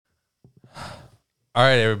All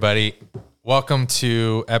right, everybody. Welcome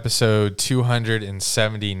to episode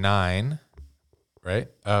 279, right?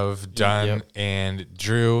 Of Dunn and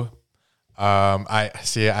Drew. I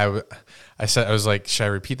said, I was like, should I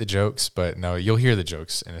repeat the jokes? But no, you'll hear the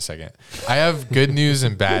jokes in a second. I have good news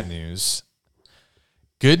and bad news.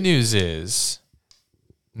 Bad news is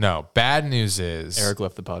Eric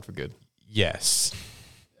left the pod for good. Yes.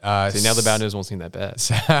 See, now the bad news won't seem that bad.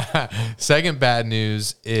 Second bad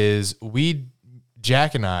news is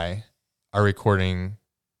Jack and I are recording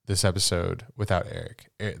this episode without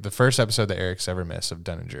Eric. The first episode that Eric's ever missed of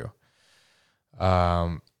Dunn and Drew.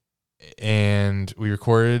 And we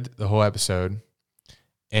recorded the whole episode.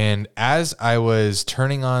 And as I was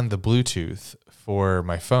turning on the Bluetooth for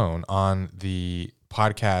my phone on the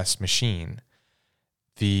podcast machine,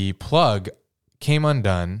 the plug came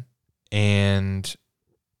undone and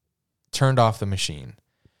turned off the machine.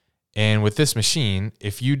 And with this machine,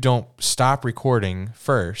 if you don't stop recording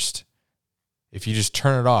first, if you just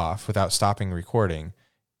turn it off without stopping recording,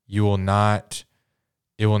 it will not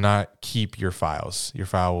keep your files. Your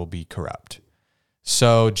file will be corrupt.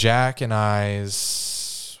 So Jack and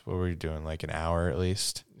I's, what were we doing? Like an hour at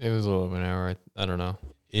least? It was a little over an hour. I don't know.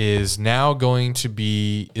 Is going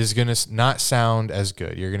to not sound as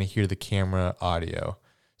good. You're going to hear the camera audio.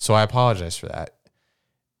 So I apologize for that.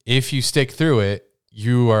 If you stick through it,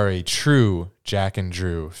 you are a true Jack and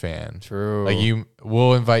Drew fan. True.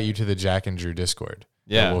 We'll invite you to the Jack and Drew Discord.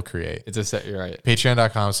 Yeah. That we'll create. It's a set. You're right.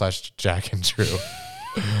 Patreon.com/Jack and Drew.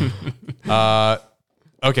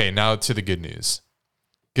 Okay, now to the good news.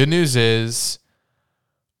 Good news is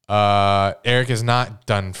Eric is not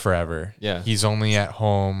done forever. Yeah. He's only at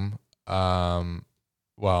home.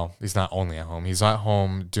 Well, he's not only at home. He's at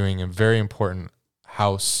home doing a very important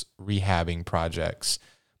house rehabbing projects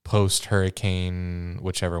post hurricane,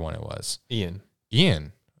 whichever one it was. Ian.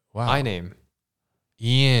 Wow. My name.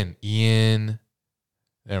 Ian.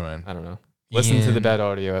 Never mind. I don't know. Listen to the bad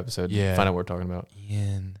audio episode. Yeah. Find out what we're talking about.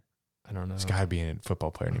 Ian. I don't know. There's got to be a football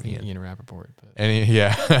player named Ian. Ian Rappaport. But.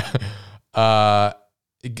 Yeah.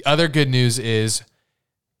 Other good news is,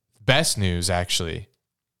 best news actually,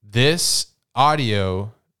 this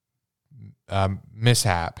audio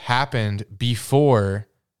mishap happened before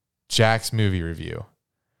Jack's movie review.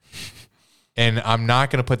 And I'm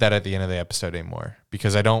not going to put that at the end of the episode anymore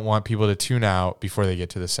because I don't want people to tune out before they get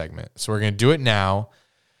to the segment. So we're going to do it now.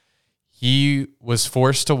 He was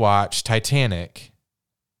forced to watch Titanic,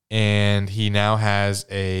 and he now has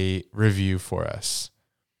a review for us.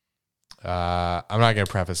 I'm not going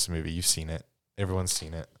to preface the movie. You've seen it. Everyone's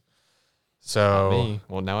seen it. So Not me.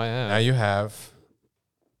 Well, now I have. Now you have.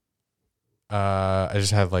 I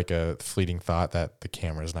just had like a fleeting thought that the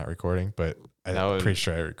camera is not recording, but I'm pretty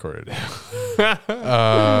sure I recorded it.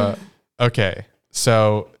 Okay.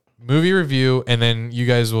 So movie review, and then you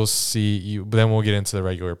guys will see then we'll get into the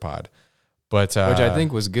regular pod. But which I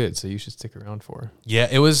think was good, so you should stick around for. Yeah,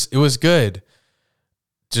 it was good.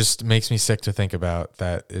 Just makes me sick to think about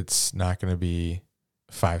that it's not going to be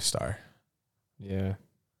 5-star. Yeah.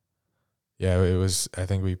 Yeah, it was. I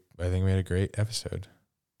think we had a great episode.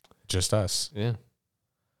 Just us. Yeah.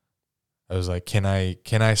 I was like, can I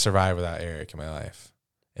survive without Eric in my life?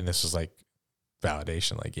 And this was like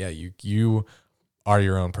validation. Like, yeah, you are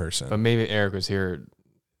your own person. But maybe Eric was here,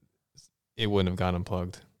 it wouldn't have gotten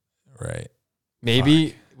unplugged. Right.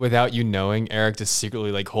 Maybe without you knowing, Eric just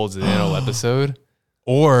secretly like holds it in all episode.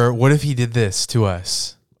 Or what if he did this to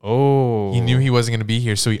us? Oh. He knew he wasn't going to be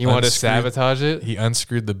here, so he wanted to sabotage it? He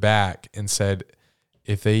unscrewed the back and said,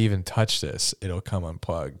 if they even touch this, it'll come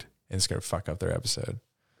unplugged. And it's going to fuck up their episode.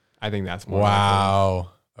 I think that's more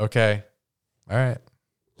wow. Likely. Okay. All right.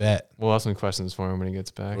 Bet. We'll have some questions for him when he gets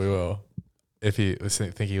back. We will. If he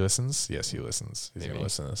think he listens, yes, he listens. He's going to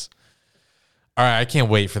listen to this. All right. I can't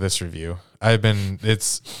wait for this review.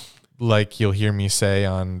 It's like you'll hear me say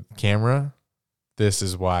on camera, this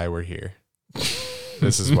is why we're here.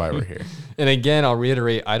 This is why we're here. And again, I'll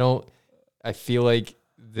reiterate, I feel like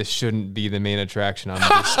this shouldn't be the main attraction.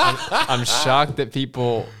 I'm shocked that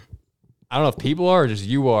people, I don't know if people are or just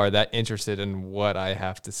you are that interested in what I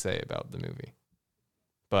have to say about the movie.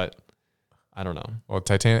 But I don't know. Well,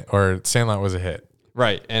 Titanic or Sandlot was a hit.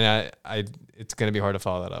 Right. And I it's going to be hard to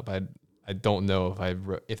follow that up. I don't know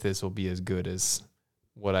if this will be as good as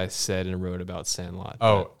what I said and wrote about Sandlot.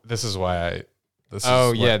 Oh, this is why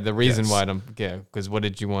the reason why I don't, because what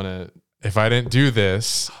did you want to... If I didn't do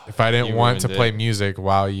this, if I didn't want to play music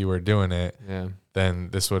while you were doing it,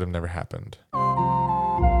 then this would have never happened.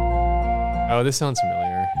 Oh, this sounds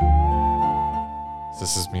familiar.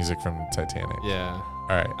 This is music from Titanic. Yeah. All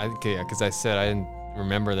right. Because I said I didn't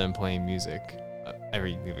remember them playing music.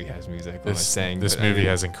 Every movie has music. What am I saying? This But, movie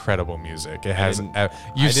has incredible music. It has. didn't-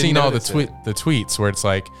 You've didn't seen all the notice it. the tweets where it's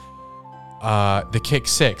like, the Kick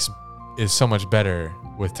 6 is so much better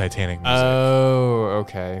with Titanic music. Oh,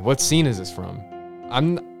 okay. What scene is this from?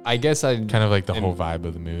 I guess I Kind of like the and- whole vibe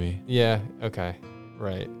of the movie. Yeah. Okay.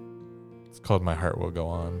 Right. It's called My Heart Will Go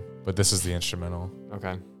On, but this is the instrumental.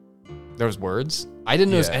 Okay. There was words. I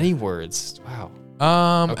didn't notice Yeah. any words. Wow.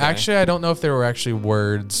 Okay. Actually, I don't know if there were actually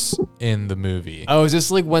words in the movie. Oh, is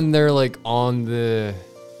this like when they're like on the?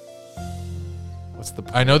 What's the?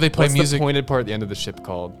 I know they play what's music. the pointed part at the end of the ship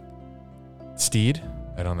called? Steed?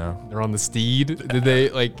 I don't know. They're on the steed. Did they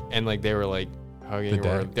like and like they were like hugging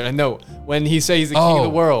The or? deck. No, when he says he's the king of the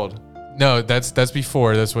Oh. world. No, that's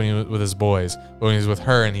before. That's when he was with his boys. But when he's with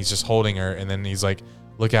her and he's just holding her, and then he's like,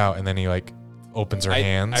 "Look out!" And then he like opens her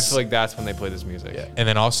hands. I feel like that's when they play this music. Yeah. And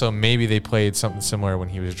then also maybe they played something similar when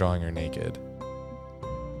he was drawing her naked.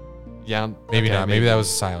 Yeah. Maybe okay, not. Maybe that was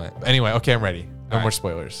silent. But anyway, okay, I'm ready. No All more right.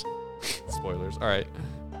 spoilers. Spoilers. All right.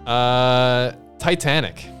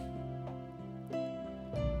 Titanic.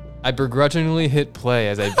 I begrudgingly hit play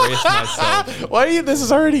as I braced myself. Why do you? This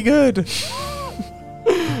is already good.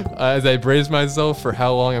 As I braced myself for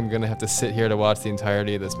how long I'm gonna have to sit here to watch the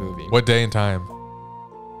entirety of this movie. What day and time?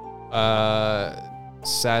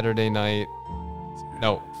 Saturday night.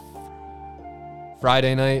 No.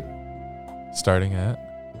 Friday night. Starting at?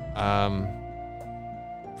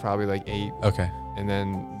 Probably like 8, Okay. and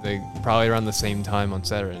then they probably around the same time on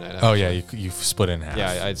Saturday night. Oh yeah, you split it in half.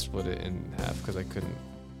 Yeah, I'd split it in half because I couldn't.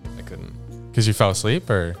 Because you fell asleep,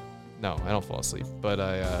 or No, I don't fall asleep, but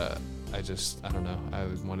I don't know. I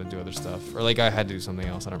would want to do other stuff, or like I had to do something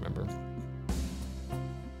else. I don't remember.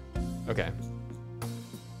 Okay.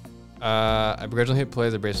 I begrudgingly hit play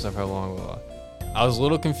as I braced myself for how long. Blah, blah, blah. I was a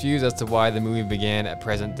little confused as to why the movie began at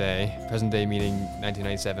present day meaning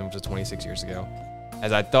 1997, which was 26 years ago,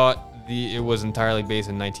 as I thought it was entirely based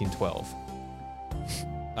in 1912.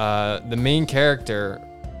 The main character,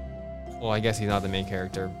 well, I guess he's not the main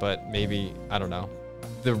character, but maybe, I don't know.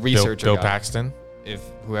 The researcher Bill guy, Paxton.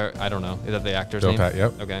 whoever, I don't know. Is that the actor's Bill name?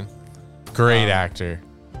 Yep. Okay. Great actor.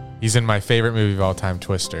 He's in my favorite movie of all time,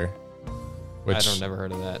 Twister. Which Never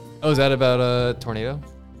heard of that. Oh, is that about a tornado?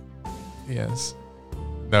 Yes.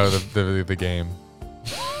 No, the game.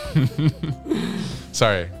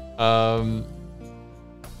 Sorry.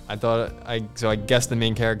 I guess the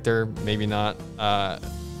main character, maybe not,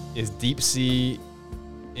 is deep sea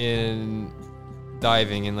in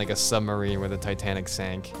diving in like a submarine where the Titanic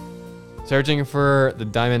sank, searching for the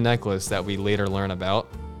diamond necklace that we later learn about.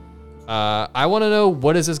 I want to know,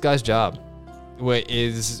 what is this guy's job?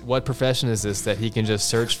 What profession is this that he can just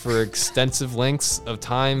search for extensive lengths of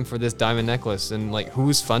time for this diamond necklace, and like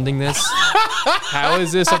who's funding this? How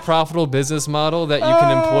is this a profitable business model that you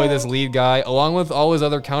can employ this lead guy along with all his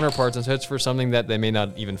other counterparts and search for something that they may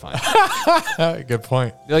not even find? Good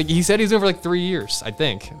point. Like he said, he's doing it for like 3 years, I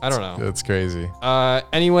think. I don't know. That's crazy.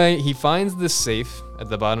 Anyway, he finds this safe at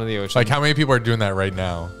the bottom of the ocean. Like, how many people are doing that right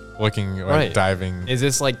now? Looking, like, Right. diving. Is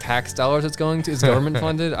this like tax dollars it's going to? Is government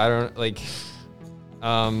funded? I don't like.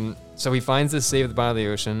 So he finds this safe at the bottom of the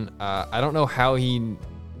ocean. I don't know how he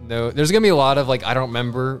know. There's gonna be a lot of like I don't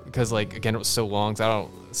remember because like again it was so long. So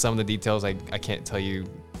some of the details I can't tell you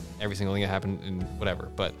every single thing that happened and whatever.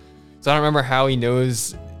 But so I don't remember how he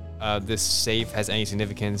knows this safe has any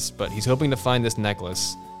significance. But he's hoping to find this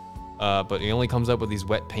necklace. But he only comes up with these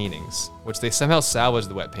wet paintings, which they somehow salvaged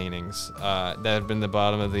the wet paintings that have been in the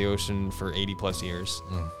bottom of the ocean for 80 plus years.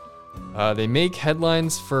 They make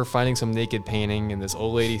headlines for finding some naked painting, and this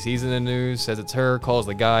old lady sees it in the news, says it's her, calls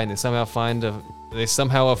the guy, and they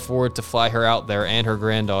somehow afford to fly her out there and her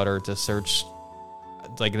granddaughter to search,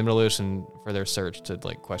 like in the middle of the ocean for their search to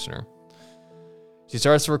like question her. She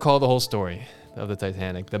starts to recall the whole story of the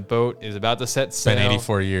Titanic. The boat is about to set It's sail. been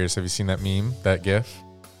 84 years. Have you seen that meme, that GIF?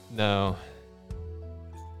 No.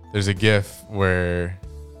 There's a GIF where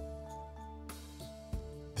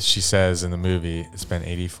she says in the movie, it's been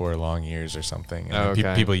 84 long years or something. And Oh,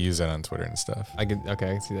 okay. people use that on Twitter and stuff. I can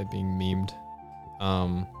see that being memed.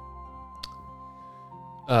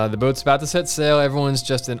 The boat's about to set sail. Everyone's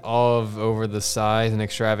just in awe over the size and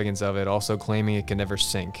extravagance of it, also claiming it can never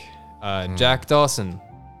sink. Jack Dawson,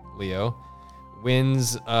 Leo,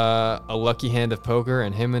 wins a lucky hand of poker,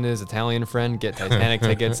 and him and his Italian friend get Titanic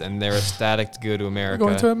tickets, and they're ecstatic to go to America. We're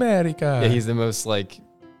going to America. Yeah, he's the most like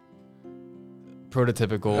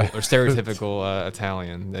prototypical or stereotypical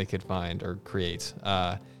Italian they could find or create.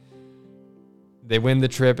 They win the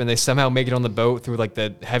trip, and they somehow make it on the boat through like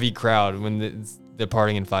the heavy crowd when it's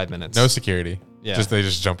departing in 5 minutes. No security. Yeah. They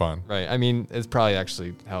just jump on. Right. I mean, it's probably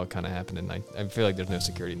actually how it kind of happened I feel like there's no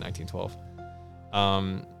security in 1912.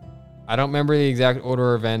 I don't remember the exact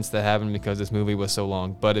order of events that happened because this movie was so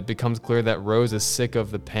long, but it becomes clear that Rose is sick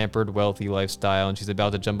of the pampered, wealthy lifestyle, and she's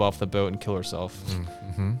about to jump off the boat and kill herself.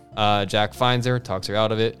 Mm-hmm. Jack finds her, talks her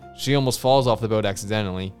out of it. She almost falls off the boat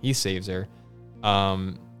accidentally. He saves her.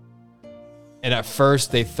 And at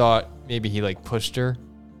first they thought maybe he like pushed her,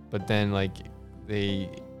 but then like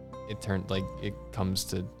it comes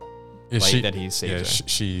to light that he saved her.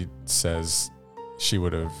 She says she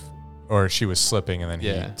would have, or she was slipping, and then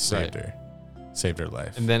he saved right. her, saved her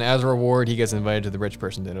life. And then as a reward, he gets invited to the rich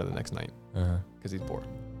person dinner the next night because he's poor.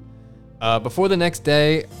 Before the next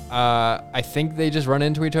day, I think they just run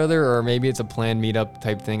into each other, or maybe it's a planned meetup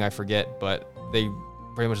type thing. I forget, but they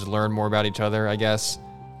pretty much just learn more about each other, I guess.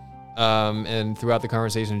 And throughout the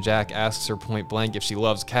conversation, Jack asks her point blank if she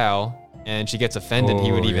loves Cal, and she gets offended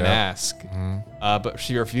he would even ask. Mm-hmm. But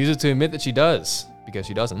she refuses to admit that she does, because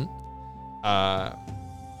she doesn't.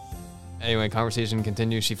 Anyway, conversation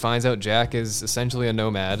continues. She finds out Jack is essentially a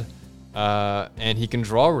nomad, and he can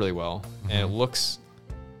draw really well. Mm-hmm. And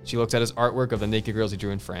she looks at his artwork of the naked girls he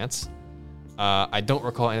drew in France. I don't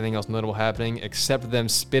recall anything else notable happening except them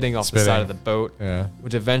spitting off the side of the boat,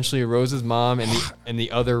 which eventually Rose's mom and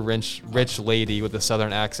the other rich lady with the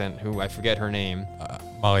southern accent, who I forget her name.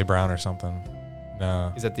 Molly Brown or something.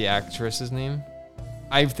 No. Is that the actress's name?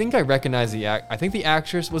 I think I recognize I think the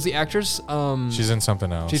actress was the actress. She's in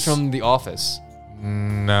something else. She's from The Office.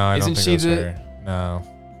 No, I don't think that's her. No,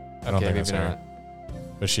 I don't think that's her. Not.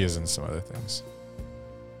 But she is in some other things.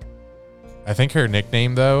 I think her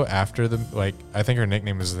nickname though, after I think her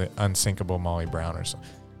nickname is the Unsinkable Molly Brown or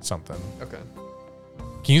something. Okay.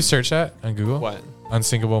 Can you search that on Google? What?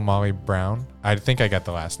 Unsinkable Molly Brown. I think I got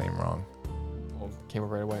the last name wrong. Well, came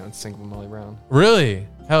up right away. Unsinkable Molly Brown. Really?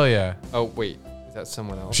 Hell yeah. Oh wait. Is that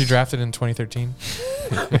someone else? Was she drafted in 2013?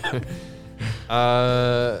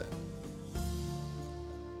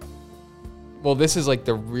 Well, this is like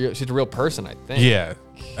she's a real person, I think. Yeah.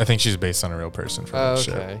 I think she's based on a real person from the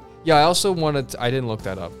show. Okay. Yeah, I also I didn't look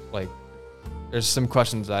that up. Like, there's some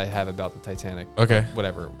questions I have about the Titanic. Okay.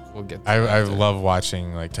 Whatever. We'll get to I that. love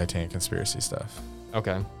watching like Titanic conspiracy stuff.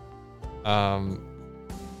 Okay.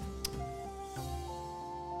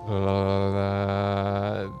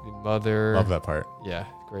 Mother. Love that part. Yeah,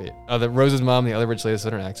 great. The Rose's mom, the other rich lady with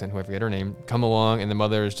southern accent, who I forget her name, come along, and the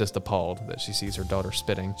mother is just appalled that she sees her daughter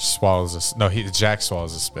spitting. Jack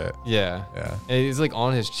swallows a spit. Yeah. Yeah. And he's like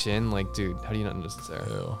on his chin, like, dude, how do you not notice this there?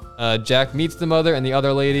 Ew. Jack meets the mother and the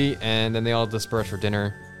other lady, and then they all disperse for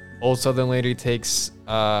dinner. Old southern lady takes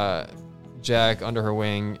Jack under her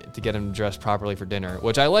wing to get him dressed properly for dinner,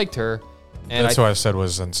 which I liked her. And That's what I said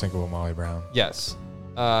was Unsinkable Molly Brown. Yes.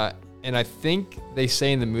 And I think they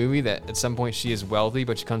say in the movie that at some point she is wealthy,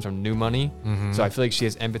 but she comes from new money. Mm-hmm. So I feel like she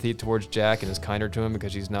has empathy towards Jack and is kinder to him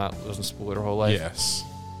because doesn't spoil it her whole life. Yes.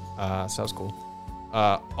 So that was cool.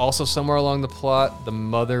 Also, somewhere along the plot, the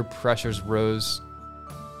mother pressures Rose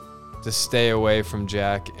to stay away from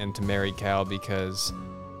Jack and to marry Cal because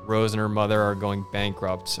Rose and her mother are going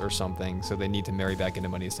bankrupt or something. So they need to marry back into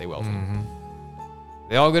money to stay wealthy. Mm-hmm.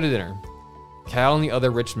 They all go to dinner. Cal and the other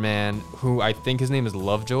rich man, who I think his name is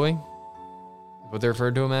Lovejoy, what they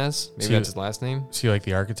referred to him as. Maybe that's his last name. Is he like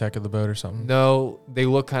the architect of the boat or something? No, they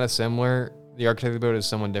look kind of similar. The architect of the boat is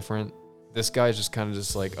someone different. This guy's just kind of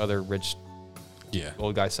just like other rich,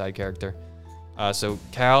 old guy side character. So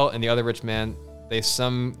Cal and the other rich man,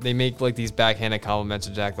 they make like these backhanded compliments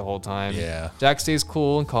to Jack the whole time. Yeah. Jack stays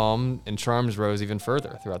cool and calm and charms Rose even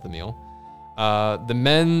further throughout the meal. The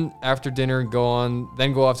men after dinner go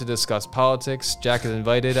off to discuss politics. Jack is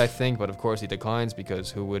invited, I think, but of course he declines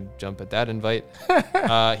because who would jump at that invite?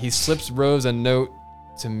 He slips Rose a note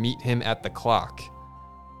to meet him at the clock.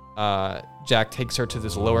 Jack takes her to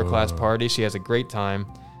this lower class party. She has a great time,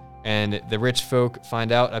 and the rich folk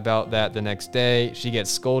find out about that the next day. She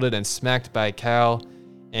gets scolded and smacked by Cal,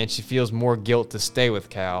 and she feels more guilt to stay with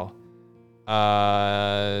Cal.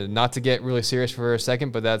 Not to get really serious for a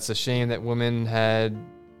second, but that's a shame that women had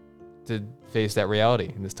to face that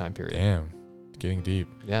reality in this time period. Damn, getting deep.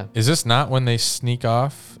 Yeah. Is this not when they sneak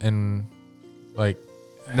off and like?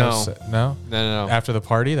 No. No. After the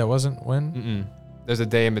party, that wasn't when. Mm-mm. There's a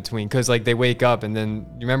day in between because like they wake up and then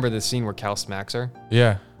you remember the scene where Cal smacks her?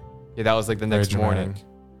 Yeah. Yeah, that was like the next morning.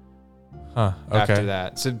 Huh. Okay. After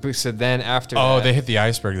that, so then after. Oh, that, they hit the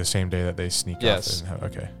iceberg the same day that they sneak yes. off.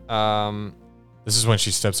 Okay. This is when she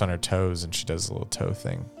steps on her toes and she does a little toe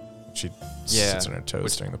thing. She sits on her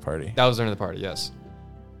toes during the party. That was during the party, yes.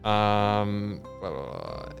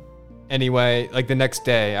 Anyway, like the next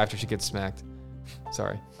day after she gets smacked,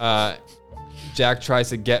 sorry. Jack tries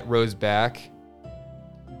to get Rose back,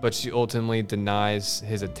 but she ultimately denies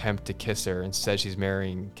his attempt to kiss her and says she's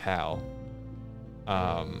marrying Cal.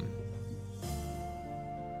 I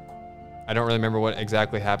don't really remember what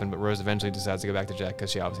exactly happened, but Rose eventually decides to go back to Jack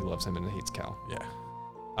because she obviously loves him and hates Cal. Yeah.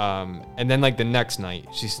 And then like the next night,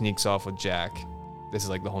 she sneaks off with Jack. This is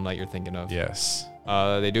like the whole night you're thinking of. Yes.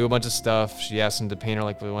 They do a bunch of stuff. She asks him to paint her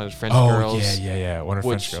like one of the French girls. Oh, yeah. One of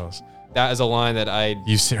French girls. That is a line that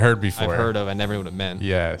You've heard before. I've heard of. I never knew what it meant.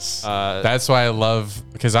 Yes. That's why I love,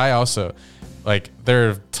 because I also, like, there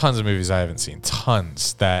are tons of movies I haven't seen.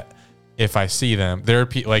 Tons that if I see them, there are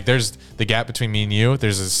like, there's the gap between me and you.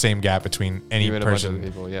 There's the same gap between any Even person. A bunch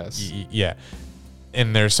of people, yes. Yeah.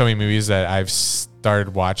 And there's so many movies that I've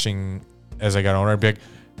started watching as I got older. I'd be like,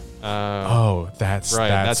 oh, that's right.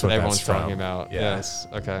 That's what everyone's from. talking about. Yeah. Yes.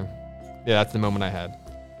 Okay. Yeah, that's the moment I had.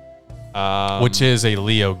 Which is a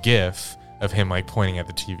Leo gif of him like pointing at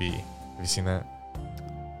the TV. Have you seen that?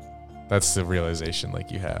 That's the realization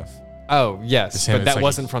like you have. Oh, yes. Him, but that like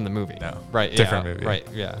wasn't from the movie. No. Right. Different yeah, movie. Right.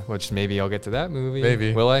 Yeah. Which maybe I'll get to that movie.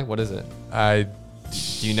 Maybe. Will I? What is it? Do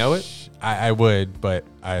you know it? I would, but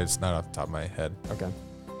it's not off the top of my head. Okay.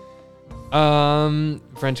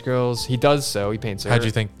 French girls. He does so. He paints her.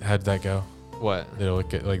 How'd that go? What? Did it look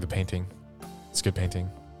good, like the painting? It's good painting.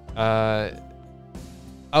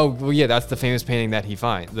 Oh, well, yeah, that's the famous painting that he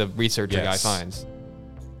finds. The researcher guy Yes. finds.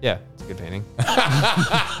 Yeah, it's a good painting.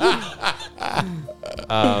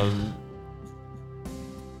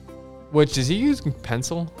 Which, does he use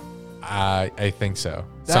pencil? I think so.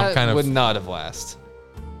 That Some kind would of. not have lasted.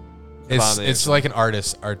 It's like an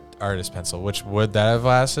artist artist pencil. Which would that have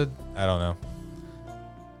lasted? I don't know.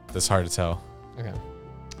 That's hard to tell. Okay.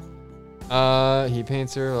 He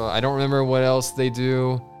paints her. I don't remember what else they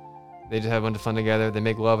do. They just have a bunch of fun together. They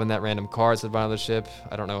make love in that random car at the bottom of the ship.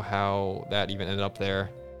 I don't know how that even ended up there.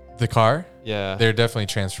 The car? Yeah. They're definitely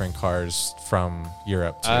transferring cars from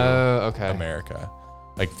Europe to Okay. America.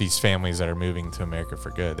 Like these families that are moving to America for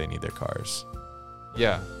good, they need their cars.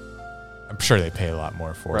 Yeah. I'm sure they pay a lot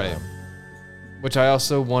more for Right. them. Which I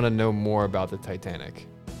also want to know more about the Titanic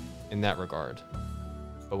in that regard.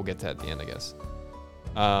 But we'll get to that at the end, I guess.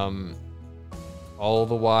 All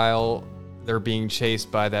the while, they're being chased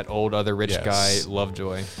by that old other rich guy,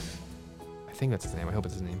 Lovejoy. I think that's his name. I hope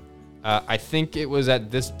it's his name. I think it was at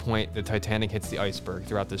this point the Titanic hits the iceberg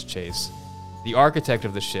throughout this chase. The architect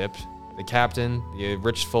of the ship, the captain, the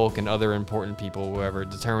rich folk, and other important people, whoever,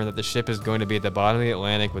 determined that the ship is going to be at the bottom of the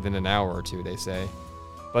Atlantic within an hour or two, they say.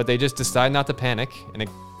 But they just decide not to panic and,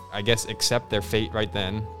 I guess, accept their fate right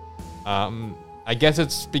then. I guess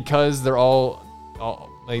it's because they're all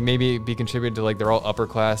like maybe be contributed to like they're all upper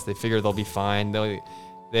class. They figure they'll be fine. They'll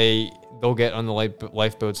get on the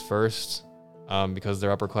lifeboats first because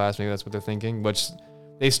they're upper class. Maybe that's what they're thinking. Which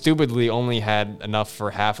they stupidly only had enough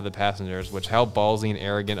for half of the passengers. Which how ballsy and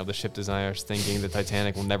arrogant of the ship designers thinking the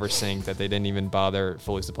Titanic will never sink that they didn't even bother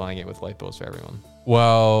fully supplying it with lifeboats for everyone.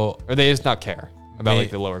 Well, Or they just not care about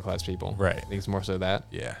like the lower class people. Right. I think it's more so that.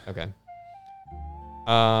 Yeah. Okay.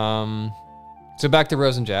 So back to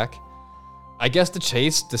Rose and Jack. I guess the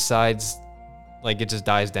chase decides, like, it just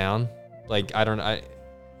dies down. Like,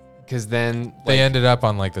 because then like, They ended up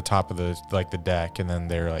on like the top of the deck, and then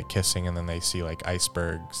they're like kissing, and then they see like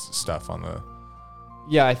icebergs stuff on the.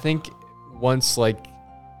 Yeah, I think once like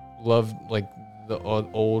love like the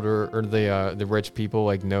older or the rich people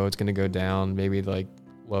like know it's gonna go down. Maybe like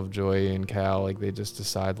Lovejoy and Cal like they just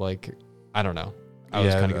decide like I don't know. I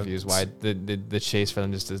was kind of confused why the chase for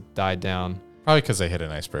them just died down. Probably because they hit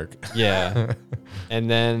an iceberg. Yeah. And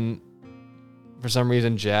then for some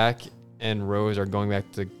reason, Jack and Rose are going back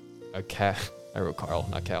to I wrote Carl,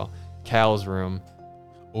 not Cal. Cal's room.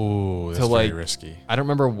 Ooh, that's like, very risky. I don't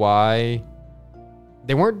remember why.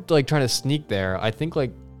 They weren't like trying to sneak there. I think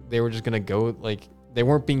like they were just going to go like they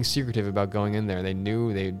weren't being secretive about going in there. They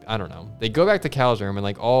knew I don't know. They go back to Cal's room and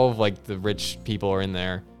like all of like the rich people are in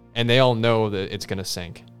there and they all know that it's going to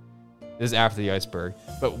sink. This is after the iceberg.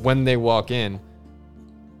 But when they walk in,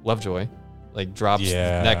 Lovejoy like drops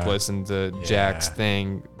the necklace into Jack's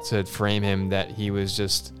thing to frame him that he was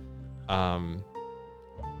just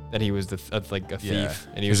that he was like a thief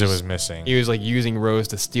and because it was missing. He was like using Rose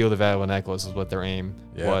to steal the valuable necklace is what their aim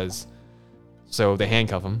was. So they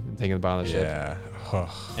handcuff him and take him to the bottom of the ship. Yeah.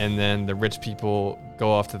 And then the rich people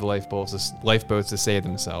go off to the lifeboats to save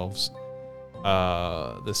themselves.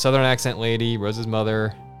 The Southern accent lady, Rose's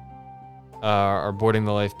mother, are boarding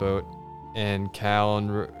the lifeboat, and Cal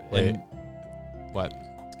and what?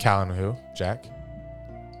 Cal and who? Jack?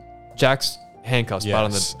 Jack's handcuffs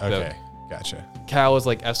bottom of the boat. Okay, gotcha. Cal is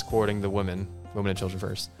like escorting the women and children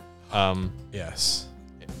first. Yes.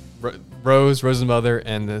 Rose's mother,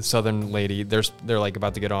 and the Southern lady. They're like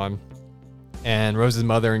about to get on, and Rose's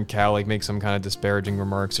mother and Cal like make some kind of disparaging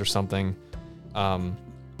remarks or something,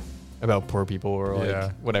 about poor people or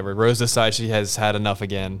like whatever. Rose decides she has had enough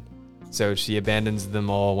again, so she abandons them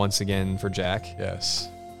all once again for Jack. Yes.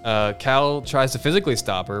 Cal tries to physically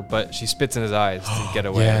stop her, but she spits in his eyes to get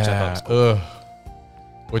away, which I thought was cool. Ugh.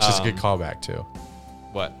 Which is a good callback too.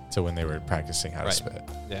 What? To when they were practicing how to spit.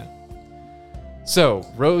 Yeah. So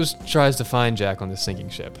Rose tries to find Jack on the sinking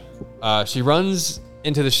ship. She runs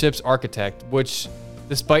into the ship's architect, which,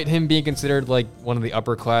 despite him being considered like one of the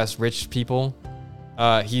upper class rich people,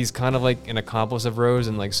 he's kind of like an accomplice of Rose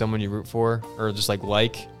and like someone you root for, or just like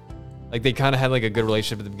they kind of had like a good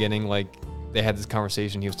relationship at the beginning. Like they had this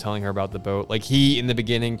conversation. He was telling her about the boat. Like he in the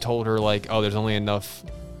beginning told her like, oh, there's only enough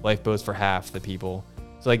lifeboats for half the people.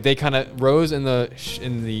 So like they kind of Rose and the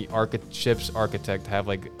ship's architect have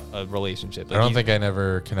like a relationship. Like I don't think I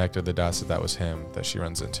never connected the dots that was him that she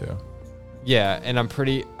runs into. Yeah, and I'm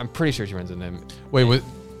pretty sure she runs into him. Wait, with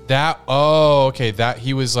that? Oh, okay. That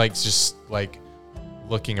he was like just like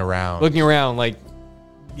looking around, like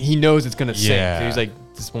he knows it's gonna sink. Yeah. So he's like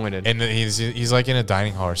disappointed. and then he's like in a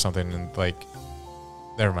dining hall or something, and like,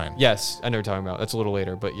 never mind. Yes, I know what you're talking about. That's a little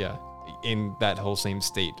later, but yeah, in that whole same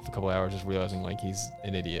state for a couple of hours, just realizing like he's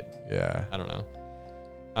an idiot. Yeah. I don't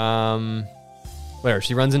know. Where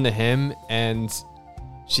she runs into him and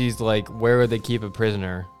she's like, "Where would they keep a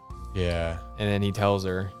prisoner?" Yeah. And then he tells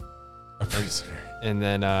her. A prisoner. And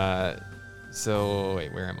then, so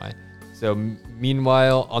wait, where am I? So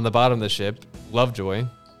meanwhile, on the bottom of the ship, Lovejoy,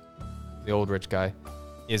 the old rich guy,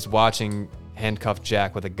 is watching handcuffed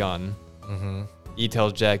Jack with a gun. Mm-hmm. He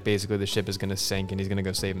tells Jack basically the ship is going to sink and he's going to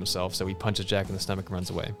go save himself. So he punches Jack in the stomach and runs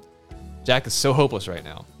away. Jack is so hopeless right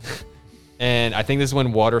now. And I think this is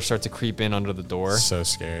when water starts to creep in under the door. So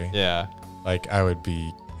scary. Yeah. Like I would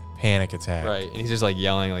be panic attack. Right. And he's just like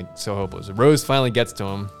yelling, like so hopeless. Rose finally gets to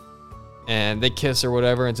him and they kiss or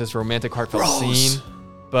whatever. And it's this romantic, heartfelt scene.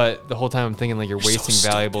 But the whole time I'm thinking like you're wasting so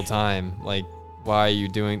valuable time. Like, why are you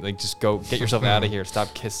doing, like, just go get yourself out of here. Stop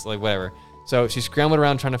like whatever. So she scrambled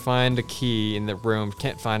around trying to find a key in the room.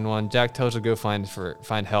 Can't find one. Jack tells her to go find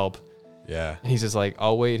help. Yeah. And he's just like,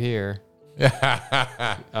 I'll wait here.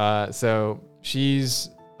 So she's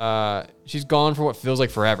gone for what feels like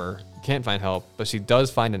forever. Can't find help, but she does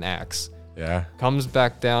find an axe. Yeah. Comes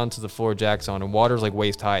back down to the floor Jack's on, and water's like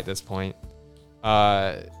waist high at this point.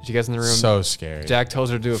 She gets in the room. So scary. Jack tells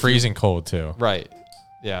her to do freezing cold too. Right.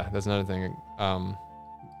 Yeah, that's another thing.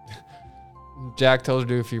 Jack tells her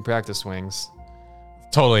to do a few practice swings.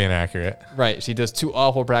 Totally inaccurate. Right. She does 2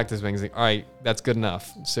 awful practice swings. Like, all right, that's good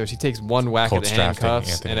enough. So she takes one whack Cold at the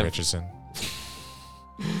handcuffs. Anthony Richardson.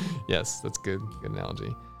 Yes, that's good. Good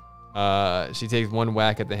analogy. She takes one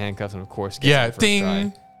whack at the handcuffs and of course gets it the first ding.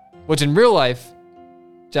 try. Which in real life,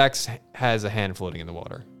 Jax has a hand floating in the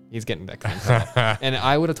water. He's getting that kind of and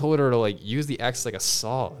I would have told her to like use the axe like a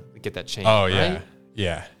saw to get that chain. Oh right?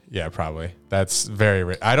 yeah, probably. That's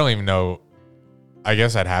very. I don't even know. I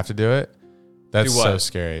guess I'd have to do it. That's so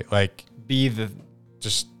scary. Like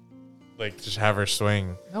just have her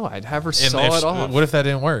swing. No, I'd have her saw it off. What if that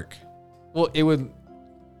didn't work? Well, it would,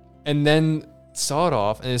 and then saw it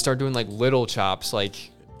off and then start doing like little chops, like.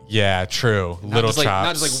 Yeah, true. Little chops.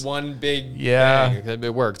 Not just like one big. Yeah. Bang.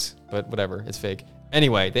 It worked, but whatever. It's fake.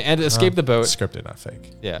 Anyway, they escape the boat. Scripted, not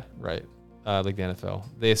fake. Yeah, right. Like the NFL.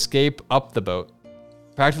 They escape up the boat,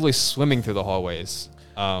 practically swimming through the hallways.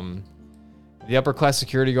 The upper class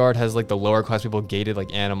security guard has like the lower class people gated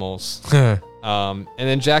like animals. And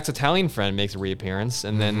then Jack's Italian friend makes a reappearance,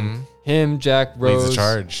 and then him, Jack, Rose, leads the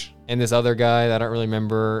charge, and this other guy that I don't really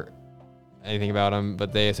remember anything about him,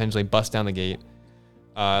 but they essentially bust down the gate.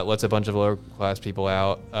 Lets a bunch of lower class people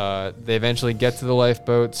out. They eventually get to the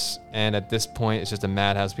lifeboats, and at this point, it's just a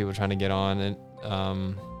madhouse. People trying to get on.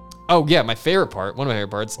 And oh yeah, my favorite part, one of my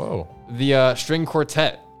favorite parts. Whoa. The string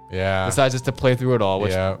quartet. Yeah. Decides just to play through it all.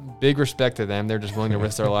 Which big respect to them. They're just willing to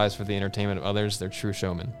risk their lives for the entertainment of others. They're true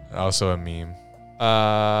showmen. Also a meme.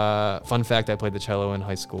 Fun fact: I played the cello in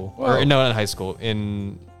high school. Whoa. Or no, not in high school.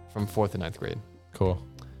 From 4th to 9th grade. Cool.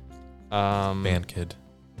 Band kid.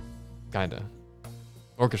 Kinda.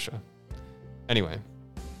 Orchestra. Anyway,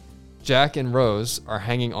 Jack and Rose are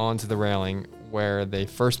hanging on to the railing where they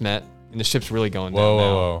first met, and the ship's really going down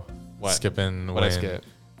now. Whoa. What? Skipping What I when skip?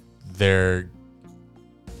 They're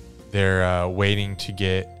waiting to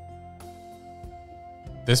get.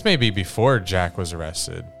 This may be before Jack was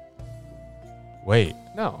arrested. Wait.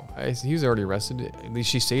 No, he was already arrested. At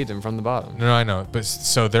least she saved him from the bottom. No, I know. But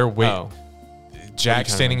so they're waiting. Oh.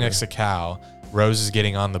 Jack's standing next to Cal. Rose is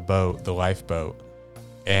getting on the boat, the lifeboat.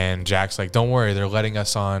 And Jack's like, don't worry, they're letting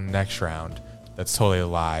us on next round. That's totally a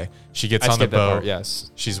lie. She gets on the skipped that boat. part,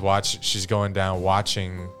 yes. She's going down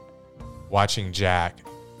watching Jack.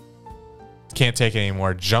 Can't take it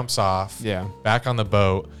anymore. Jumps off. Yeah. Back on the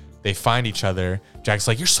boat. They find each other. Jack's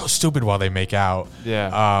like, you're so stupid while they make out.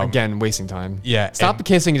 Yeah. Again, wasting time. Yeah. Stop the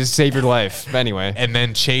kissing and just save your life. But anyway. And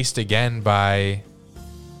then chased again by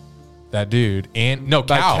that dude. And no,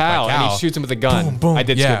 By Cal. Cal. And he shoots him with a gun. Boom, boom. I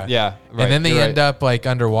did Yeah. skip. Yeah. Right, And then they you're end right. up like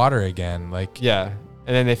underwater again. Like, Yeah.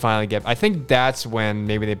 And then they finally get, I think that's when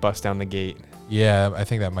maybe they bust down the gate. yeah, I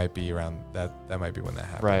think that might be around that. That might be when that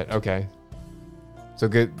happened. Right. Okay. So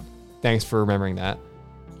good. Thanks for remembering that.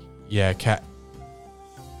 Yeah. Cal.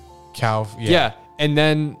 Yeah. And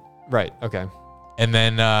then, right. Okay. And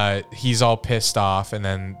then he's all pissed off, and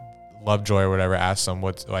then Lovejoy or whatever asks him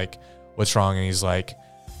what's wrong, and he's like,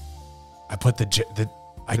 I put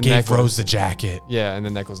I The gave necklace. Rose the jacket, Yeah. And the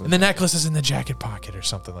necklace. and the necklace is in the jacket pocket or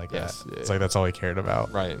something like Yes, that. yeah. It's like that's all he cared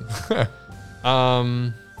about. Right.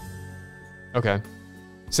 Okay.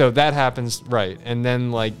 So that happens, right. And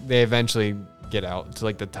then like they eventually get out to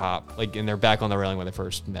like the top, like and they're back on the railing where they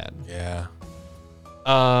first met. Yeah.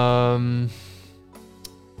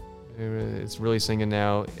 It's really sinking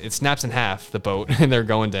now. It snaps in half, the boat, and they're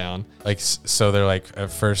going down. Like so, they're like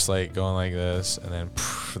at first like going like this, and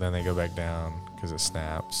then they go back down because it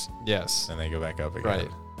snaps, Yes. and they go back up again. Right.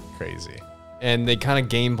 Crazy. And they kind of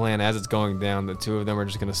game plan as it's going down. The two of them are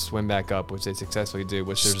just going to swim back up, which they successfully do,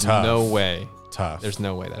 which It's there's tough. no way. Tough. There's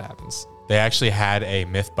no way that happens. They actually had a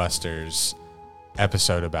Mythbusters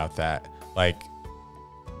episode about that. Like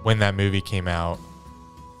when that movie came out,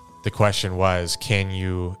 the question was, can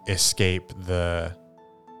you escape the,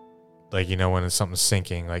 like, you know, when something's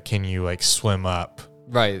sinking, like, can you like swim up?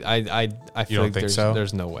 Right. I feel don't like think so?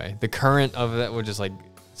 there's no way. The current of that would just like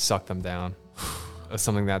suck them down.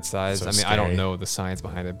 Something that size. So I mean, I don't scary. know the science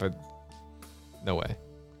behind it, but no way.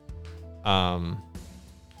 So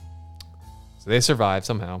they survive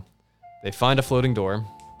somehow. They find a floating door.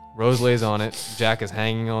 Rose lays on it. Jack is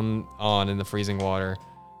hanging on in the freezing water.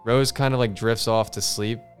 Rose kind of like drifts off to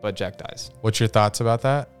sleep, but Jack dies. What's your thoughts about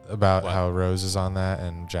that? About What? how Rose is on that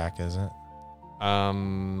and Jack isn't?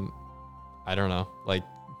 I don't know. Like,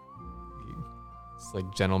 it's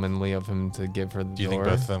like gentlemanly of him to give her the Do you door.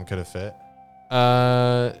 think both of them could have fit?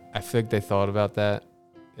 I feel like they thought about that.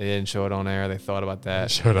 They didn't show it on air. They thought about that.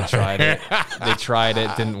 Showed They on tried air. it. They tried it.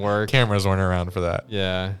 Didn't work. Cameras weren't around for that.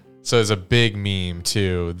 Yeah. So it's a big meme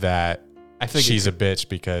too that I feel like she's a bitch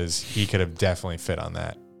because he could have definitely fit on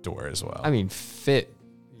that door as well. I mean, fit,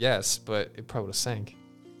 yes, but it probably would have sank.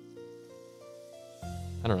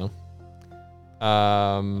 I don't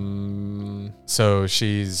know. So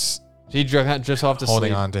she's She drifts off to holding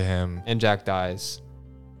sleep, on to him. and Jack dies.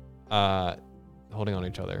 Holding on to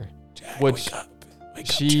each other. Jack, Which wake up. Wake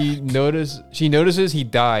up, She Jack. notices he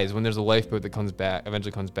dies when there's a lifeboat that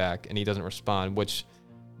eventually comes back, and he doesn't respond, which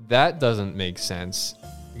that doesn't make sense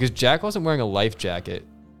because Jack wasn't wearing a life jacket,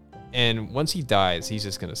 and once he dies, he's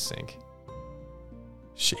just gonna sink.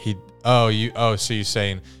 So you're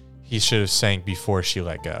saying he should have sank before she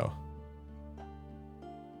let go.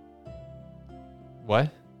 What?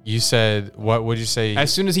 You said, what would you say?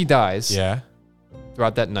 As soon as he dies, Yeah.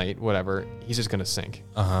 throughout that night, whatever, he's just gonna sink.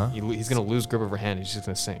 Uh-huh. He's gonna lose grip of her hand. He's just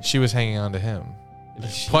gonna sink. She was hanging on to him.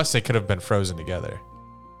 She- Plus, they could have been frozen together.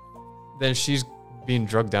 then she's being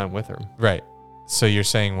drugged down with her. Right. So you're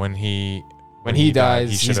saying when he Died,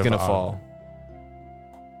 he's should've, gonna fall.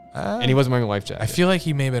 And he wasn't wearing a life jacket. I feel like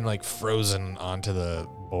he may have been like frozen onto the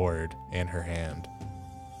board and her hand.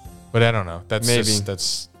 But I don't know. That's Maybe.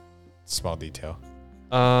 that's small detail.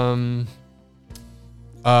 Um,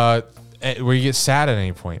 Where you get sad at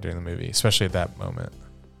any point during the movie, especially at that moment.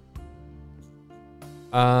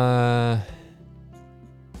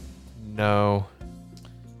 no.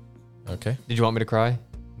 Okay. Did you want me to cry?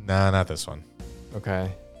 Nah, not this one.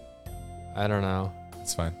 Okay. I don't know.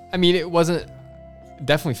 It's fine. I mean, it wasn't.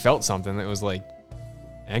 Definitely felt something that was like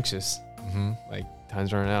anxious. Mm-hmm. Like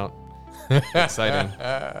time's running out. Exciting.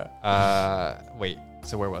 Wait.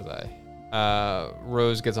 So where was I?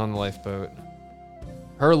 Rose gets on the lifeboat.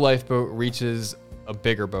 Her lifeboat reaches a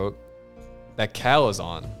bigger boat that Cal is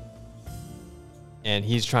on, and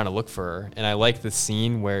he's trying to look for her. And I like the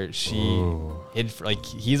scene where she Ooh. hid, like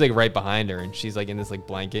he's like right behind her, and she's like in this like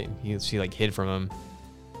blanket, and she like hid from him.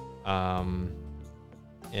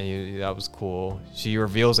 That was cool. She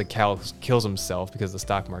reveals that Cal kills himself because of the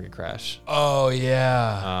stock market crash. Oh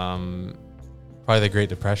yeah. Probably the Great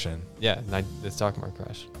Depression. Yeah, the stock market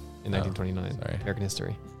crash in 1929, sorry. American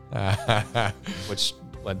history, which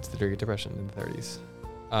led to the Great Depression in the 30s.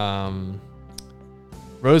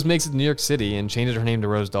 Rose makes it to New York City and changes her name to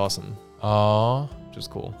Rose Dawson, Oh, which was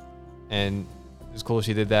cool. And it was cool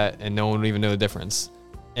she did that, and no one would even know the difference.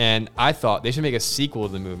 And I thought they should make a sequel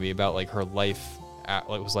to the movie about like her life,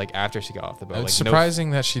 what it was like after she got off the boat. it's Like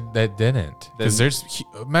surprising that didn't. Because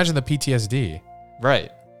imagine the PTSD.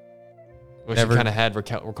 right. Which Never- she kind of had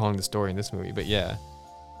recalling the story in this movie, but yeah.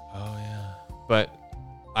 Oh yeah. But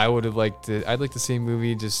I'd like to see a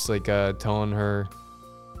movie just like telling her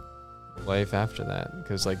life after that,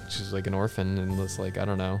 because like she's like an orphan and it's like, I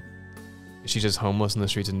don't know, is she just homeless in the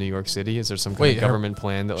streets of New York City? Is there some kind of government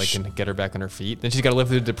plan that like can get her back on her feet? Then she's got to live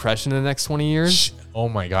through the depression in the next 20 years. Oh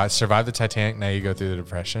my God! Survive the Titanic. Now you go through the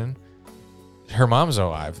depression. Her mom's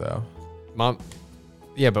alive though. Mom,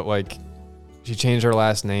 yeah, but like she changed her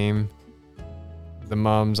last name. The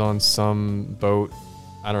mom's on some boat.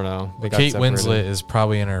 I don't know. They got Kate separated. Winslet is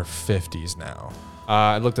probably in her 50s now.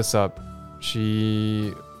 I looked this up.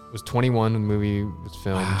 She was 21 when the movie was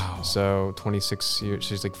filmed. Wow. So 26 years.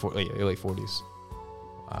 She's like late 40s.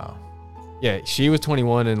 Wow. Yeah, she was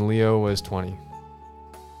 21 and Leo was 20.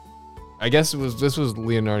 I guess this was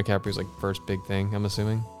Leonardo DiCaprio's like first big thing, I'm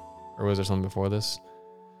assuming. Or was there something before this?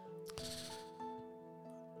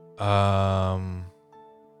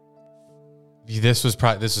 This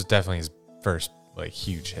was definitely his first like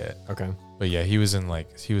huge hit. Okay. But yeah, he was in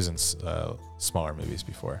smaller movies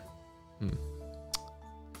before.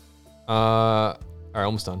 All right,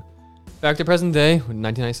 almost done. Back to present day,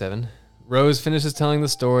 1997. Rose finishes telling the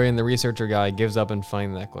story, and the researcher guy gives up and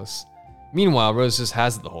finds the necklace. Meanwhile, Rose just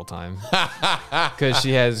has it the whole time because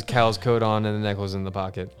she has Cal's coat on and the necklace in the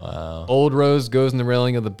pocket. Wow. Old Rose goes in the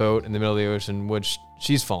railing of the boat in the middle of the ocean, which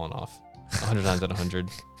she's fallen off 100 times out of 100.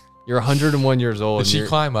 You're 101 years old. Did she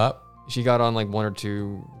climb up? She got on like one or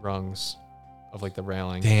two rungs of like the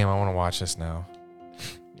railing. Damn, I want to watch this now.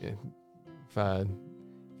 Yeah. If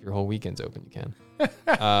your whole weekend's open, you can.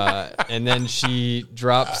 And then she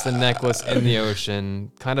drops the necklace in the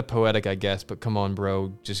ocean. Kind of poetic, I guess, but come on,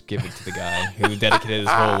 bro. Just give it to the guy who dedicated his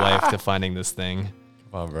whole life to finding this thing.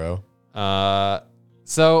 Come on, bro.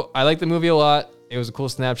 So I like the movie a lot. It was a cool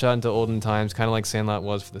snapshot into olden times, kind of like Sandlot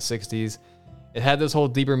was for the 60s. It had this whole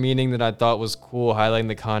deeper meaning that I thought was cool, highlighting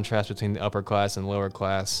the contrast between the upper class and lower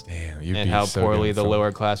class. Damn, you'd and be how so poorly good the for- lower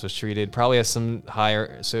class was treated. Probably has some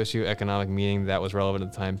higher socioeconomic meaning that was relevant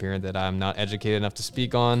at the time period that I'm not educated enough to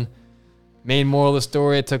speak on. Main moral of the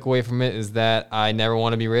story I took away from it is that I never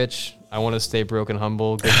want to be rich. I want to stay broke and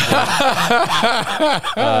humble.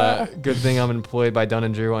 Good thing I'm employed by Dunn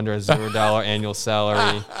 & Drew under a $0 annual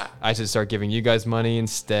salary. I should start giving you guys money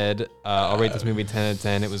instead. I'll rate this movie 10 out of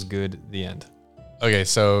 10. It was good. The end. Okay,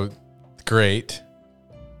 so great.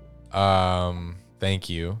 Thank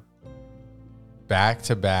you. Back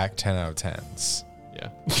to back 10 out of 10s. Yeah.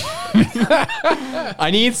 I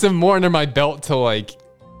need some more under my belt to like.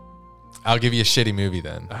 I'll give you a shitty movie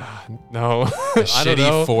then. No. A I don't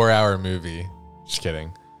know. shitty 4-hour movie. Just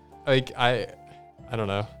kidding. Like I don't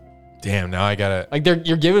know. Damn, now I gotta. Like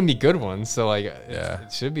you're giving me good ones, so like Yeah.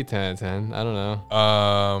 it should be 10 out of 10. I don't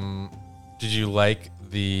know. Did you like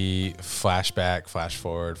the flashback, flash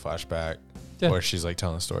forward, flashback, Yeah. where she's like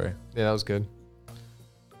telling the story? Yeah, that was good.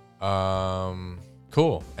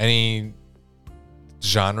 Cool. Any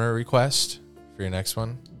genre request for your next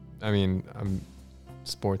one? I mean,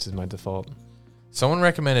 sports is my default. Someone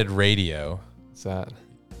recommended Radio. What's that?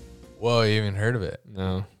 Whoa, you even heard of it?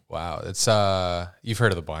 No. Wow, it's you've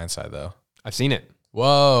heard of The Blind Side though. I've seen it.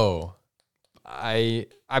 Whoa. I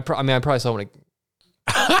probably saw it when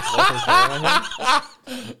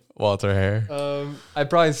Walter Hare. I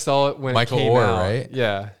probably saw it when Michael it came Orr, out. right?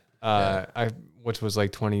 Yeah. Yeah. Which was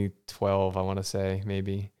like 2012, I want to say,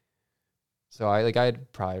 maybe. So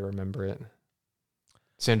I'd probably remember it.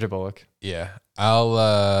 Sandra Bullock. Yeah.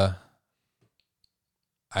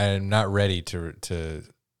 I'm not ready to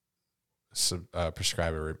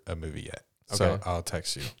prescribe a movie yet. So Okay. I'll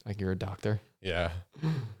text you. Like you're a doctor. Yeah.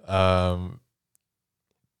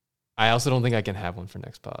 I also don't think I can have one for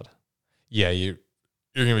next pod. Yeah, you're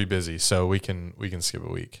gonna be busy, so we can skip a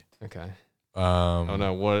week. Okay. Oh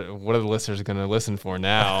no, what are the listeners gonna listen for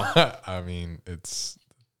now? I mean,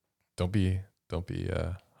 don't be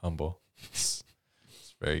humble. It's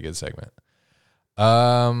a very good segment.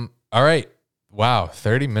 All right. Wow,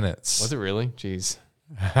 30 minutes. Was it really? Jeez.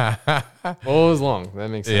 Well, it was long. That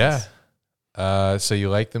makes sense. Yeah. So you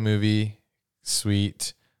like the movie?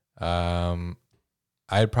 Sweet.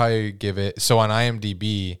 I'd probably give it, so on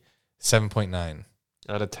IMDb, 7.9.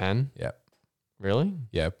 Out of 10? Yep. Really?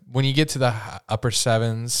 Yeah. When you get to the upper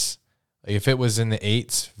 7s, like if it was in the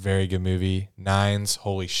 8s, very good movie. 9s,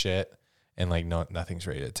 holy shit. And like nothing's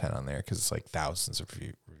rated at 10 on there because it's like thousands of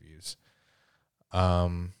reviews.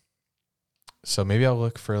 So maybe I'll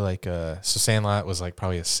look for like so Sandlot was like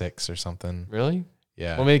probably a 6 or something. Really?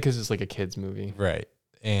 Yeah. Well, maybe because it's like a kid's movie. Right.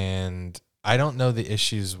 And I don't know the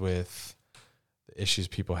issues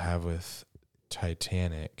people have with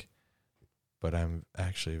Titanic, but I'm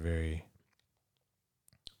actually very,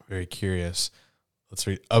 very curious. Let's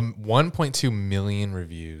read 1.2 million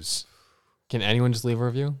reviews. Can anyone just leave a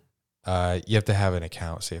review? You have to have an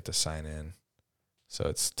account, so you have to sign in. So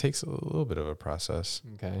it takes a little bit of a process.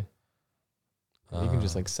 Okay. You can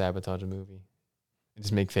just like sabotage a movie.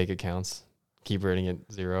 Just make fake accounts. Keep rating it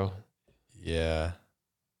 0. Yeah.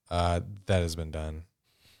 That has been done.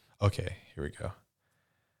 Okay, here we go.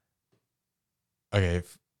 Okay,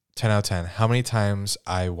 10 out of 10. How many times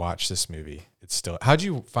I watched this movie? It's still... How'd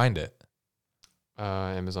you find it?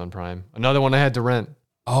 Amazon Prime. Another one I had to rent.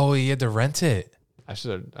 Oh, you had to rent it.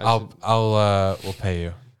 We'll pay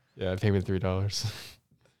you. Yeah, pay me $3.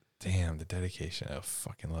 Damn, the dedication. I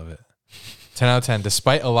fucking love it. 10 out of 10.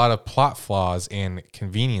 Despite a lot of plot flaws and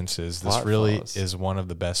conveniences, this really is one of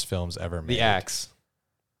the best films ever made. The Axe.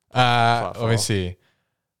 Let me see.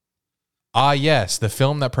 Yes, the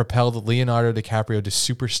film that propelled Leonardo DiCaprio to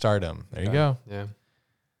superstardom. There you go. Yeah.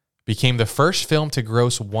 Became the first film to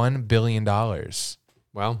gross $1 billion.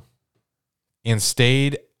 Wow. And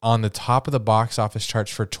stayed on the top of the box office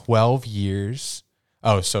charts for 12 years.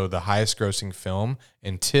 Oh, so the highest grossing film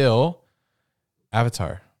until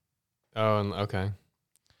Avatar. Oh, okay.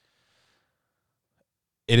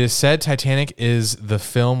 It is said Titanic is the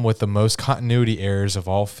film with the most continuity errors of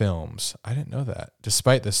all films. I didn't know that.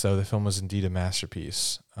 Despite this, though, the film was indeed a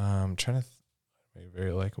masterpiece. I'm trying to a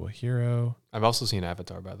very likable hero. I've also seen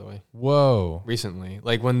Avatar, by the way. Whoa. Recently.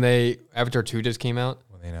 Like when Avatar 2 just came out.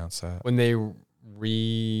 When they announced that. When they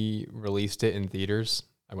re-released it in theaters.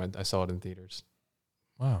 I saw it in theaters.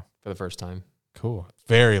 Wow. For the first time. Cool.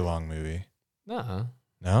 Very long movie. Nuh-uh.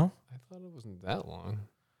 No? I thought it wasn't that long.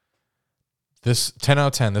 This 10 out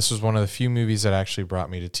of 10. This was one of the few movies that actually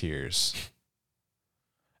brought me to tears.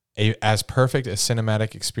 As perfect a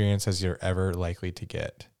cinematic experience as you're ever likely to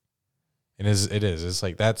get. It is. It's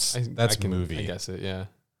like that's movie. I guess it. Yeah.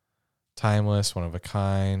 Timeless, one of a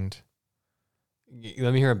kind.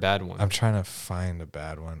 Let me hear a bad one. I'm trying to find a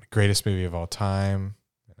bad one. Greatest movie of all time.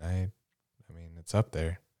 I mean, it's up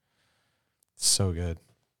there. It's so good.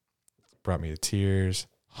 Brought me to tears.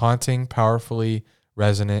 Haunting, powerfully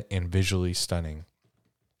resonant, and visually stunning.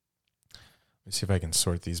 Let me see if I can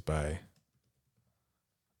sort these by.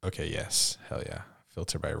 Okay, yes. Hell yeah.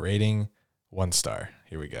 Filter by rating. 1 star.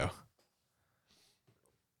 Here we go.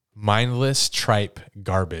 Mindless tripe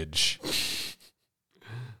garbage.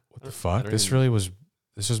 What the fuck? This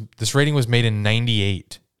rating was made in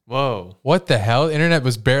 98. Whoa. What the hell? The internet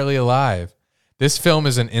was barely alive. This film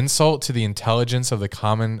is an insult to the intelligence of the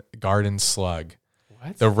common garden slug.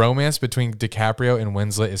 What? The romance between DiCaprio and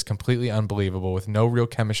Winslet is completely unbelievable, with no real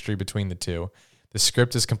chemistry between the two. The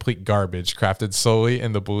script is complete garbage, crafted solely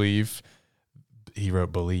in the belief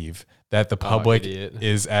that the public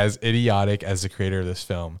is as idiotic as the creator of this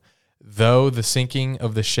film. Though the sinking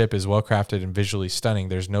of the ship is well crafted and visually stunning,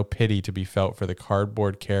 there's no pity to be felt for the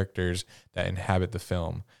cardboard characters that inhabit the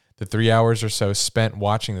film. The 3 hours or so spent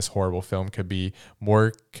watching this horrible film could be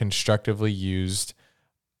more constructively used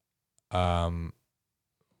learning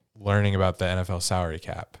about the NFL salary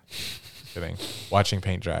cap. Kidding. Watching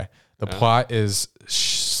paint dry. The plot is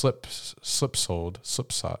slipshod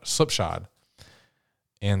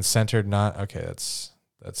and centered not... Okay, that's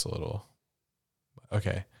a little...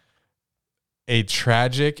 Okay. A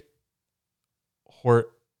tragic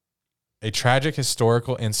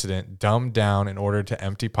historical incident dumbed down in order to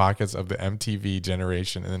empty pockets of the MTV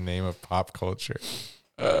generation in the name of pop culture.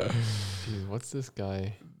 Dude, what's this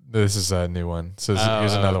guy? This is a new one. So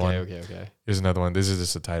here's another one. Okay. Here's another one. These are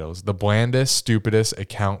just the titles. The blandest, stupidest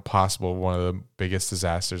account possible. One of the biggest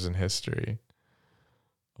disasters in history.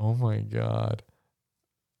 Oh my God.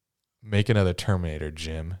 Make another Terminator,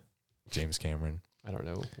 Jim. James Cameron. I don't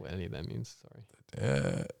know what any of that means.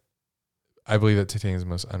 Sorry. I believe that Titanic is the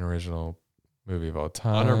most unoriginal movie of all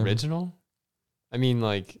time. Unoriginal? I mean,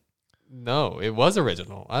 like, no, it was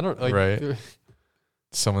original. I don't like. Right.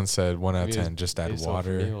 Someone said 1 out of 10. Just add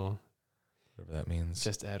water. Whatever that means.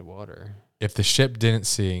 Just add water. If the ship didn't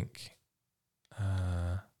sink,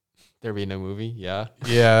 there'd be no movie. Yeah.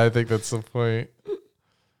 Yeah, I think that's the point.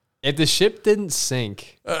 If the ship didn't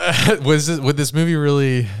sink, would this movie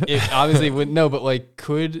really? It obviously wouldn't. No, but like,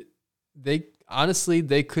 could they? Honestly,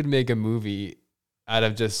 they could make a movie out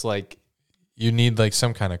of just like. You need like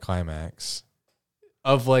some kind of climax.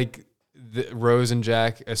 Of like Rose and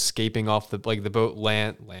Jack escaping off the boat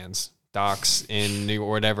lands. docks in New York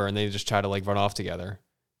or whatever, and they just try to like run off together,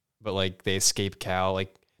 but like they escape Cal.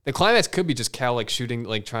 Like the climax could be just Cal like shooting,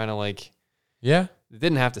 like trying to like. Yeah. It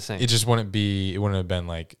didn't have to sink. It just wouldn't have been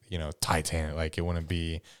like, Titanic. Like it wouldn't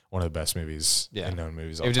be one of the best movies, known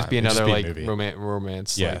movies all It would the just time. be another like movie.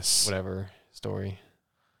 romance, Yes. like, whatever story.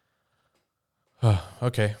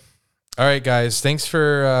 Okay. All right, guys. Thanks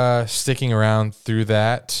for sticking around through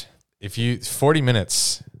that. 40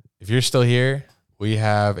 minutes. If you're still here, we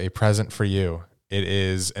have a present for you. It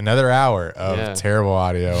is another hour of terrible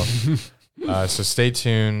audio. So stay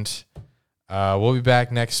tuned. We'll be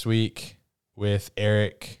back next week with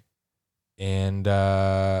Eric. And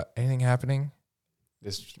anything happening?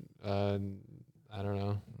 I don't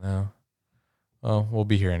know. No. Well, we'll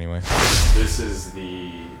be here anyway. This is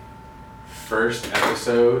the first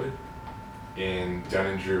episode in Dunn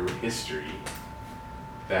and Drew history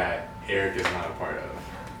that Eric is not a part of.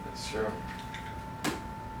 That's true.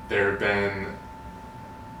 There have been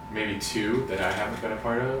maybe 2 that I haven't been a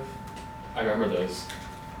part of. I remember those.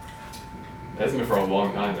 That's been for a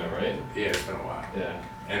long time though, right? Yeah, it's been a while. Yeah.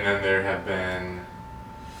 And then there have been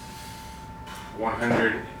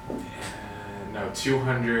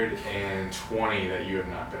 220 that you have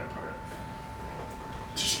not been a part of.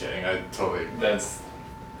 Just kidding. I totally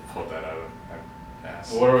pulled that out of my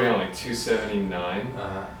ass. What are we on, like 279?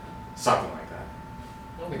 Something like that.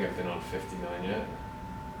 I don't think I've been on 59 yet.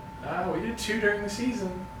 We did 2 during the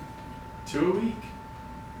season. 2 a week.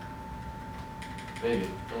 Maybe.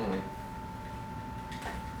 I don't know.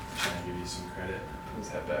 Trying to give you some credit. Let's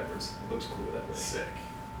have backwards. It looks cool that way. Sick.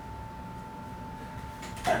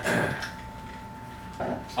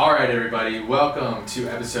 All right, everybody. Welcome to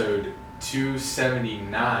episode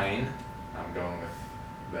 279. I'm going with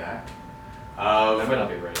that. That might not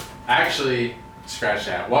be right. Actually, scratch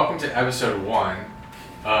that. Welcome to episode 1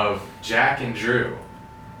 of Jack and Drew.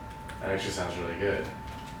 That actually sounds really good.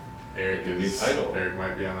 Eric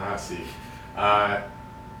might be on the hot seat.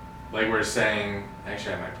 Like we're saying,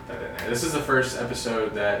 actually I might put that in there. This is the first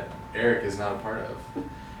episode that Eric is not a part of.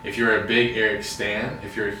 If you're a big Eric stan,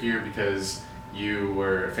 if you're here because you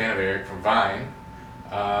were a fan of Eric from Vine,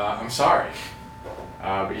 I'm sorry.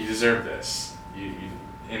 But you deserve this.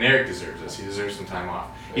 And Eric deserves this. He deserves some time off.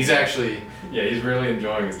 He's actually... Yeah, he's really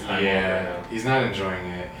enjoying his time off right now. He's not enjoying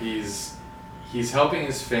it. He's helping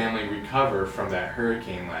his family recover from that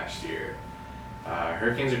hurricane last year.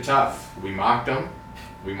 Hurricanes are tough. We mocked them.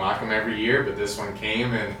 We mock them every year, but this one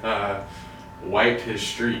came and wiped his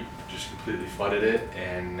street, just completely flooded it,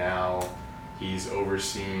 and now he's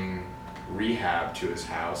overseeing rehab to his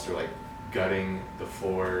house. They're like gutting the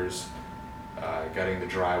floors, gutting the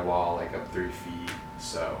drywall like up 3 feet.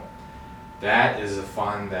 So that is the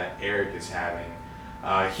fun that Eric is having.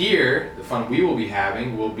 Here, the fun we will be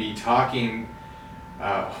having, we'll be talking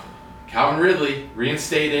Calvin Ridley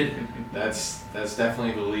reinstated. That's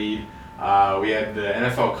definitely the lead. We had the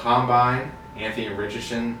NFL Combine. Anthony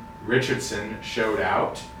Richardson showed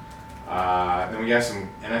out. Then we got some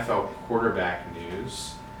NFL quarterback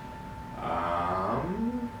news.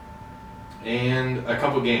 And a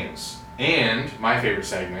couple games. And my favorite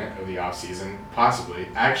segment of the offseason, possibly,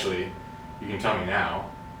 actually, you can tell me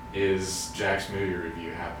now, is Jack's movie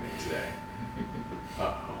review happening today.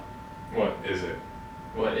 Uh-oh. What? Is it?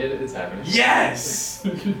 What? It's happening. Yes!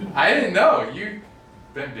 I didn't know. You've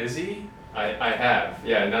been busy? I have,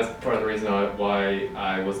 yeah, and that's part of the reason why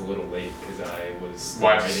I was a little late, because I was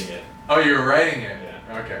writing it. Oh, you were writing it?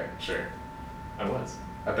 Yeah. Okay, sure. I was.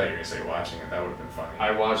 I thought you were going to say watching it. That would have been funny.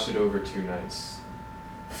 I watched it over 2 nights.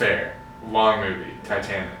 Fair. Long movie.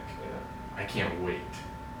 Titanic. Yeah. I can't wait.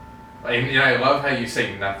 And I love how you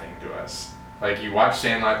say nothing to us. Like, you watched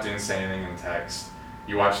Sandlot, didn't say anything in text.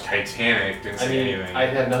 You watched Titanic, didn't say anything. I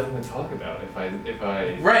had nothing to talk about if I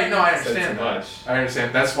Right, no, I said understand too that. much. I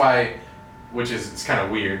understand. That's why, it's kind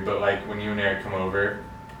of weird, but like when you and Eric come over,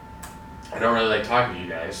 I don't really like talking to you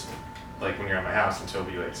guys, like when you're at my house until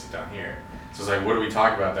we like sit down here. So it's like, what do we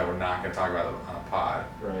talk about that we're not going to talk about on a pod?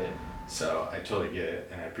 Right. So I totally get it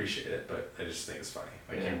and I appreciate it, but I just think it's funny.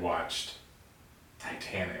 Like you watched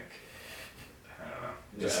Titanic. I don't know.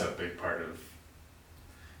 Just a big part of,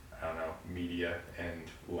 I don't know, media and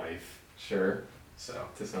life. Sure. So.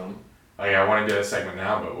 To some. Oh yeah, I want to do a segment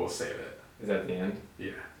now, but we'll save it. Is that the end?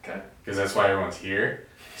 Yeah. Okay. Because that's why everyone's here.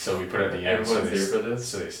 So we put it at the end. Everyone's here for this?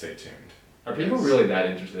 So they stay tuned. Are people really that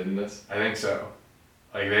interested in this? I think so.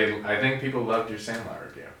 Like I think people loved your Sandlot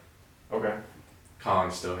review. Okay.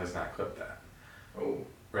 Colin still has not clipped that. Oh.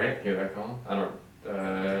 Right? Hear that, Colin? I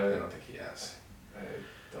don't think he has. I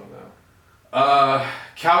don't know.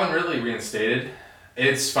 Calvin Ridley reinstated.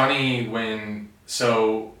 It's funny when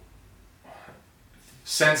so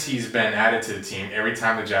since he's been added to the team, every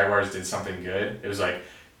time the Jaguars did something good, it was like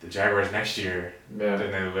the Jaguars next year. Yeah.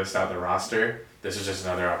 Then they list out the roster. This is just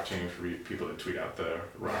another opportunity for people to tweet out the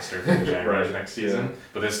roster for the Jaguars Right. next season.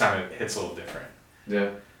 But this time it hits a little different. Yeah.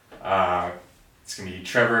 It's going to be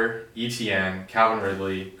Trevor, ETN, Calvin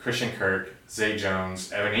Ridley, Christian Kirk, Zay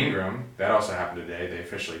Jones, Evan Ingram. That also happened today. They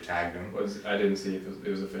officially tagged him. I didn't see if it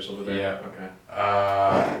was official today. Yeah.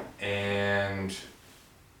 Okay. And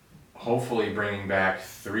hopefully bringing back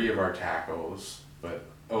 3 of our tackles. But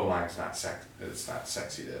O-line's not it's not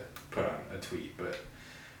sexy to put on a tweet. But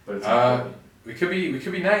But it's we could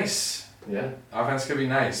be nice. yeah. Offense could be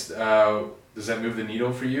nice. Does that move the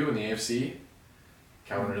needle for you in the AFC?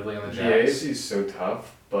 Calvin Ridley on the The Jags. AFC is so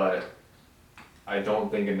tough, but I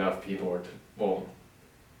don't think enough people are. Well,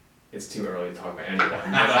 it's too early to talk about anyone. But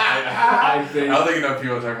I think. I don't think enough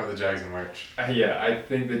people are talking about the Jags in March. Yeah, I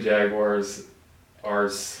think the Jaguars are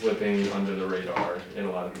slipping under the radar in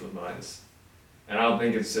a lot of people's minds, and I don't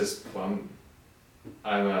think it's just. Well,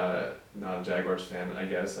 I'm not a Jaguars fan. I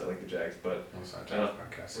guess I like the Jags, but It's not a Jags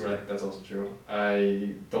podcast. right, that's also true. I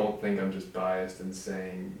don't think I'm just biased in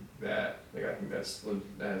saying that. Like I think that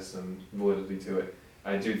has some validity to it.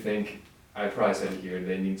 I do think I probably said it here.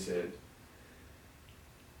 They need to.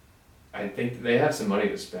 I think they have some money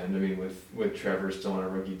to spend. I mean, with Trevor still on a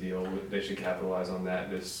rookie deal, they should capitalize on that.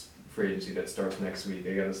 This free agency that starts next week,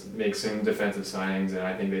 they got to make some defensive signings, and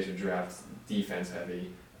I think they should draft defense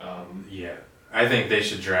heavy. Yeah, I think they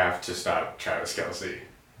should draft to stop Travis Kelce.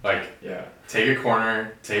 Like, Yeah, take a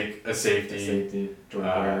corner, take a safety. safety,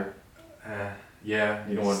 Jordan Poyer. Yeah,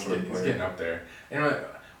 You don't want he's Jordan He's Poyer. getting up there. And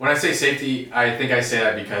when I say safety, I think I say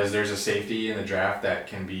that because there's a safety in the draft that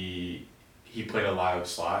can be. He played a lot of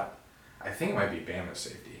slot. I think it might be Bama's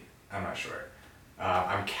safety. I'm not sure.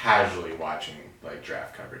 I'm casually watching like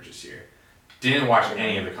draft coverage this year. Didn't watch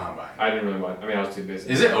any of the combine. I didn't really want. I mean, I was too busy.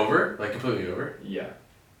 Is it over? Like completely over? Yeah.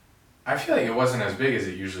 I feel like it wasn't as big as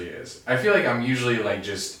it usually is. I feel like I'm usually like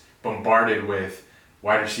just bombarded with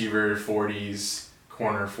wide receiver 40s,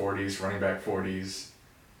 corner 40s, running back 40s.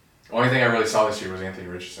 Only thing I really saw this year was Anthony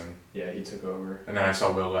Richardson. Yeah, he took over. And then I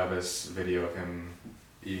saw Will Levis video of him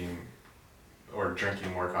eating or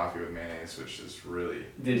drinking more coffee with mayonnaise, which is really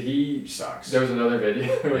Did he? sucks. There was another video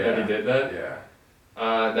that Yeah. he did that. Yeah.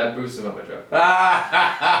 That boosted him up my draft.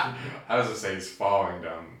 I was gonna say he's falling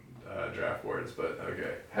down draft boards, but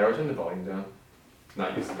okay. How do I turn the volume down?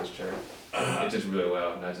 Not used to this chair. It's just really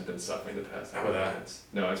loud, and I've just been suffering the past. How about that? minutes.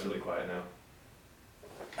 No, it's really quiet now.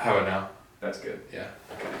 How about now? That's good. Yeah.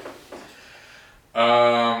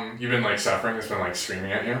 You've been like suffering. It's been like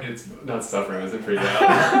screaming at you. It's not suffering. It's pretty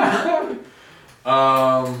loud.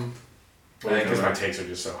 I think because my takes are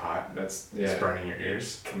just so hot. That's It's burning your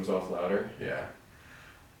ears. Comes off louder. Yeah.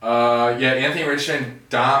 Yeah, Anthony Richardson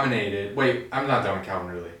dominated. Wait, I'm not done with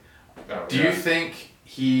Calvin Ridley. Oh, Do you think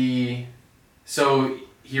he... So,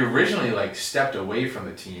 he originally, like, stepped away from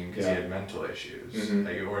the team because Yeah. he had mental issues. Mhm.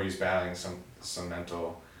 Like, or he's battling some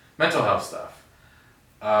mental health stuff.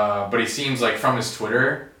 But he seems like, from his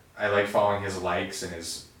Twitter, I like following his likes and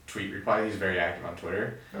his tweet reply. He's very active on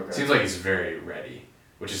Twitter. Okay. Seems like he's very ready,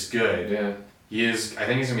 which is good. Yeah. He is... I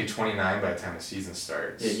think he's going to be 29 by the time the season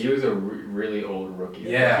starts. Yeah, he was a really old rookie.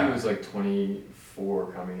 I Yeah. think he was like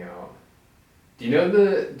 24 coming out. Do you know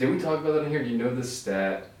the? Did we talk about that in here? Do you know the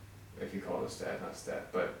stat? If you call it a stat, not stat,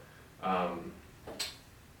 but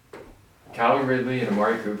Calvin Ridley and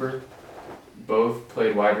Amari Cooper both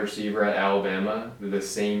played wide receiver at Alabama. They're the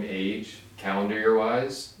same age, calendar year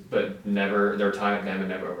wise, but never their time at Bama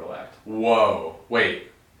never overlapped. Whoa. Wait.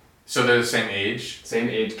 So they're the same age? Same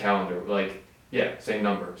age calendar, like yeah, same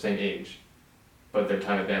number, same age, but their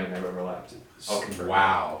time at Bama never overlapped. I'll confirm.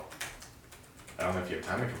 Wow. I don't know if you have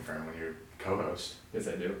time to confirm when you're co-host. Yes,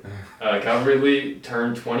 I do. Calvin Ridley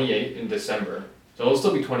turned 28 in December, so he'll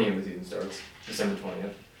still be 20 when the season starts. December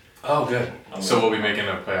 20th. Oh, good. I'm So ready. we'll be making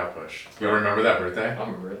a playoff push. You remember that birthday? I'll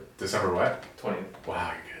remember it. December what? 20th.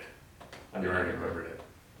 Wow, you're good. I You mean, already remembered it.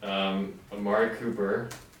 Amari Cooper.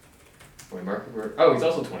 Wait, Amari Cooper. Oh, he's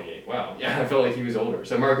also 28. Wow. Yeah, I felt like he was older.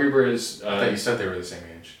 So Amari Cooper is. I thought you said they were the same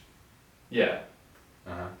age. Yeah,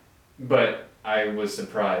 Uh-huh. but I was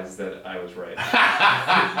surprised that I was right.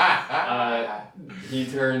 He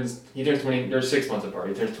turns 20. They're 6 months apart.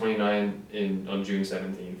 He turns 29 on June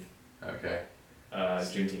 17th. Okay.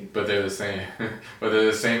 Juneteenth. But they're the same. But they're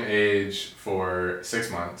the same age for 6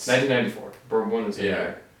 months. 1994. We're born the same Yeah.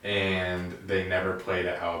 year. And they never played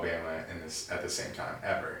at Alabama at the same time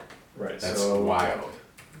ever. Right. That's so, wild.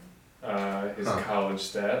 His Huh. college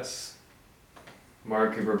stats.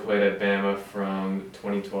 Mark Cooper played at Bama from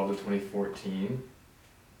 2012 to 2014.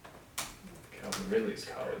 Calvin Ridley's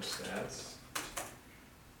college stats.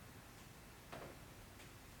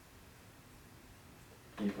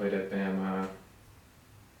 He played at Bama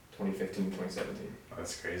 2015, 2017.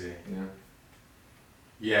 That's crazy. Yeah.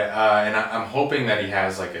 Yeah, and I'm hoping that he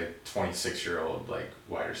has like a 26-year-old like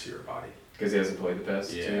wide receiver body. Because he hasn't played the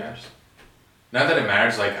past 2 Yeah. years. Not that it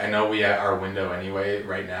matters. Like I know our window anyway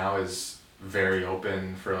right now is very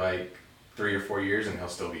open for like 3 or 4 years, and he'll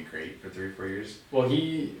still be great for 3 or 4 years. Well,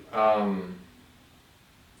 he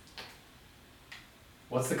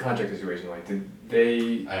what's the contract situation like? Did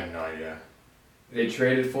they I have no idea. they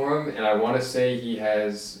traded for him, and I want to say he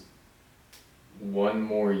has 1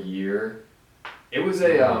 more year. It was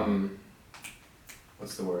a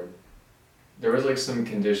what's the word? There was like some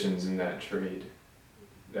conditions in that trade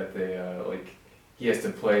that they like he has to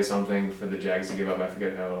play something for the Jags to give up. I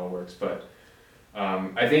forget how it all works, but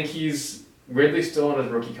I think he's Ridley's still on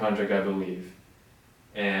his rookie contract, I believe,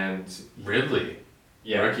 and Ridley,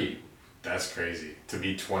 yeah, rookie, that's crazy to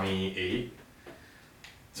be 28.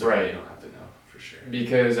 So Right. You don't have to know for sure.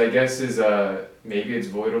 because I guess his maybe it's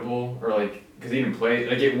voidable or like because he didn't play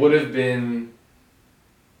like it would have been.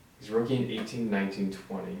 He's rookie in 18, 19,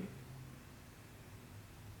 20.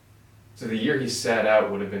 So the year he sat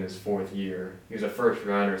out would have been his 4th year. He was a first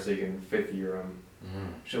rounder, so you can 5th year him.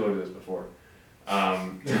 Should have looked at this before.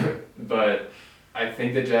 But I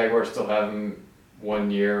think the Jaguars still have him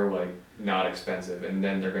 1 year, like not expensive, and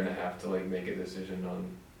then they're gonna have to like make a decision on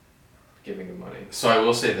giving him money. So I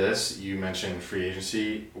will say this: you mentioned free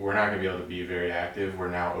agency. We're not going to be able to be very active.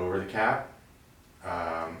 We're now over the cap,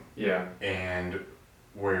 Yeah. and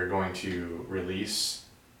we're going to release.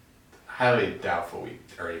 Highly doubtful we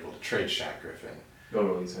are able to trade Shaq Griffin, Go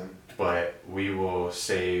release him. but we will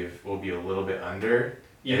save. We'll be a little bit under,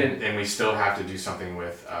 Even and we still have to do something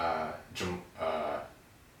with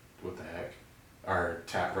what the heck, our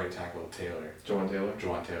right tackle Taylor, Jawan Taylor.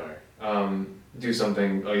 Juwan Taylor. Do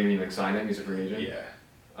something. Oh, you mean like sign him? He's a free agent.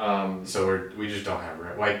 Yeah. So we just don't have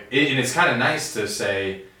room. Like, and it's kind of nice to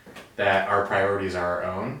say that our priorities are our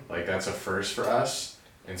own. Like that's a first for us.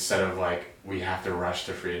 Instead of like we have to rush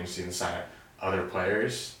to free agency and sign up other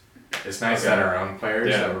players. It's nice that our own players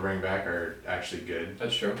Yeah. that we're bringing back are actually good.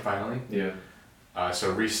 That's true. Finally. Yeah.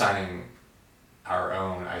 So re-signing our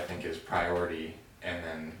own, I think, is priority, and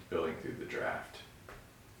then building through the draft.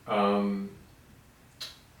 And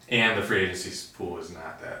the free agency pool is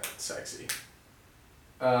not that sexy.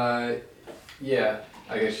 Yeah,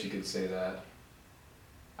 I guess you could say that.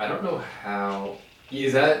 I don't know how.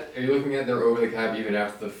 Is that? Are you looking at their over the cap even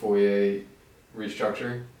after the Foyer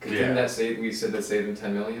restructure? Because didn't Yeah. that say we said that saved them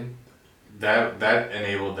 $10 million? That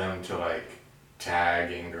enabled them to like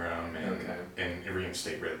tag Ingram and Okay. and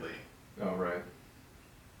reinstate Ridley. Oh right.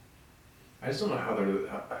 I just don't know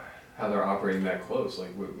how they're operating that close.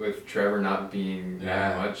 Like with Trevor not being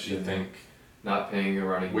that much, you and think not paying a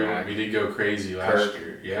running back. we did go crazy last Kirk,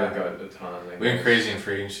 year. Kirk Yeah, got a ton. I we went guess. crazy in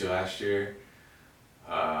free agency last year.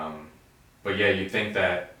 But yeah, you think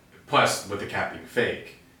that plus with the cap being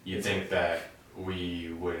fake, you think that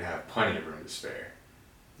we would have plenty of room to spare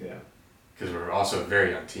Yeah. because we're also a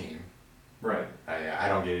very young team. Right. I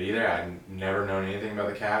don't get it either. I've never known anything about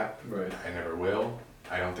the cap. Right. I never will.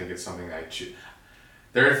 I don't think it's something that I choose.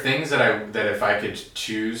 There are things that if I could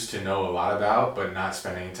choose to know a lot about, but not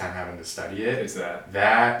spend any time having to study it. It's that.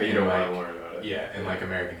 That But you and don't like, want to learn about it. yeah, and like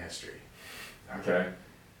American history. Okay.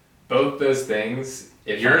 Both those things.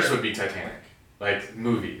 If Yours would be Titanic, like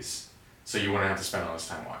movies, so you wouldn't have to spend all this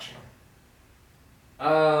time watching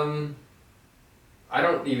them. I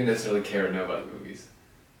don't even necessarily care to know about the movies.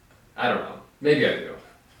 I don't know. Maybe I do.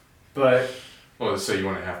 But Well, so you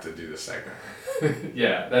wouldn't have to do this segment.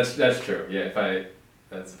 yeah, that's true. Yeah,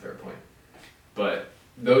 that's a fair point. But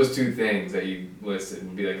those two things that you listed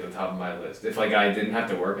would be like at the top of my list. If like I didn't have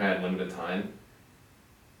to work and I had limited time,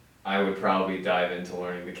 I would probably dive into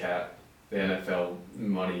learning the cap, the NFL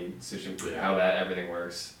money situation, Yeah. how that everything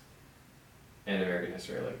works, and American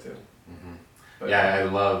history I like too. Mm-hmm. But, Yeah, I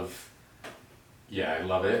love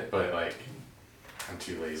it, but like I'm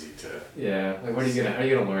too lazy to. Yeah, like how are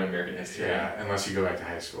you gonna learn American history? Yeah, unless you go back to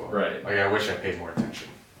high school. Right. Like I wish I paid more attention,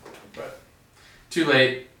 but too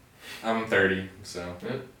late. I'm 30, so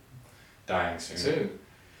Yeah. dying soon. Soon.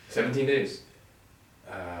 17 days.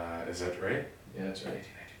 Is that right? Yeah, that's right. 18, 19,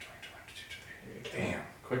 20, 21, 22, 23. Damn,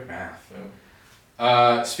 quick math.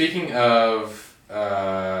 So. Speaking of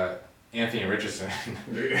Anthony Richardson,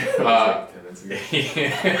 Like 10 minutes ago.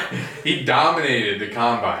 he dominated the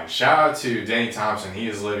combine. Shout out to Danny Thompson. He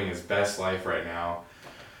is living his best life right now.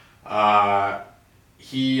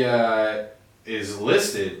 He is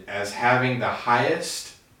listed as having the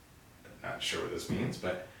highest, not sure what this means,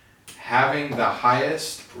 but having the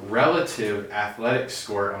highest relative athletic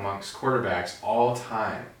score amongst quarterbacks all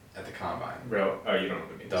time. at the combine. You don't know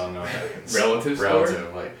what it means. Don't know what that means. Relative score?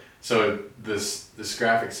 Relative, like so. This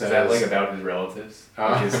graphic says Is that like about his relatives?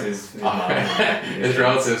 Like his mom? His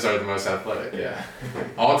relatives are the most athletic. Yeah.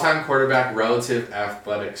 All-time quarterback relative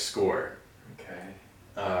athletic score.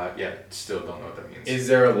 Okay. Yeah. Still don't know what that means. Is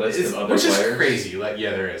there a list of other which players? is crazy. Like,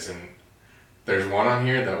 yeah, there is, and there's one on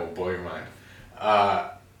here that will blow your mind.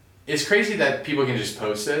 It's crazy that people can just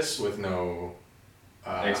post this with no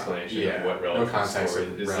explanation of what relative no context.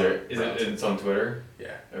 score is. It's on Twitter?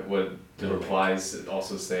 Yeah. What the replies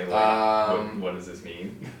also say, like, what does this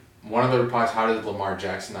mean? One of the replies, how did Lamar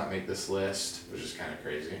Jackson not make this list? Which is kind of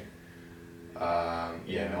crazy.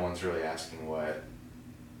 No one's really asking what.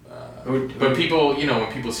 But people,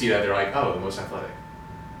 when people see that, they're like, oh, the most athletic.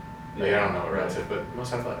 Like, I don't know what relative, but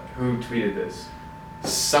most athletic. Who tweeted this?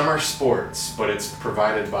 Summer Sports, but it's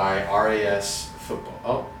provided by RAS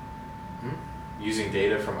Football. Using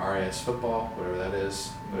data from RAS Football, whatever that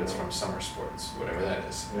is, but it's from Summer Sports, whatever that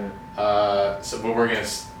is. Yeah. But we're gonna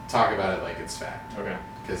talk about it like it's fact. Okay.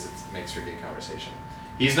 Because it makes for good conversation.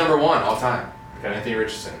 He's number 1 all time. Okay. Anthony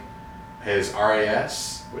Richardson. His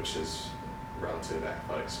RAS, which is relative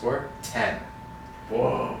athletic score, 10.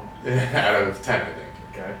 Whoa. Out of 10, I think.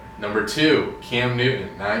 Okay. Number 2, Cam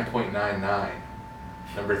Newton, 9.99.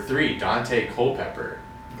 Number 3, Dante Culpepper,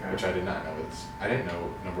 which I did not know was. I didn't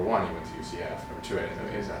know, number 1, he went to UCF. Number 2, I didn't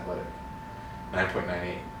know he was athletic.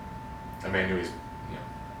 9.98. I mean, I knew he's,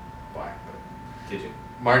 black, but. Did you?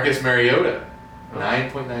 Marcus Mariota,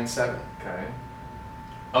 9.97. Okay.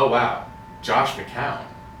 Oh, wow. Josh McCown.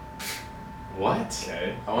 What?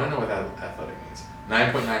 Okay. I want to know what that athletic means.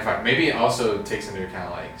 9.95. Maybe it also takes into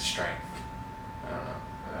account, like, strength. I don't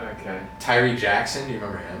know. Okay. Tyree Jackson, do you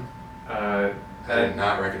remember him? I did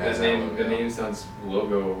not recognize that logo. The name sounds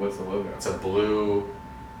logo. What's the logo? It's a blue,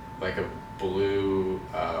 like a blue.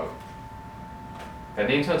 That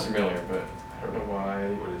name sounds familiar, but I don't know why.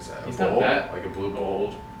 What is that? He's a bowl? not that like a blue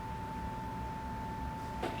bowl.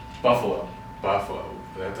 Buffalo. Buffalo.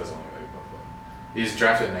 That doesn't look like Buffalo. He's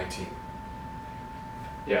drafted at 19.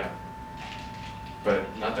 Yeah.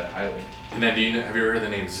 But not that highly. And then, have you ever heard the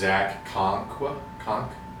name Zach Conque?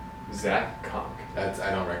 Conque? Zach Conque.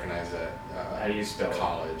 I don't recognize that. How do you spell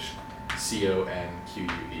college?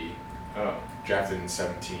 Conque. Oh. Drafted in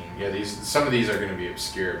 17. Yeah, some of these are going to be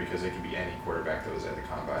obscure because it could be any quarterback that was at the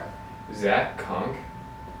combine. Zach Conque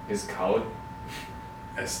is college.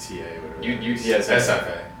 STA, whatever. UTSA.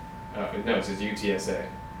 SFA. No, it says UTSA,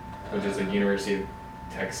 which is the University of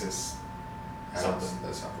Texas. Something.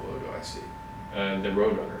 That's not the logo I see. The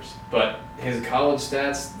Roadrunners. But his college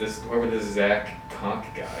stats, whoever this Zach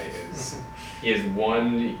Conque guy is, he has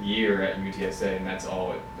 1 year at UTSA, and that's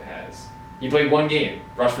all it has. He played 1 game,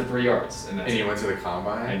 rushed for 3 yards, and he went to the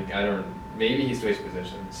combine. I don't. Maybe he switched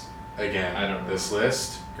positions. Again, I don't know. This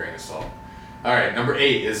list, grain of salt. All right, number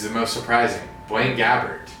 8 is the most surprising. Blaine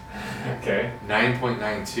Gabbert. Okay.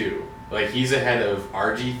 9.92. Like, he's ahead of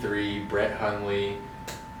RG3, Brett Hundley,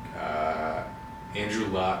 Andrew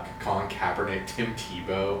Luck, Colin Kaepernick, Tim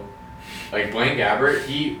Tebow. Like, Blaine Gabbert,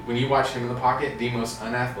 when you watch him in the pocket, the most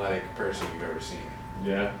unathletic person you've ever seen.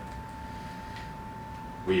 Yeah.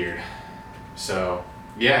 Weird. So,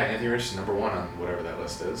 yeah, Anthony Richardson, number 1 on whatever that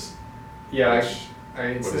list is. Yeah, what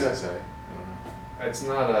does that say? I don't know. It's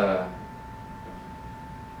not a.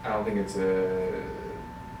 I don't think it's a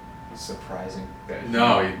surprising that.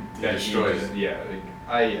 No, he destroyed it. Yeah, like,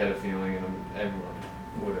 I had a feeling, and everyone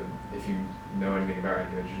would have. If you know anything about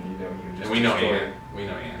Anthony Richardson, you know he would just. And we know destroy Ian. We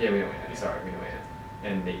know Ian. Yeah, we know Ian. Yeah. Sorry, we know Ian.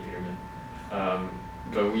 And Nate Peterman.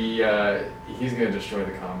 But he's going to destroy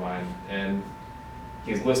the combine, and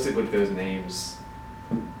he's listed with those names.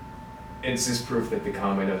 It's just proof that the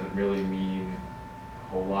combine doesn't really mean a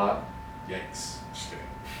whole lot. Yikes. Just kidding.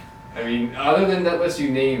 I mean, other than that list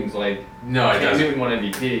you named, like, No, it Cam doesn't. Newton won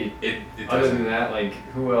MVP. It Other doesn't. than that, like,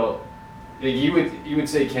 who else? Like, you would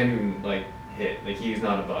say Cam Newton, like, hit. Like, he's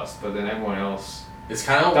not a bust. But then everyone else. It's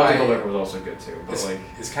kind of Dante why. Culpepper was also good too. But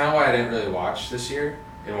It's kind of why I didn't really watch this year,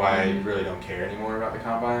 and why I really don't care anymore about the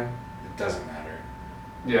combine. It doesn't matter.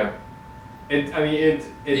 yeah.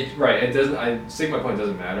 Right. It doesn't. I think my point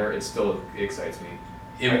doesn't matter. It still excites me.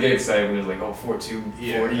 I get excited when there's like,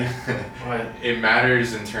 4-2, 40. What? It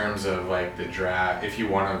matters in terms of like the draft. If you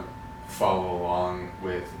want to follow along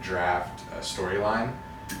with draft storyline,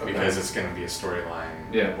 because it's going to be a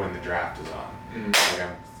storyline when the draft is on.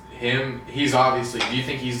 Mm-hmm. He's obviously. Do you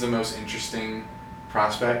think he's the most interesting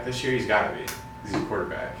prospect this year? He's got to be. He's a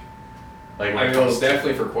quarterback. Like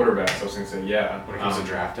definitely for quarterbacks. I was gonna say yeah. When it comes to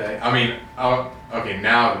draft day, I mean, okay.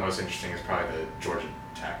 Now the most interesting is probably the Georgia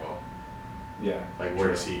tackle. Yeah. Like where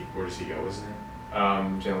does he go? Isn't it?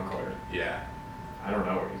 Jalen Carter. Yeah. I don't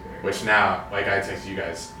know where he's going to go. Which now, like I texted you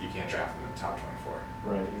guys, you can't draft him in the top 24.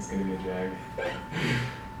 Right, he's going to be a Jag.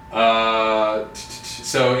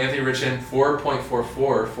 So Anthony Richardson,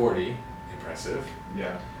 4.44 40. Impressive.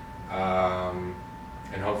 Yeah.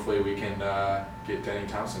 And hopefully we can get Denny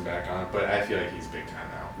Thompson back on. But I feel like he's big time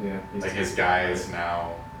now. Yeah. Like his guy is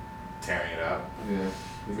now tearing it up. Yeah.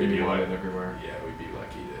 He's We'd going to be be wanted lucky. everywhere. Yeah, we'd be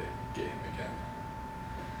lucky to get him again.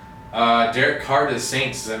 Derek Carr to the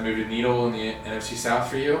Saints. Does that move the needle in the NFC South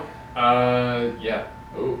for you? Yeah.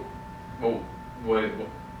 Oh. Well, what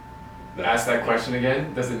ask that question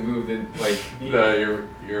again? Does it move the, like... No,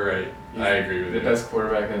 you're right. He's I agree with the you. best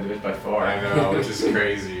quarterback in the division by far. I know, which is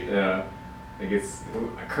crazy. Yeah. Like it's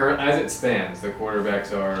current as it stands. The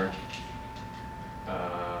quarterbacks are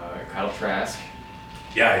Kyle Trask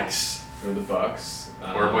Yikes. for the Bucks.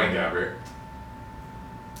 Or Blaine Gabbert.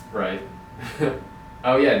 Right.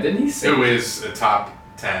 Oh yeah, didn't he say? Who is a top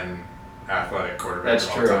 10 athletic quarterback That's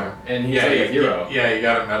of all true. time. And he's like a hero. Yeah, you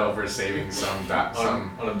got a medal for saving some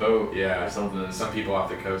on a boat yeah, or something. some people off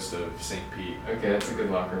the coast of St. Pete. Okay, that's a good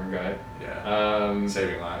locker room guy. Yeah.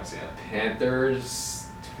 Saving lives, yeah. Panthers,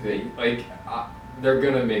 they're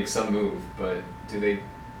gonna make some move, but do they?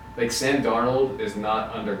 Like Sam Darnold is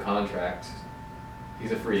not under contract.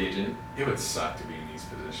 He's a free agent. It would suck to be in these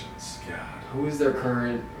positions. God. Who would be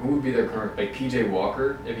their current, like PJ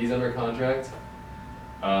Walker if he's under contract?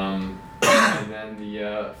 And then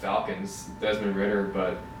the Falcons, Desmond Ritter,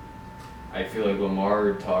 but I feel like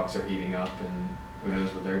Lamar talks are heating up and who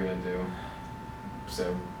knows what they're going to do.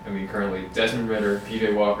 So, I mean, currently Desmond Ritter,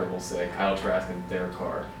 PJ Walker, we'll say, Kyle Trask, and Derek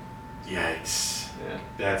Carr. Yikes. Yeah.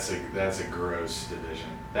 That's a gross division.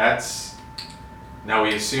 Now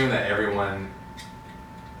we assume that everyone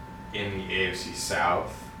in the AFC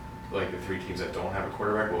South, like the three teams that don't have a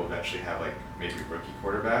quarterback, will eventually have like maybe rookie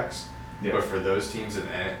quarterbacks. Yeah. But for those teams in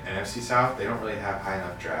NFC South, they don't really have high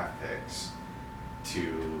enough draft picks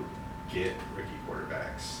to get rookie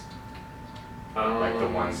quarterbacks. Like the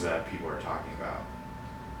ones that people are talking about.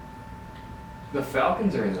 The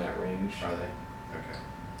Falcons are in that range. Are they? Okay.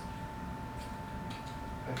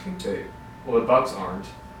 I think the Bucks aren't.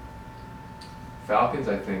 Falcons,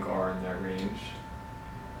 I think, are in that range.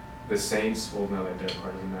 The Saints, well, no, that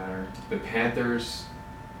doesn't matter. The Panthers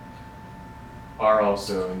are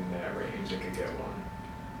also in that range. They could get one.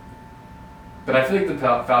 But I feel like the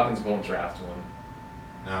Falcons won't draft one.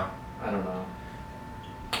 No. I don't know.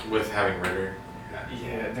 With having Ritter.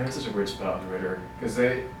 Yeah, they're in such a weird spot with Ritter. Because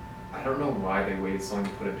I don't know why they waited so long to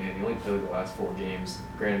put him in. He only played the last 4 games.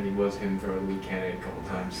 Granted, he was him throw the league candidate a couple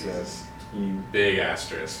times. So he, big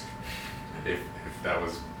asterisk. If that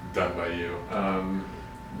was done by you.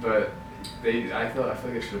 But I feel like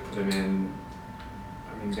they should have put him in.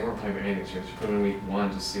 I mean, they weren't playing for anything. So they should put him in week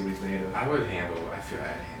 1 just to see what he's made of. I feel like I'd handle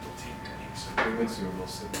team Manning. They win Super Bowl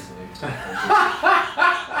so easily.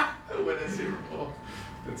 Win a Super Bowl.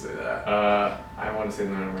 Didn't say that. I want to say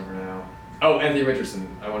the name I don't remember now. Oh, Anthony Richardson.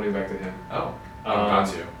 I want to go back to him. Oh. I'm about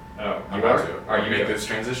to. Oh, I'm you about are? to. Are You you make go? this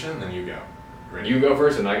transition, then you go. Ready? You go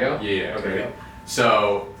first and I go? Yeah. Okay. Ready?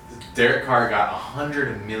 So, Derek Carr got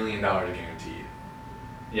 $100 million guaranteed.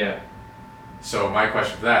 Yeah. So my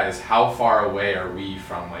question for that is, how far away are we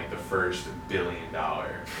from like the first $1 billion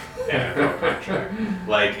NFL contract?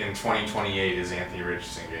 Like in 2028, is Anthony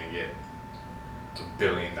Richardson going to get $1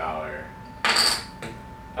 billion NFL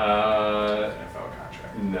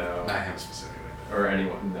contract? No. Not him specifically. Or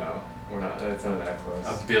anyone. No. We're not. That's not that close.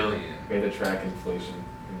 $1 billion. We have to track inflation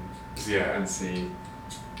Yeah. and see.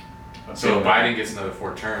 So if Biden gets another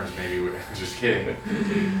 4 terms, maybe we're just kidding.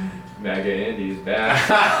 MAGA Andy is back.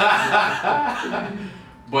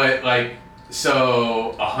 But like,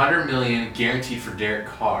 so $100 million guaranteed for Derek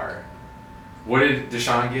Carr. What did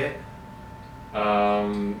Deshaun get?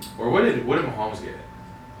 Or what did Mahomes get?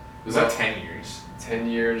 Was that 10 years? 10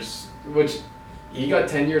 years, which he got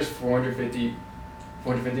 10 years, 450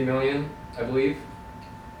 million, I believe.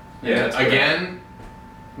 Yeah, that's correct. Again,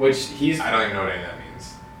 Which he's. I don't even know what any of that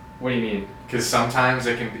means. What do you mean? Because sometimes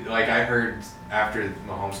it can be, like I heard after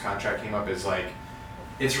Mahomes' contract came up, it's like,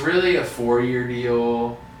 it's really a 4-year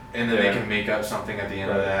deal, and then Yeah. they can make up something at the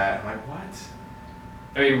end of Right. that. I'm like, what?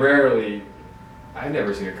 I mean, rarely. I've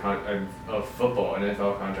never seen a football, an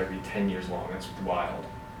NFL contract be 10 years long. That's wild.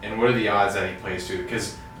 And what are the odds that he plays through?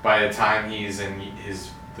 Because by the time he's in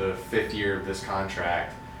the 5th year of this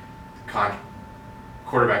contract,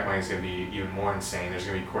 quarterback money is going to be even more insane. There's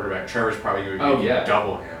going to be quarterback. Trevor's probably going to be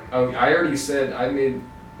double him. Oh, I already said, I made,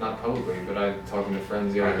 not publicly, but I'm talking to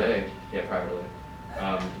friends the other Privately. day. Yeah, privately.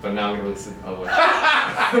 But now I'm going to release it in public.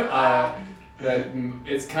 That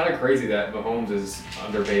it's kind of crazy that Mahomes is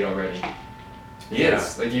underpaid already. He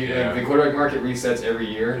is. Like the quarterback market resets every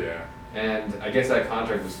year. Yeah. And I guess that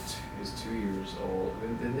contract was 2 years old.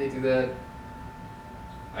 Didn't they do that?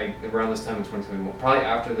 Around this time in 2021, probably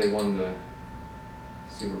after they won the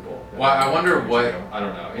Super Bowl. Well, I wonder what I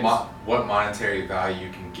don't know. what monetary value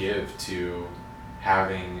you can give to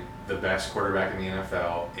having the best quarterback in the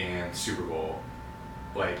NFL and Super Bowl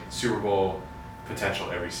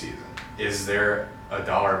potential every season. Is there a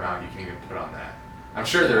dollar amount you can even put on that? I'm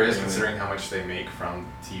sure there is, considering how much they make from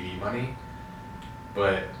TV money,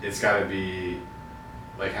 but it's got to be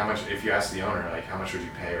like how much. If you ask the owner, like how much would you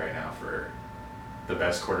pay right now for the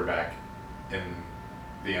best quarterback in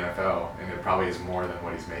the NFL, and it probably is more than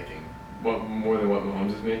what he's making. What, more than what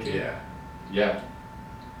Mahomes is making? Yeah. Yeah.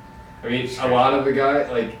 I mean, a lot of the guy,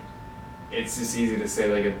 like, it's just easy to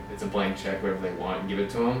say, like, it's a blank check, whatever they want, and give it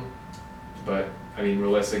to him. But, I mean,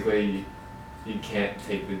 realistically, you can't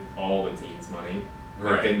take all the team's money.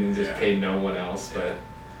 Like, Right. they can just Yeah. pay no one else, but,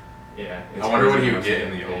 yeah. I wonder what crazy he how would much get they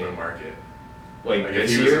in the pay. open market. Like Like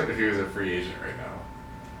this if year? he was a free agent right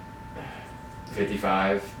now,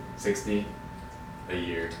 55, 60. a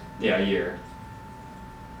year. Yeah, a year.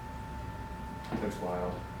 That's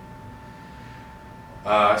wild.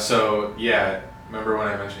 So yeah, remember when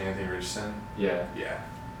I mentioned Anthony Richardson? Yeah. Yeah.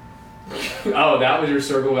 Oh, that was your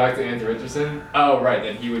circle back to Anthony Richardson? Oh, right,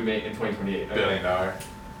 that he would make in 2028. Okay. $1 billion.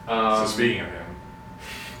 So speaking of him,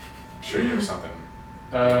 I'm sure you have something.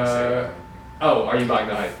 you can say about him. Are you buying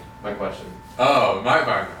the hype? My question. Oh, my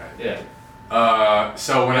buying the Yeah. hype.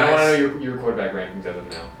 So when I want to I know your quarterback rankings as of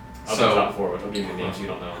now. Of So- the top four, which I'll give you the names you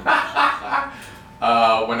don't know.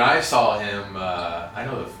 when I saw him, I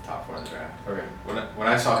know the top 4 in the draft. Okay. When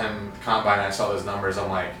I saw him combine, I saw those numbers. I'm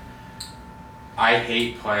like, I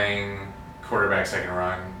hate playing quarterback second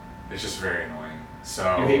run. It's just very annoying.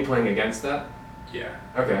 So You hate playing against that? yeah.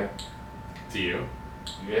 Okay. Do you?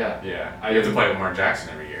 Yeah. Yeah. I You have to do. play Lamar Jackson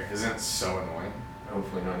every year. Isn't it so annoying?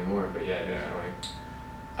 Hopefully not anymore, but yeah, Yeah.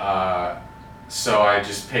 definitely. So I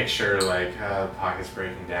just picture like the pocket's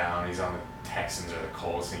breaking down. He's on the Texans or the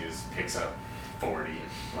Colts, and he just picks up 40.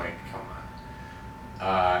 Like, come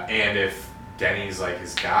on. And if Denny's like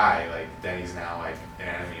his guy, like Denny's now like an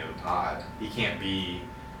enemy of the pod. He can't be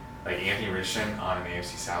like Anthony Richardson on an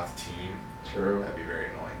AFC South team. True. That'd be very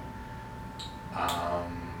annoying.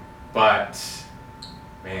 But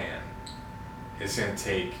man, it's gonna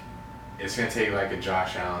take like a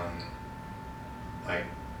Josh Allen like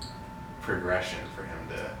progression for him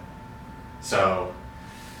to. So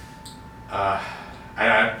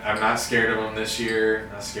I'm not scared of him this year.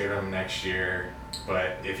 Not scared of him next year.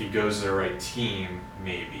 But if he goes to the right team,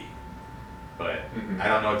 maybe. But I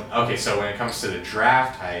don't know. Okay, so when it comes to the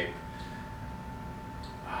draft hype,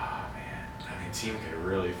 oh man, I mean, team could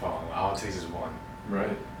really fall. All it takes is one.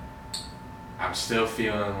 Right. I'm still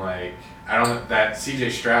feeling like that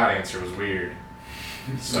CJ Stroud answer was weird.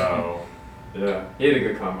 So Yeah. He had a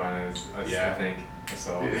good combine, I Yeah. think. I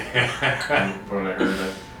saw. From what I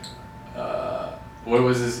heard. what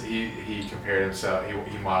was his? He compared himself.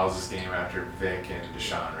 He models his game after Vic and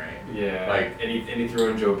Deshaun, right? Yeah. Like- and he threw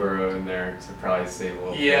in Joe Burrow in there to probably save a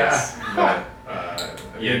little Yeah. face. But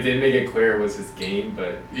I mean, it did make it clear it was his game,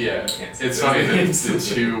 but Yeah, you can't say it's those funny that names. the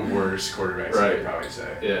 2 worst quarterbacks Right. you could probably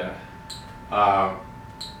say. Yeah.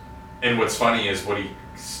 And what's funny is what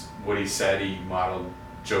he said he modeled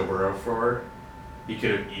Joe Burrow for. He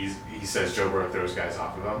could have he says Joe Burrow throws guys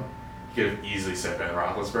off of him. He could have easily said Ben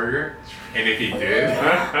Roethlisberger, and if he did,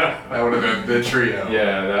 that would have been the trio.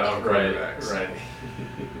 Yeah, that of right. quarterbacks.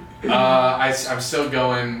 Right. I'm still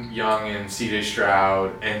going Young and C.J.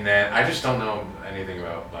 Stroud, and then I just don't know anything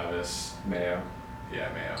about Levis. Mayo. Yeah,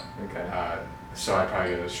 Mayo. Okay. So I'd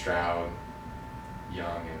probably go to Stroud,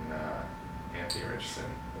 Young, and Anthony Richardson.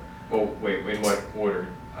 Well, wait, in what order?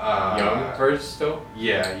 Uh, Young first still?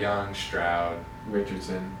 Yeah, Young, Stroud,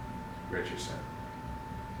 Richardson, Richardson.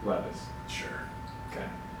 Levis. Sure. Okay.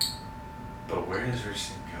 But where does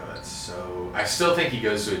Richardson go? That's so. I still think he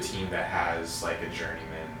goes to a team that has like a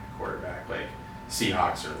journeyman quarterback, like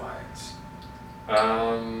Seahawks or Lions.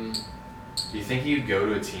 Do you think he'd go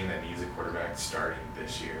to a team that needs a quarterback starting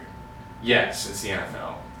this year? Yes, it's the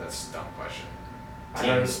NFL. That's a dumb question. I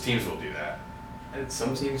don't- Teams will do that. And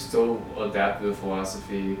some teams still adapt to the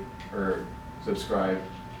philosophy or subscribe.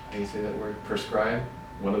 How do you say that word? Prescribe.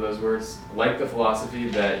 One of those words. Like the philosophy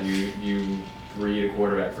that you breed a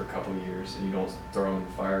quarterback for a couple of years and you don't throw him in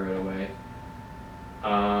the fire right away.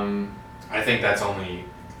 I think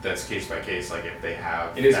that's case by case. Like if they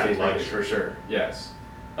have It is that case by case luxury, for sure. Yes.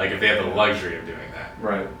 like if they have the luxury of doing that.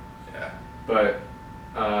 Right. Yeah. But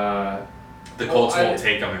The Well, Colts I- won't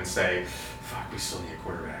take them and say, "Fuck, we still need a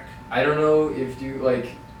quarterback." I don't know if you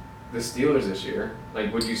like. the Steelers this year,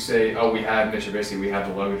 like, would you say, oh, we have Mitch Trubisky, we have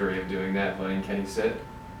the luxury of doing that, letting Kenny sit?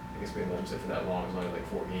 I guess we didn't let him sit for that long. It was only like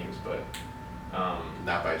 4 games, but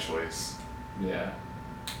Not by choice. yeah.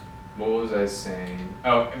 What was I saying?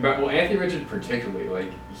 Oh, but well, Anthony Richardson particularly,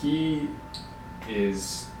 like, he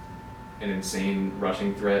is an insane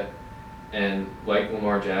rushing threat, and like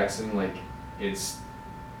Lamar Jackson, like,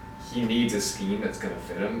 he needs a scheme that's gonna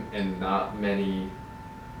fit him, and not many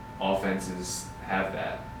offenses have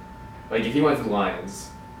that. Like, if he went to the Lions,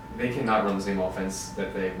 they cannot run the same offense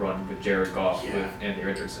that they run with Jared Goff with Anthony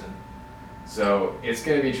Richardson. So it's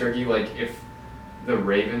gonna be tricky. Like, if the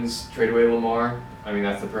Ravens trade away Lamar, I mean,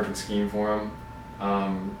 that's the perfect scheme for him.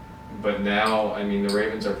 But now, I mean, the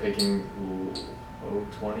Ravens are picking low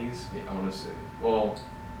 20s. I want to say, well,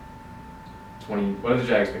 20. What are the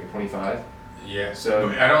Jags picking? 25. Yeah. So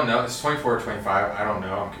I don't know. It's 24 or 25. I don't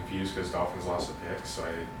know. I'm confused because Dolphins lost a pick, so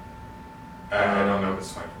I don't know if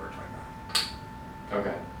it's 24 or 25.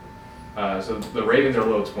 Okay. So the Ravens are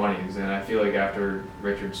low 20s, and I feel like after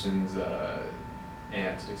Richardson's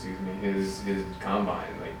his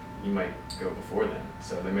combine, like, he might go before then.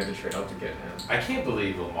 So they might have to trade up to get him. I can't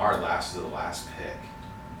believe Lamar lasted the last pick.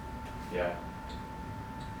 Yeah.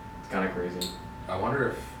 It's kind of crazy. I wonder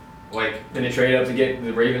if, like, And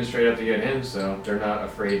the Ravens trade up to get him, so they're not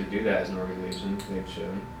afraid to do that as an organization. They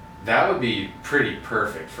should. that would be pretty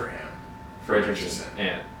perfect for him. For Richardson.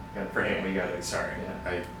 And For him. We got it. Sorry.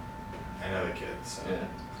 Yeah. I know the kid, so. Yeah.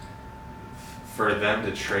 For them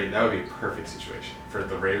to trade, that would be a perfect situation. For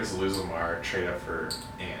the Ravens to lose Lamar, trade up for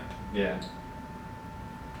Ant. Yeah.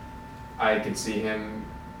 I could see him.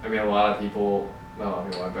 I mean, a lot of people. Well,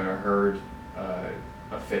 I've heard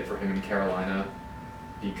a fit for him in Carolina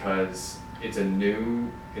because it's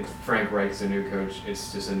Frank Reich's a new coach.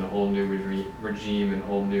 It's just in a whole new regime and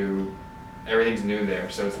whole new. Everything's new there,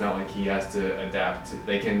 so it's not like he has to adapt.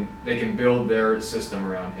 They can build their system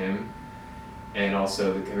around him, and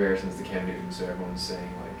also the comparisons to Cam Newton. So everyone's saying,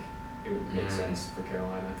 like, it would make sense for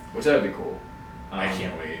Carolina, which that would be cool. I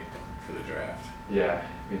can't wait for the draft. Yeah,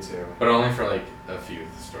 me too. But only for like a few of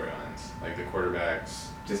the storylines, like the quarterbacks.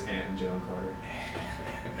 Just Ant and Jalen Carter.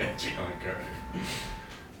 And Jalen Carter.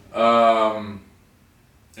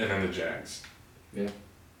 And then the Jags. Yeah.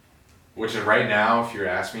 Which is right now, if you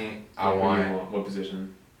ask me, I want what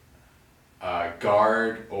position?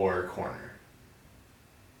 guard or corner.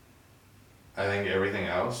 I think everything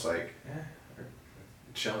else, like,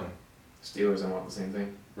 chilling. Steelers, I want the same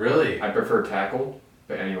thing. Really? I prefer tackle,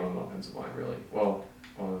 but anyone on the offensive line, really. Well,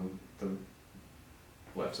 on the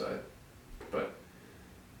left side. But,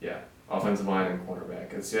 yeah, offensive line and cornerback.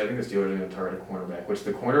 I think the Steelers are going to target a cornerback, which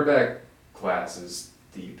the cornerback class is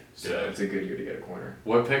deep. So it's a good year to get a corner.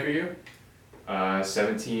 What pick are you?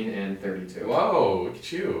 17 and 32. Whoa, look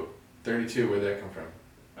at you. 32, where'd that come from?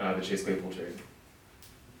 The Chase Claypool trade.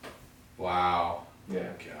 Wow. Yeah.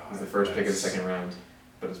 God, It was the first pick of the second round,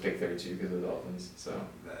 but it's pick 32 because of the Dolphins. So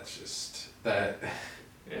That's just, that.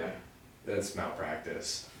 yeah. That's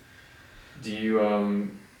malpractice. Do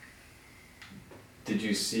you did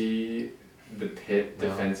you see the Pitt No.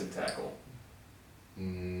 defensive tackle?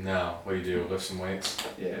 No. What do you do? Lift some weights?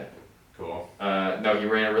 Yeah. Cool. No, he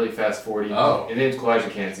ran a really fast 40. Oh. His name's Elijah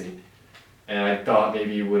Cansey. And I thought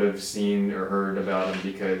maybe you would have seen or heard about him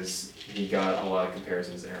because he got a lot of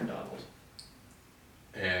comparisons to Aaron Donald.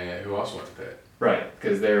 And who else went to Pitt? Right,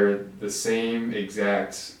 because they're the same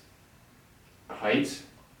exact height,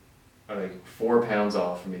 like 4 pounds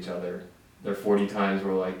off from each other. Their 40 times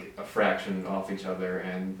were like a fraction off each other,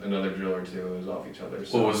 and another drill or two was off each other.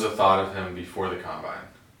 So. What was the thought of him before the combine?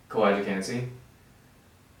 Elijah Cansey?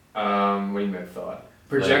 What do you mean thought?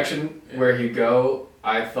 Projection, yeah. where he'd go,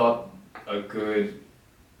 I thought a good,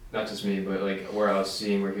 not just me, but like where I was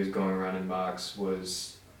seeing where he was going around in mocks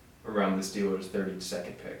was around the Steelers'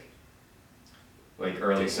 32nd pick. Like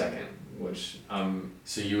early second, which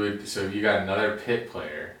So you got another Pitt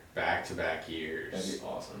player back-to-back years. that'd be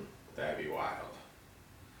awesome. That'd be wild.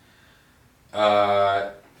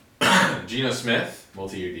 Geno Smith,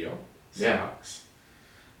 multi-year deal. Yeah. Seahawks.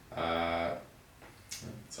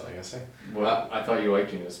 That's all I gotta say. Well, I thought you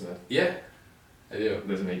liked Geno Smith. Yeah, I do.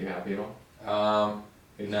 Does it make you happy at all?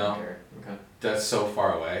 You No. don't care. Okay. That's so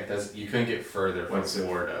far away. You couldn't get further from What's it?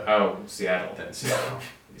 Florida Oh, Seattle. than Seattle.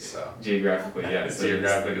 So Geographically, yeah. So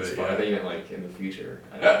Geographically, it's yeah. I thought you meant like in the future.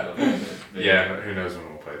 I don't know. yeah, but who knows when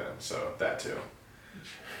we'll play them? So that too.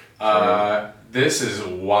 This is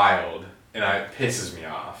wild, and it pisses me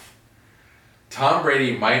off. Tom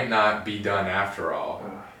Brady might not be done after all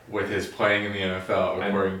with his playing in the NFL,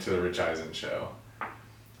 according to the Rich Eisen show.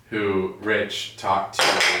 Who Rich talked to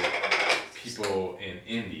people in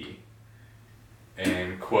Indy,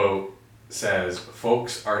 and quote says,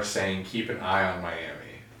 "Folks are saying keep an eye on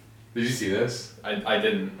Miami." Did you see this? I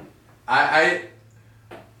didn't. I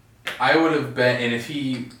would have bet, and if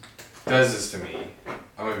he does this to me,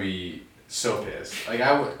 I'm gonna be so pissed. Like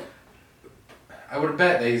I would have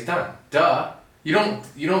bet that he's done. Duh. You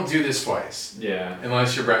don't do this twice. Yeah.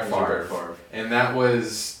 Unless you're Brett Unless you're Favre. Brett Favre. And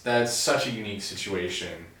that's such a unique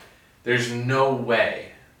situation. There's no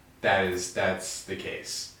way that's the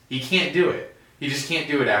case. He can't do it. He just can't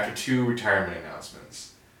do it after 2 retirement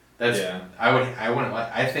announcements. I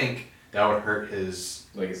think that would hurt his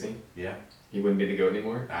legacy. Yeah. He wouldn't be the GOAT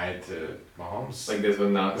anymore. I had to Mahomes. Like this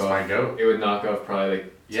would knock off my GOAT. It would knock off probably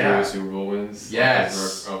like 2 Super Bowl wins.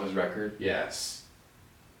 Yes. Off his record. Yes.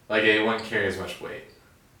 Like it wouldn't carry as much weight.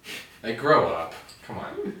 Like grow up. Come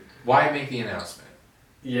on. Why make the announcement?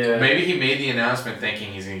 Yeah. Maybe he made the announcement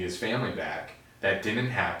thinking he's gonna get his family back. That didn't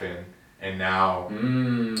happen, and now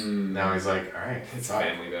he's like, all right, it's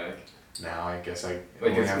family back. Now I guess I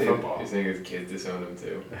like only have football. He's saying his kids disown him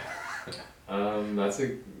too. That's a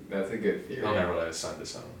good theory. He'll never let his son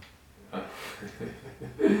disown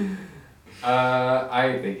him.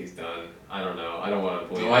 I think he's done. I don't know. I don't want to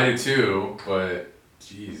believe. No, I do too, but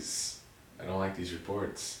jeez, I don't like these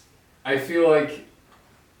reports. I feel like,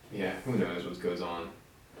 yeah, who knows what goes on.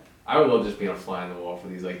 I would love just being a fly on the wall for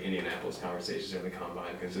these like Indianapolis conversations during the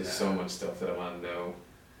combine because there's so much stuff that I want to know.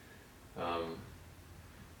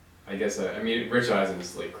 I guess I mean Rich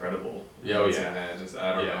Eisen's like credible. Oh yeah.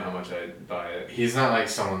 I don't know how much I buy it. He's not like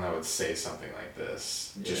someone that would say something like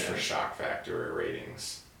this just for shock factor or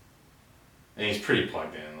ratings. And he's pretty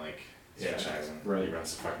plugged in, like Rich Eisen. Right. He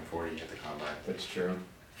runs the fucking 40 at the combine. That's true.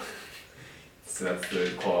 So that's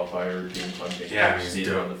the qualifier being plugged in. Yeah, he's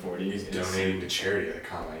on the 40. He's donating to charity at the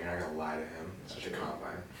combine. You're not gonna lie to him at the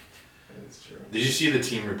combine. That's true. Did you see the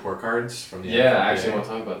team report cards from the NFL? Yeah, I actually want to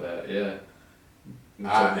talk about that. Yeah.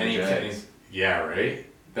 Yeah, right.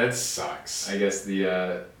 That sucks. I guess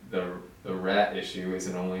the rat issue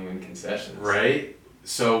isn't only in concessions. Right.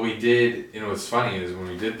 So we did. You know what's funny is when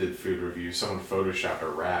we did the food review, someone photoshopped a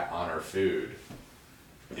rat on our food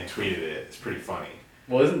and tweeted it. It's pretty funny.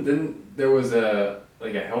 Well, didn't there was a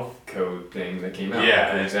health code thing that came out?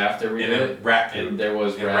 Yeah, it was after we did it. Rat poop. And there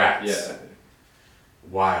was rats. Yeah.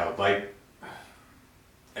 Wild. Like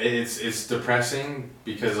it's depressing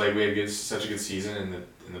because like we had such a good season and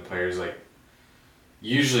the players like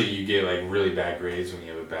usually you get like really bad grades when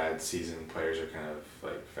you have a bad season. Players are kind of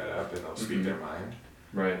like fed up and they'll speak their mind.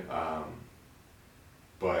 Right.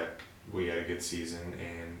 But we had a good season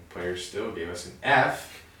and players still gave us an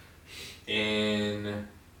F in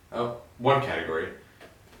one category.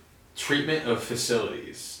 Treatment of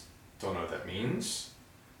facilities. Don't know what that means.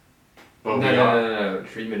 But no.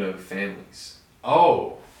 Treatment of families.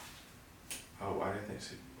 Oh, why did I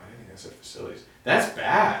say facilities? That's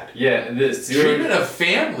bad. Yeah, the Steelers, treatment of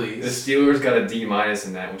families. The Steelers got a D- in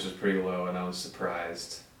that, which was pretty low, and I was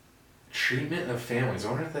surprised. Treatment of families. I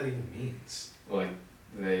wonder what that even means. Like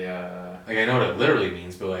they. Like I know what it literally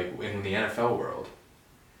means, but like in the NFL world.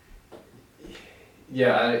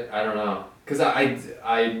 Yeah, I don't know, cause I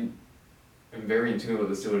am very in tune with what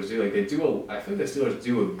the Steelers do. Like they do I feel like the Steelers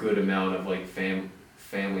do a good amount of like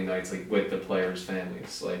family nights like with the players'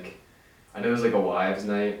 families. Like I know there's like a wives'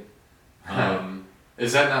 night.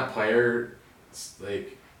 Is that not player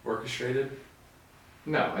like orchestrated?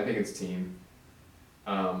 No, I think it's team.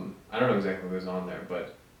 I don't know exactly what goes on there,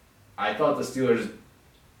 but I thought the Steelers.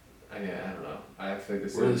 I don't know. I feel like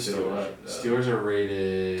the Steelers did a lot. Steelers are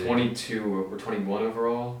rated 22 or 21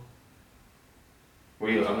 overall.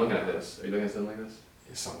 I'm looking at this. Are you looking at something like this?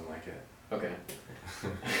 Yeah, something like it. Okay.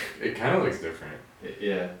 It kind of looks different.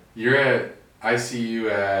 Yeah. I see you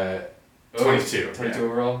at 22. 22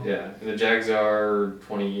 overall? Yeah. And the Jags are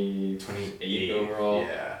 28 overall?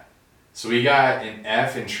 Yeah. So we got an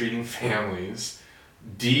F in treating families,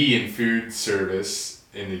 D in food service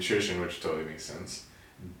and nutrition, which totally makes sense,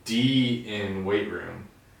 D in weight room,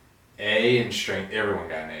 A in strength. Everyone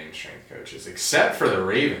got an A in strength coaches, except for the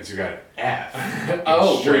Ravens, who got an F.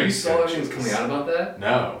 You saw everything coming out about that?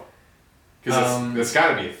 No. Because that's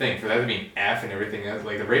got to be a thing. For that to be an F and everything else.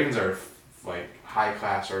 Like, the Ravens are, like,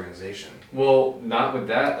 high-class organization. Well, not with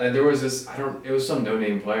that. There was this, it was some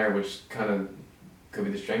no-name player, which kind of could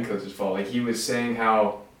be the strength coach's fault. Like, he was saying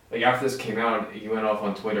how, like, after this came out, he went off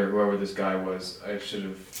on Twitter, whoever this guy was. I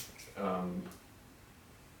should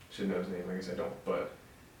know his name, I guess I don't, but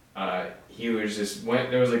he was just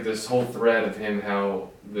there was like this whole thread of him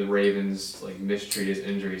how the Ravens like mistreated his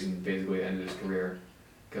injuries and basically ended his career,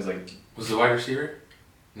 because like was it a wide receiver?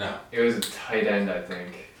 No, it was a tight end, I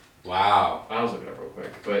think. Wow. I'll look it up real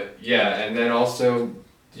quick, but yeah, and then also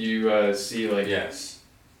Do you see like Yes.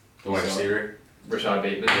 The wide So- receiver. Rashad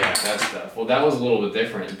Bateman? Yeah. That stuff. Well, that was a little bit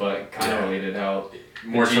different, but kind of Yeah. related how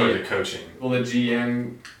More The so G- the coaching, well the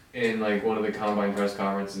GM in like one of the combine press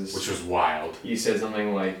conferences, which was wild. he said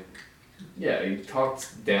something like, yeah, he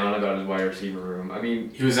talked down about his wide receiver room. I mean,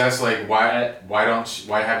 He was asked like, why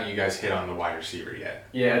haven't you guys hit on the wide receiver yet?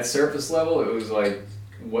 yeah, at surface level, it was like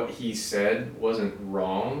what he said wasn't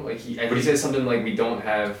wrong. Like he But said something like we don't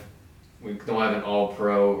have an all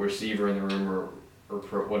pro receiver in the room or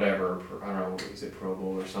pro, whatever. I don't know. Is it Pro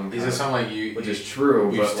Bowl or something? He said something like you. Which is true,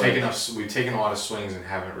 We've but taken like, we've taken a lot of swings and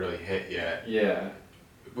haven't really hit yet, yeah.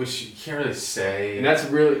 which you can't really say. And that's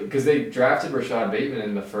really because they drafted Rashad Bateman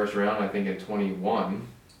in the first round, I think in 21,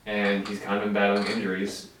 and he's kind of been battling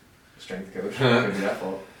injuries. Strength coach, could be that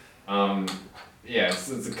fault. Yeah,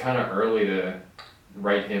 it's kind of early to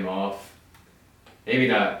write him off. Maybe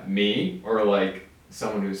not me or like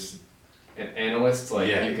someone who's an analyst. Like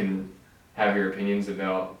Yeah. you can have your opinions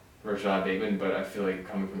about Rashad Bateman, but I feel like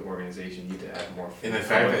coming from the organization, you need to have more And the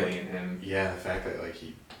fact that- firmly in him. Yeah, the fact that like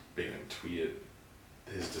he even tweeted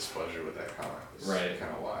his displeasure with that comment was Right.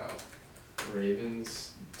 kind of wild.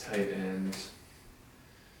 Ravens tight end.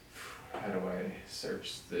 How do I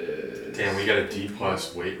search this? Damn, we got a D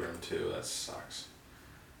plus weight room too. That sucks.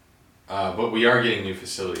 But we are getting new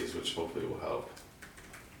facilities, which hopefully will help.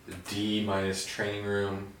 The D minus training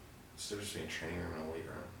room. What's the difference between a training room and a weight room?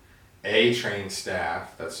 A training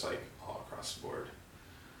staff. That's like all across the board.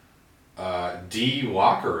 D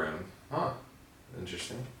locker room. Huh.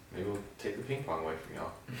 Interesting. Maybe we'll take the ping pong away from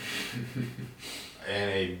y'all. And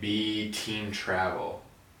a B team travel.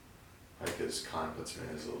 Like his Khan puts him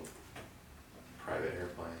in his little private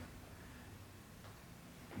airplane.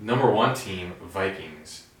 Number one team,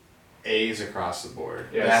 Vikings. A's across the board.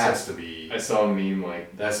 Yeah, that so- has to be. I saw a meme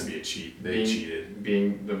like That has to be a cheat. They cheated.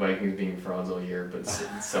 being the Vikings being frauds all year, but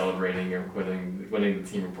celebrating or winning the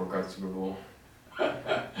team report card Super Bowl.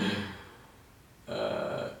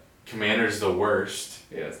 Commander's the worst.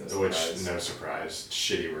 Yeah, it's no Which surprise. no surprise.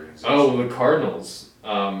 Shitty organization. Oh, the Cardinals.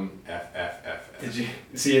 F. Did you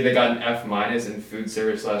see they got an F minus in food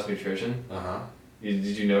service / nutrition? Uh huh. Did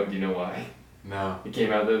you know? Do you know why? No. It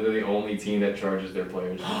came out that they're the only team that charges their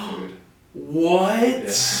players for food.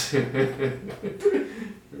 What? Yeah.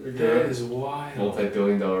 That is wild.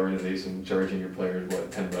 Multi-billion-dollar organization charging your players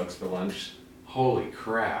what, $10 for lunch? Holy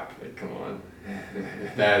crap. Like, come on.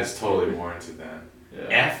 That is totally warranted then. Yeah.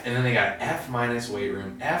 F, and then they got F minus weight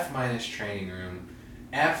room, F minus training room,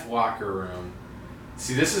 F locker room.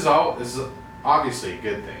 See, this is obviously a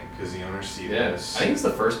good thing because the owners see Yeah, I this. think it's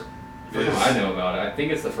the first. It is. I know about it. I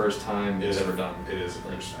think it's the first time It it's is ever done. It is the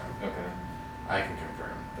first time. Okay. I can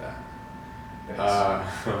confirm that.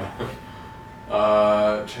 Thanks.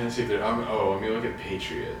 Trying to see if they're. Let me look at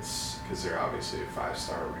Patriots because they're obviously a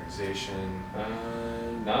 5-star organization.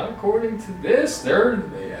 Not according to this. They're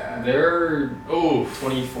Yeah. Oh,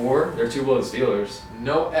 24. They're two below the Steelers.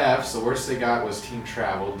 no Fs. The worst they got was team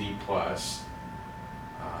travel D plus.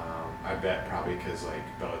 I bet probably because like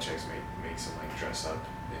Belichick's makes them like dress up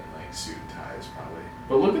in like suit and ties probably.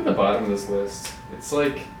 But look at the bottom of this list. It's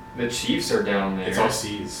like the Chiefs are down there. It's all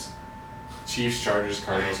C's. Chiefs, Chargers,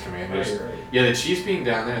 Cardinals, Commanders. Right. Yeah, the Chiefs being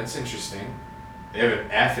down there, that's interesting. They have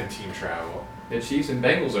an F in team travel. The Chiefs and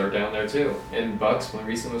Bengals are down there too. And Bucks won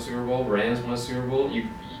recently the Super Bowl. Rams won a Super Bowl.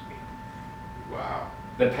 Wow.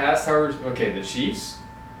 The past the Chiefs,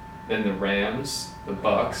 then the Rams, the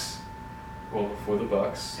Bucks. Well, before the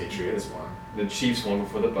Bucks. Patriots won. The Chiefs won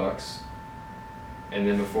before the Bucks. And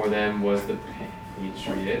then before them was the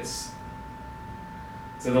Patriots.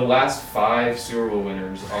 So the last 5 Super Bowl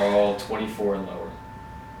winners are all 24 and lower.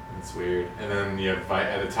 That's weird. And then you have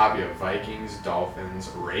at the top you have Vikings, Dolphins,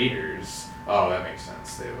 Raiders. Oh, that makes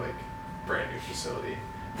sense. They have like brand new facility.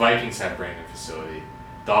 Vikings have brand new facility.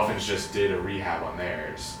 Dolphins just did a rehab on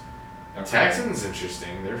theirs. Okay. Texans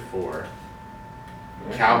interesting. They're 4.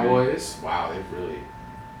 Okay. Cowboys. Wow, they've really.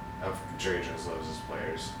 Jerry Jones loves his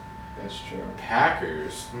players. That's true.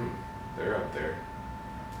 Packers. They're up there.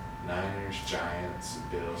 Niners, Giants,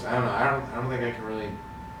 Bills. I don't know. I don't think I can really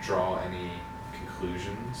draw any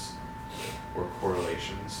conclusions or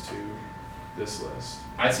correlations to this list.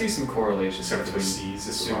 I see some correlations Except for the between C's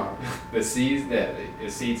at the bottom. the C's, the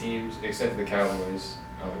C teams, except for the Cowboys,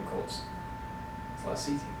 and Colts. It's a lot of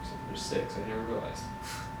C teams. There's 6. I never realized.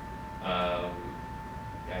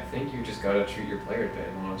 I think you just gotta treat your player to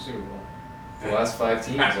and win a Super Bowl. The last 5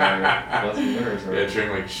 teams are last winners are Yeah,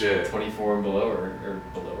 drink like shit. 24 and below or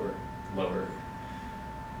lower.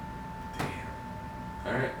 Damn.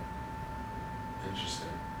 Alright. Interesting.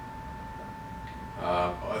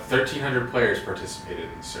 1,300 players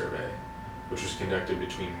participated in the survey. which was conducted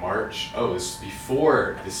between March. Oh, this is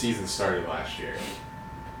before the season started last year.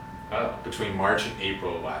 Oh, Between March and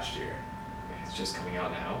April of last year. it's just coming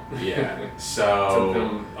out now. Yeah. Took So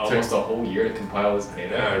them almost a whole year to compile this data.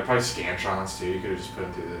 they're probably Scantrons too. You could have just put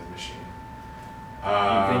them through the machine.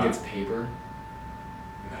 You think it's paper?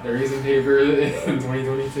 No. They're using paper in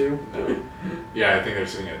 2022? No. Yeah, I think they're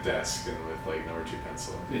sitting at a desk and with like number 2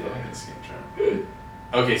 pencil. Yeah. Like a Scantron.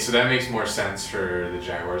 Okay, so that makes more sense for the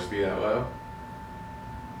Jaguars to be that low.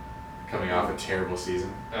 Coming off a terrible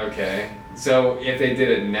season. Okay. So if they did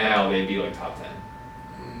it now, they'd be like top 10.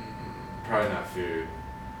 Probably not food.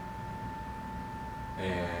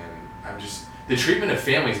 And I'm just the treatment of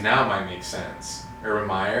families now might make sense. Urban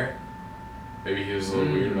Meyer, maybe he was a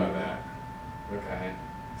little weird about that. Okay.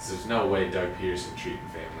 'Cause there's no way Doug Peterson treating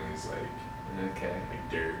families Okay. like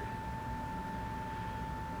dirt.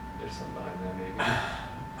 There's some behind that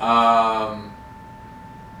maybe.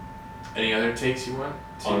 Any other takes you want?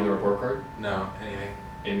 On the report card? No, anything.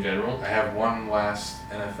 In general? I have one last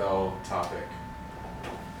NFL topic,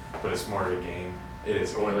 but it's more of a game. It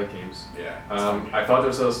is. Or like games. Yeah. I thought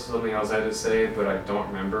there was something else I had to say, but I don't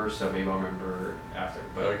remember, so maybe I'll remember after.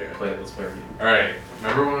 But Okay. let's play our game. All right.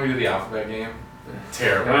 Remember when we did the alphabet game?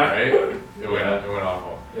 Terrible, right? It went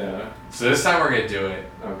awful. Yeah. So this time we're gonna do it,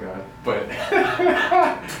 Oh god. but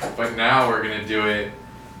but now we're gonna do it.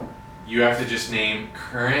 You have to just name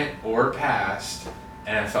current or past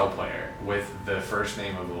NFL player with the first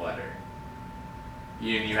name of the letter.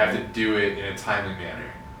 You have to do it in a timely manner.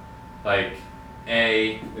 Like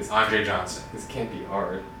A, is Andre Johnson. This can't be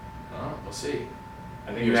hard. Well, we'll see.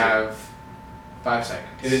 I think You we should- have 5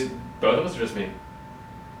 seconds. Is it both of us or just me?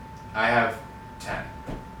 I have 10.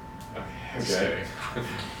 Just Okay. kidding.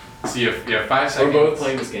 So you have 5 We're seconds. both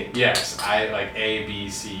playing this game. Yes, I like A, B,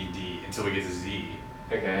 C, D until we get to Z,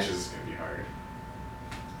 Okay. which is gonna be hard.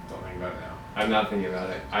 Don't think about it now. I'm not thinking about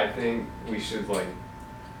it. I think we should like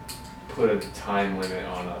put a time limit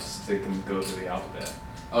on us to go through the alphabet.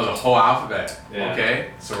 Oh, the whole alphabet. Yeah.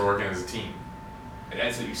 Okay, so we're working as a team. And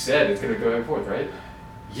that's what you said. It's gonna go back and forth, right?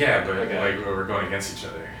 Yeah, but Okay. like we're going against each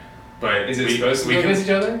other. But Is it we, supposed to we go can, against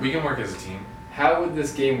each other? We can work as a team. How would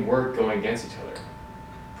this game work going against each other?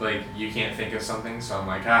 Like you can't think of something, so I'm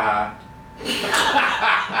like, haha.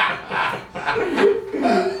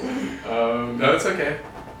 No, it's okay.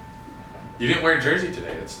 You didn't wear a jersey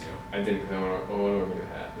today. That's new. I didn't because I want to wear a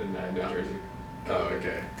hat and I had no jersey. Oh,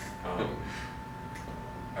 okay. Um,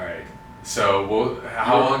 All right. So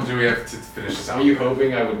how long do we have to finish this out? Are you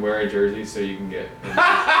hoping I would wear a jersey so you can get?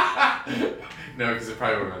 No, because it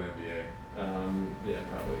probably would have been NBA. Yeah,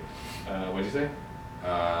 probably. What'd you say?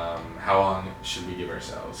 How long should we give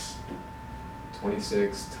ourselves?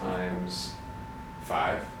 26 times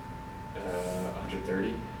 5?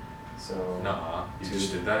 130. So. Nuh-uh. You Two.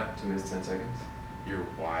 just did that? 2 minutes 10 seconds. You're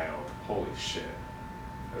wild. Holy shit.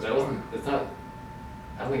 That's That wasn't. It's not.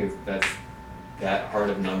 I don't think that's that hard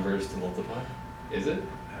of numbers to multiply. Is it?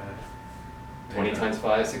 20 times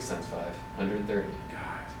 5, 6 times 5, 130. God.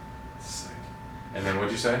 Sick. And then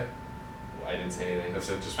what'd you say? Well, I didn't say anything. That's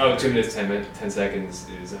it, just Oh, 2 minutes 10 seconds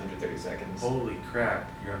is 130 seconds. Holy crap.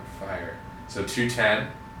 You're on fire. So 2:10.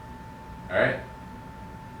 All right.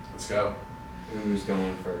 Let's go. Who's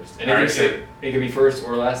going first? And Alright, it, so- it could be first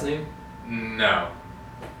or last name. No.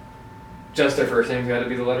 Just their first name's got to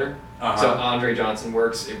be the letter. Uh-huh. So Andre Johnson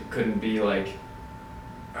works. It couldn't be like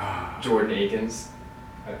Ah. Jordan Akins.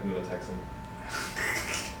 I don't know the Texan.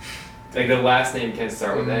 Like the last name can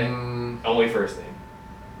start with A. Only first name.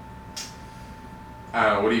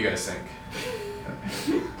 What do you guys think?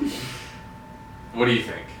 What do you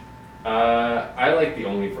think? I like the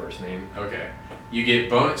only first name. Okay. You get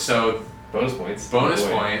bonus. So Bonus points. bonus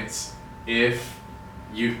Boy. points if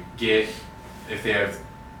you get if they have.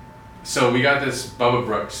 So we got this. Bubba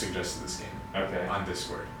Brooks suggested this game Okay. on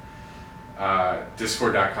Discord.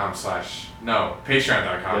 Discord.com/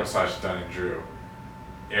 Patreon.com/ Yep. Dunn and Drew.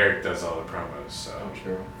 Eric does all the promos, so Oh,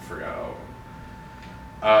 true. forgot all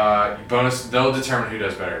of them. Bonus. They'll determine who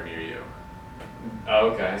does better, me or you. Oh,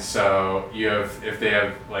 okay. So you have if they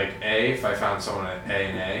have like A. If I found someone at A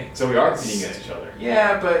and A. So we are competing against each other.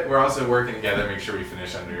 Yeah, but we're also working together. Make sure we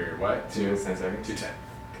finish under what? 2 minutes 10 seconds. 2:10.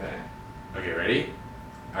 Okay. Okay, ready?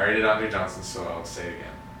 I already did Andre Johnson, so I'll say it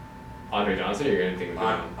again. Andre Johnson. Or you're gonna think of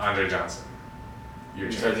him. Andre Johnson. Your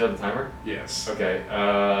You turn. started up the timer. Yes. Okay.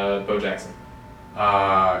 Bo Jackson.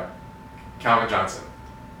 Calvin Johnson.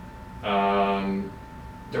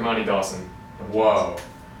 Dermontti Dawson. Whoa.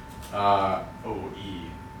 E.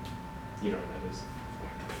 You know what that is.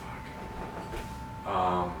 What the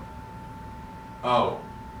fuck?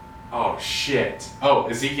 Oh shit. Oh,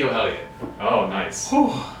 Ezekiel Elliott. Oh, nice.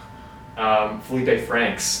 Whew. Felipe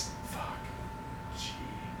Franks. Fuck. G.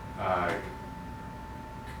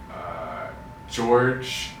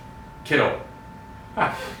 George Kittle.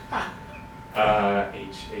 H.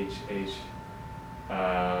 H.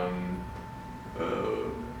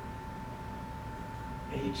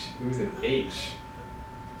 Who's an H?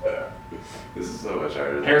 This is so much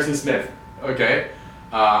harder. Harrison Smith. Okay.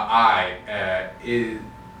 Oh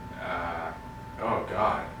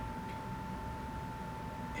God.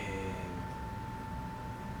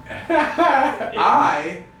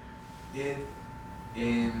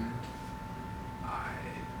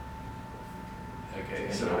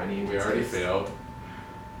 Okay, so we already failed.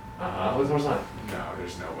 What's more time? No,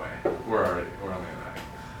 there's no way. We're only at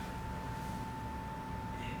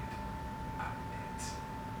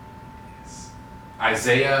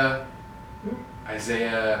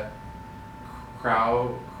Isaiah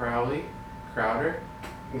Crowder?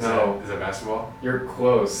 No. Is that basketball? You're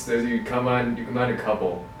close. You combine a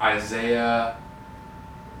couple. Isaiah.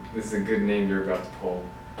 This is a good name you're about to pull.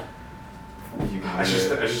 You can I do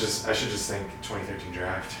it. should just think 2013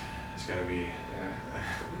 draft. It's gonna be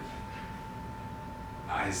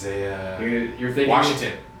Isaiah. You're thinking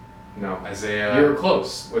Washington. No. Isaiah. You're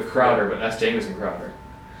close with Crowder, but that's Jamison Crowder.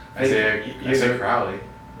 Isaiah Crowley.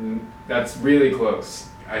 That's really close.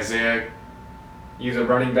 Isaiah. He's a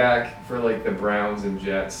running back for like the Browns and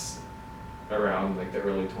Jets around like the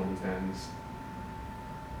early 2010s.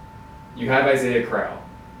 You have Isaiah Crowder.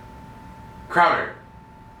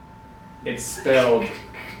 It's spelled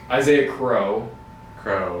Isaiah Crowder.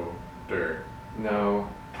 No.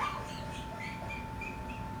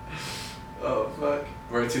 Oh fuck.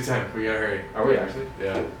 We're at 2:10. We gotta hurry. Are we actually?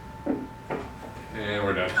 Yeah. And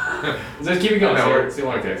we're done. Just keep it going. No, See how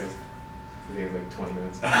long it takes us. I think it's like 20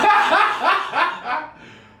 minutes.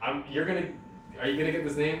 Are you gonna get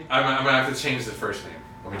this name? I'm gonna have to change the first name.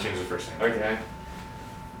 Let me change the first name. Okay.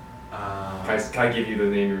 Can I give you the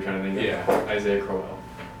name you were trying to think of? Yeah. Isaiah Crowell.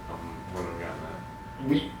 When have we gotten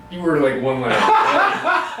that? You were like one letter.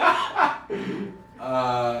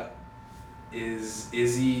 Is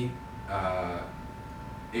Izzy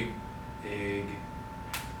Iggy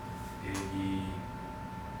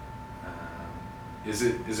is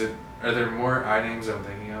it are there more I names I'm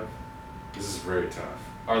thinking of? This is very tough.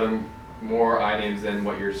 Are there more I names than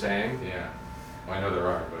what you're saying? Yeah. Well, I know there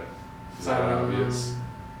are, but is that obvious?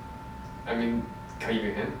 I mean, can I give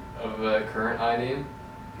you a hint of a current I name?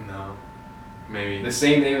 No. Maybe. The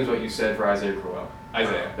same name as what you said for Isaiah Crowell.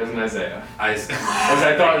 Isaiah. There's an Isaiah. Which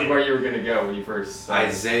Isaiah. I thought was where you were going to go when you first said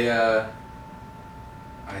Isaiah.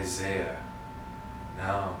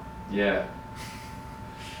 No. Yeah.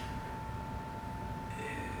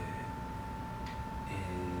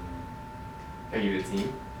 Can I give you the team?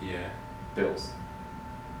 Yeah. Bills.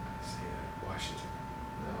 Isaiah Washington.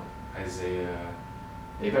 No. Isaiah.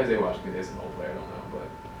 Maybe Isaiah Washington is an old player, I don't know, but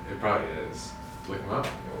It probably is. Look him up,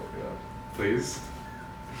 I'll look it up. please.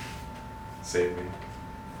 Save me.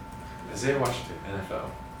 Isaiah Washington, NFL.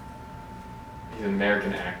 He's an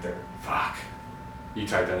American actor. Fuck. You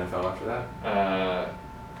typed NFL after that?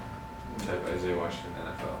 Type Isaiah Washington,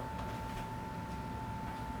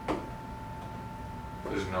 NFL.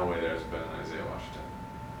 There's no way there's been an Isaiah Washington.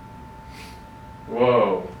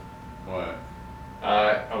 Whoa. What?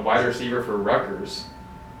 A wide receiver for Rutgers.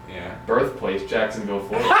 Yeah. Birthplace, Jacksonville,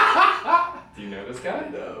 Florida. Do you know this guy?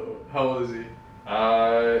 No. How old is he?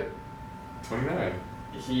 29.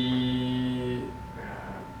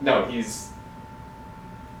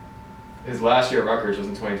 His last year at Rutgers was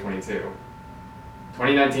in 2022.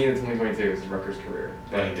 2019 to 2022 is his Rutgers career.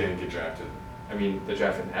 But he didn't get drafted. I mean, the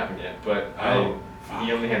draft didn't happen yet, but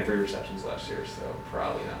he only had 3 receptions last year, so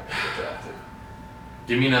probably not going to get drafted.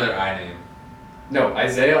 Give me another I name. No,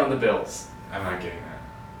 Isaiah on the Bills. I'm not getting that.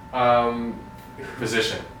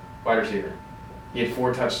 Position. Wide receiver. He had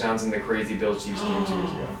 4 touchdowns in the crazy Bills Chiefs game 2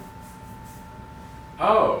 years ago.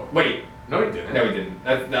 Oh. Wait. No, he didn't. No, he didn't.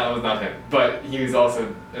 That was not him. But he was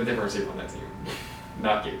also a different receiver on that team.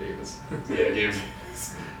 Not Gabe Davis. Yeah, Gabe Davis.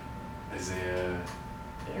 Isaiah.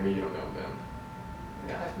 Yeah, I mean, you don't know him then.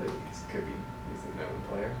 Yeah, I feel like he's a known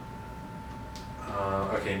player.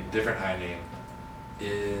 Okay, different I name.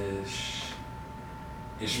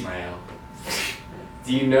 Ishmael.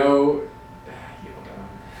 Do you know? You don't know.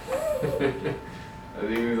 I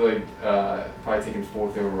think he was like probably taken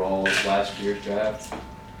 4th overall last year's draft.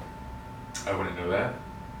 I wouldn't know that.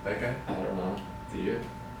 That guy? I don't know. Do you?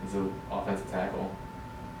 He's an offensive tackle.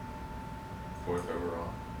 4th overall.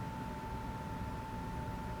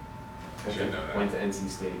 I should know that. Went to NC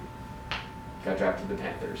State. Got drafted to the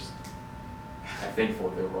Panthers. I think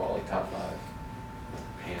 4th overall, like top 5.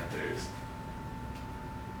 Panthers.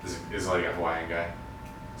 Is it like a Hawaiian guy?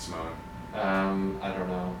 Samoan. I don't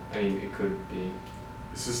know. I mean, it could be.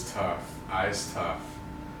 This is tough. I's tough.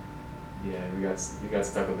 Yeah, we got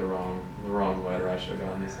stuck with the wrong letter. I should have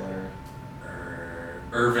gotten this letter.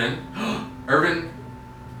 Irvin. Irvin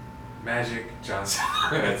Magic Johnson.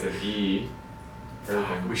 That's an E.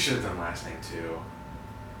 Irvin. We should have done last name too.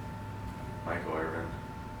 Michael Irvin.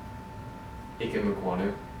 Ikem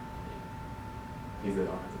Ekwonu. He's the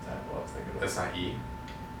offensive tackle I was thinking of. That's not E.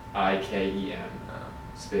 IKEM No.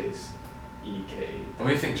 space EK. Let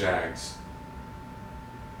me think Jags.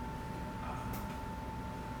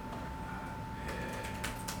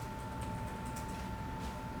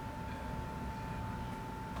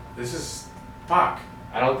 This is fuck.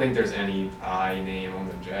 I don't think there's any I name on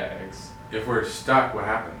the Jags. If we're stuck, what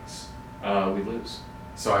happens? We lose.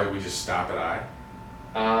 So we just stop at I?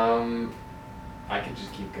 I could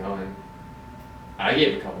just keep going. I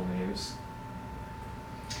gave a couple names.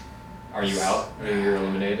 Are you out? Maybe you're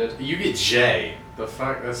eliminated? You get J. The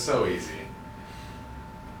fuck? That's so easy.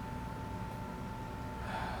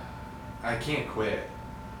 I can't quit.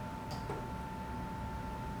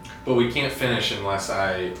 But we can't finish unless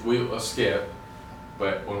we'll skip.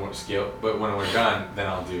 But when we're done, then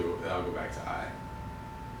I'll go back to I.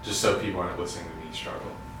 Just so people aren't listening to me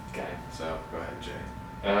struggle. Okay. So go ahead, Jay.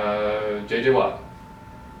 JJ Watt.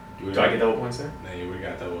 Do I get double points there? No, you would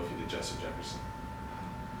have got double if you did Justin Jefferson.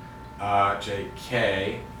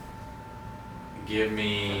 JK. Give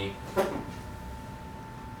me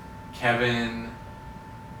Kevin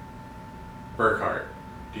Burkhardt.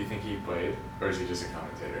 Do you think he played, or is he just a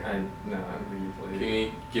commentator? No, I don't think he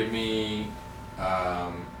played. Give me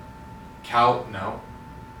Cal. No.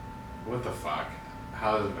 What the fuck?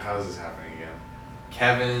 How is this happening again?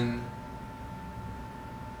 Kevin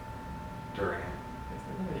Durant.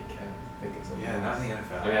 I think it's Yeah, not in the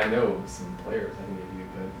NFL. I mean, I know some players I can give you,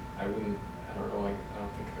 but I don't know. I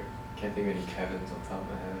can't think of any Kevins on top of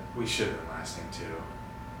my head. We should have done last name too.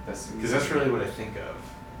 That's really what I think of.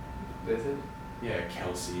 Is it? Yeah,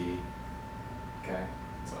 Kelsey. Okay.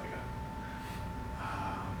 That's all I got.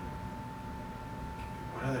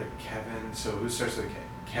 What other Kevin? So who starts with K?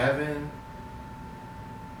 Kevin.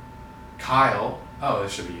 Kyle. Oh,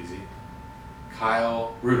 this should be easy.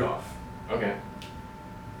 Kyle Rudolph. Okay.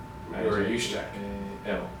 Or Juszczyk.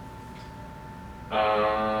 L.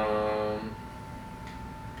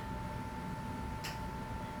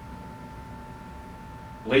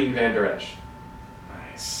 Leighton Vander Esch.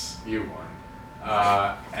 Nice. You won.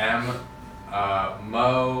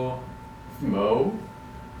 Mo.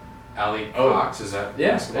 Ali Cox. Is that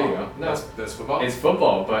Yeah, basketball? there you go. No. That's football? It's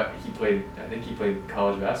football, but I think he played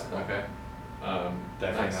college basketball. Okay.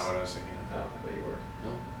 Definitely Nice. not what I was thinking Oh, of. I bet you were.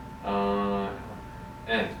 No.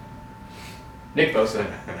 And Nick Bosa.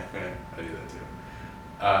 I do that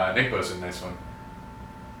too. Nick Bosa, nice one.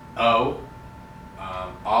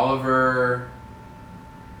 Oliver.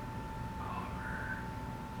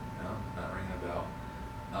 No, not ringing a bell.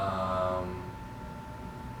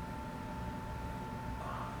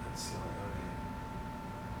 That's the only other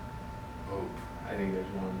name. I think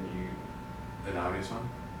there's one that An obvious one?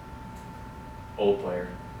 old player.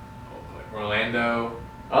 Orlando.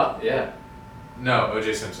 Oh, yeah. No,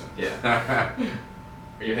 O.J. Simpson. Yeah.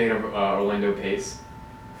 Are you thinking of Orlando Pace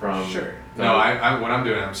from? Sure. No, No, what I'm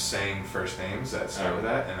doing, I'm saying first names that start with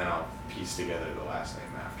Okay. that, and then I'll piece together the last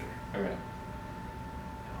name after. Okay.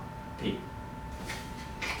 Pete.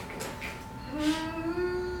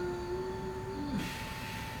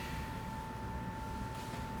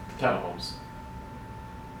 Pat Mahomes.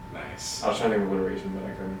 Nice. I was trying to think of alliteration, but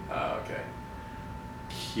I couldn't. Oh, okay.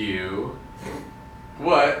 Q.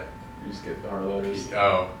 What? You just get our letters.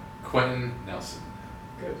 Oh, Quentin Nelson.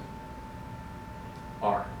 Good.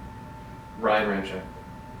 R. Ryan Ramczyk.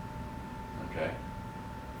 Okay.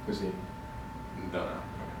 Who's he? Don't know. Okay,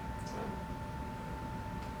 that's fine.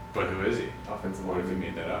 But who is he? Offensive What if you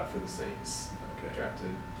lineman made that up? for the Saints. Okay.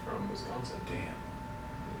 Drafted from Wisconsin. Damn.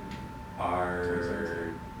 R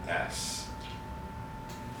S.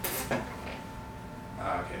 Okay,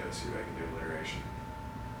 let's see if I can do alliteration.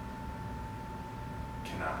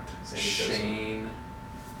 Cannot. Sandy Joseph.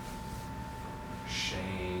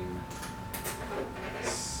 Shane.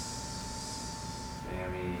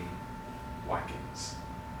 Sammy Watkins.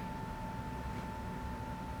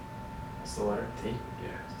 What's the letter? T?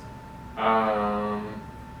 Yeah.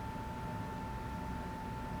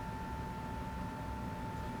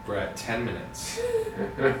 We're at 10 minutes.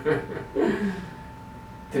 Tim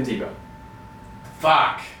Tebow.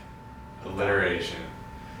 Fuck! Alliteration.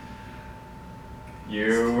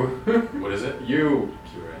 You. What is it? You.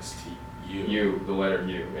 QRST. U, the letter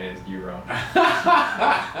U, and it's Euro.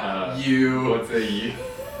 U. What's a U?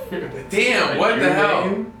 Damn, A what U the hell?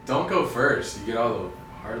 name? Don't go first. You get all the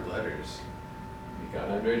hard letters. You got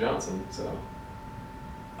Andre Johnson, so.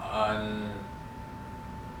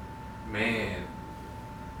 Man.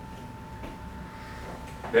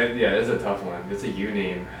 Yeah, it's a tough one. It's a U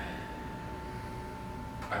name.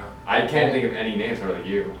 I don't. I can't think of any names that are like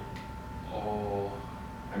U. Oh.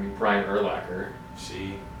 I mean, Brian Urlacher. See.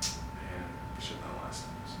 Man, I should know last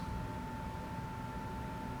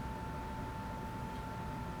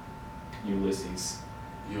names. Ulysses.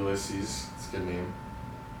 Ulysses. It's a good name.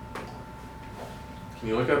 Can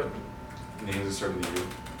you look up names that start with U?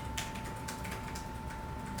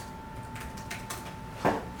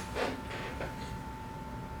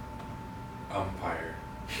 Umpire.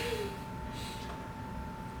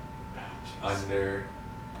 Under.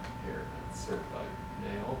 Here, certified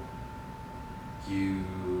male. U.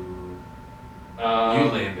 Um,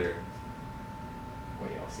 Ulander.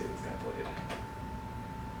 Wait, I'll see if this guy played.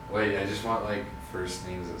 Wait, I just want like first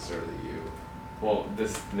names that start with U. Well,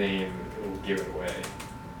 this name will give it away.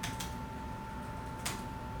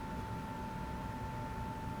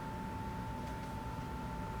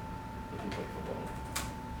 If you play football.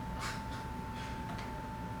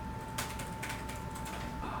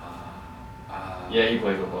 Yeah, he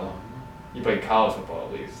played football. He played college football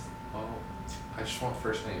at least. Oh, I just want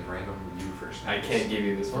first names, random U first I names. can't give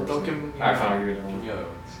you this Well, first don't give name. me. Alright, fine, I'll give you the Give one. me other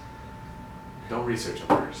ones. Don't research them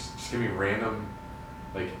first. Just give me random,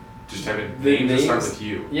 like, just type in The names that start names- with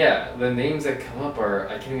U. Yeah, the names that come up are,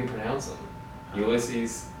 I can't even pronounce them.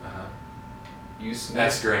 Ulysses, Uh-huh. Usmith.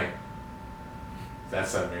 S. Grant.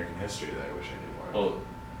 That's that American history that I wish I knew more. Oh,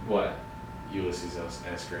 what? Ulysses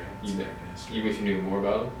S. Grant. It's You know- American history. You wish you knew more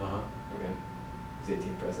about him? Uh-huh. Okay. He's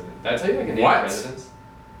 18th president. Did I tell you I can name What? presidents?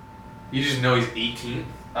 You just know he's 18?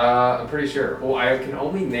 I'm pretty sure. Well, I can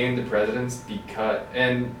only name the presidents because,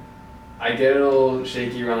 and I get a little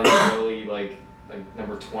shaky around like early, like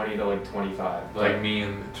number 20 to like 25. Like me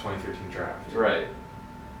in the 2013 draft. Right.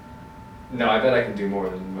 No, I bet I can do more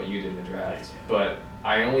than what you did in the draft. Yeah. But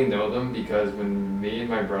I only know them because when me and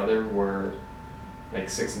my brother were like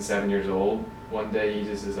 6 and 7 years old, one day he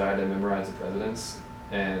just decided to memorize the presidents,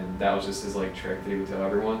 and that was just his like trick that he would tell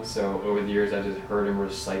everyone. So over the years, I just heard him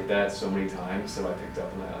recite that so many times, so I picked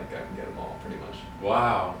up and I can get them all pretty much.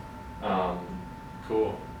 Wow.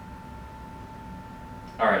 Cool.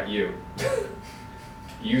 All right, you.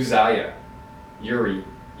 Uzziah, Yuri,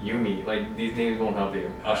 Yumi. Like these names won't help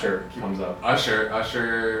you. Usher comes up.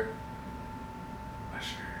 Usher.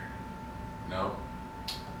 No.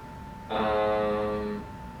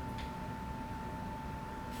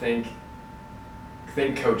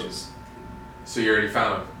 Think coaches. So you already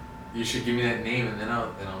found him. You should give me that name and then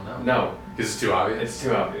I'll know. No, Because it's too obvious. it's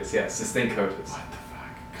too obvious. Yes, just think coaches. What the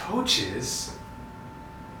fuck? Coaches?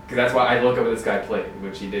 Because that's why I look up what this guy played,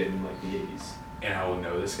 which he did in like the 80s. And I will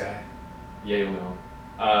know this guy. Yeah, you'll know.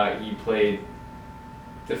 He played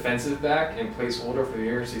defensive back and placeholder for the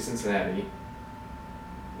University of Cincinnati.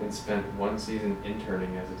 And spent one season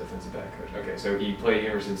interning as a defensive back coach. Okay, so he played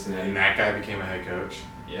University of Cincinnati. And that guy became a head coach.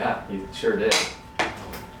 Yeah, he sure did.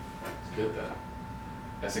 It's good then.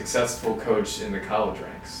 A successful coach in the college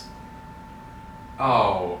ranks.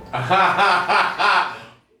 Oh.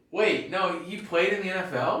 Wait, no, he played in the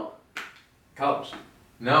NFL? College.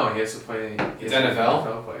 No, he has to play. It's NFL?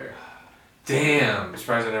 NFL player. Damn, I'm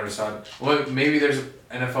surprised I never saw it. Well, maybe there's an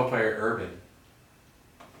NFL player, Urban.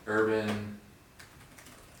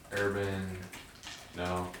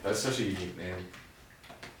 No, that's such a unique name.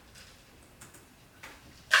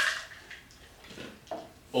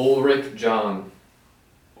 Ulrich John.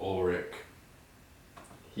 Ulrich.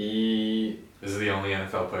 He This is the only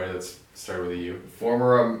NFL player that's started with a U.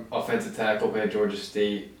 former offensive tackle, played at Georgia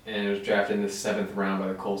State, and was drafted in the 7th round by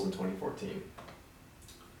the Colts in 2014.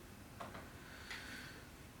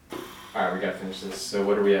 All right, we gotta finish this. So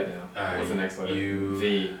what are we at now? What's the next letter? U.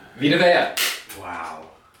 V. Vita Vea. Wow.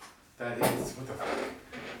 That is, what the fuck?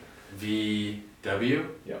 VW?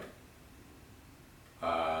 Yep.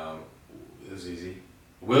 This is easy.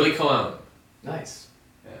 Willie Colon. Nice.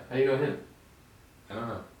 Yeah. How you know him? I don't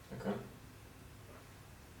know. Okay.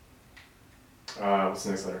 What's the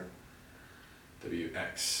next letter?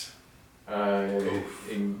 WX. Oof.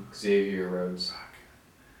 Xavier Rhodes.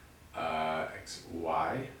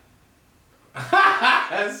 XY.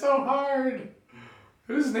 That's so hard.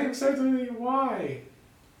 Whose name starts with a Y?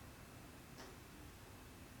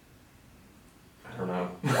 I don't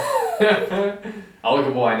know. I'll look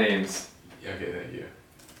at Y names. Okay, thank you.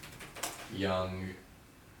 Young.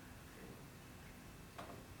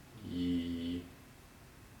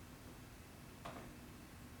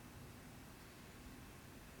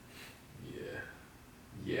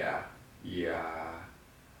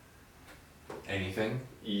 Anything?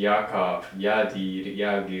 Yakov, Yadid,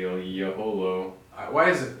 Yagil, Yaholo. Why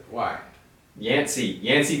is it? Why? Yancey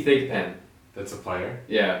Thigpen. That's a player?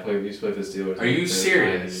 Yeah, used to play for the Steelers. Are you The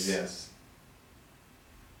serious? 90s, yes.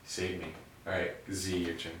 Save me. Alright, Z,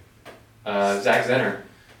 your turn. Zach Zenner.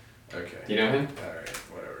 Okay. Do you know him? Alright,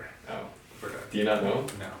 whatever. Oh. We're done. Do you not know him?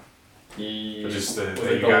 No. He But just the- was that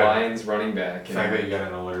like you the got- Lions running back. The fact that you got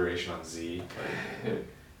an alliteration on Z,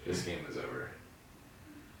 this game is over.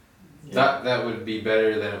 Yeah. That would be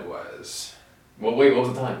better than it was. Well, wait, what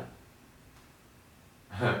was the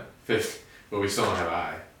time? Fifth. But we still don't have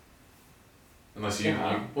I. Unless you,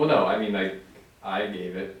 Well, no, I mean, like, I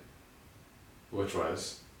gave it. which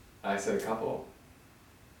was? I said a couple.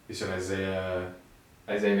 You said Isaiah.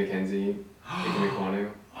 Isaiah McKenzie, Ike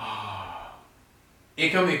Mekwonu.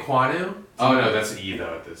 Ika Mekwonu? Oh no, that's an E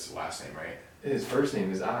though at this last name, right? His first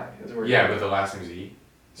name is I. That's a word. Yeah, but the last name's E.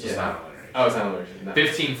 So it's Yeah. not an alliteration. Oh, it's not alliteration. No.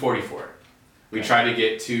 1544. We Okay. tried to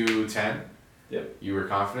get to 10. Yep. You were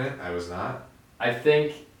confident. I was not. I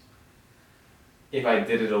think if I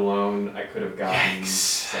did it alone, I could have gotten. Yikes.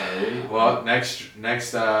 Sorry. Well, next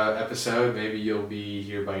episode, maybe you'll be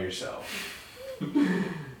here by yourself.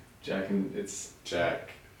 Jack and it's Jack.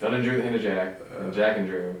 Dunn and Drew the hint of Jack, and Jack and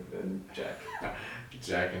Drew, and Jack.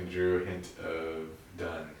 Jack and Drew hint of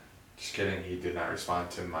done. Just kidding. He did not respond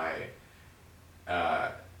to my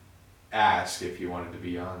ask if you wanted to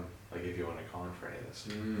be on, like if you wanted to call in for any of this.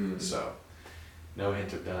 So, no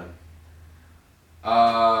hint of done.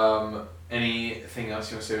 Anything else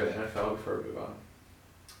you want to say about the NFL before we move on?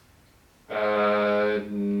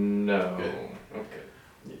 No. Good.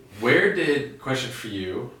 Okay. Question for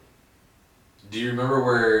you. Do you remember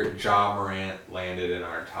where Ja Morant landed in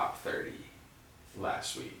our top 30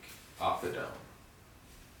 last week off the dome?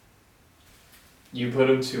 You put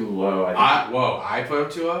him too low. I think. I put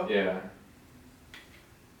him too low? Yeah.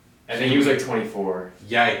 I think he was like 24.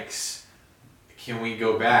 Yikes. Can we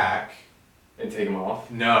go back? And take him off?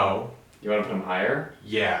 No. You want to put him higher?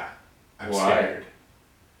 Yeah. I'm Why? scared.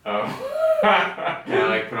 Oh. Can I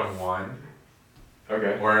like put him 1?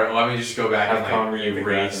 Okay. Or let me just go back Have and Conrad like be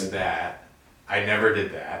erase graphic. that. I never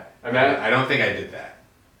did that. I don't think I did that.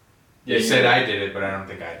 Yeah, you said did. I did it, but I don't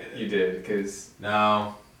think I did it. You did, because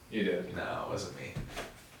No. you did. No, it wasn't me.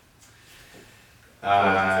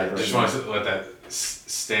 Favorite Just one. wanted to let that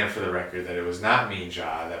stand for the record that it was not me,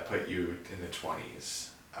 Ja, that put you in the 20s.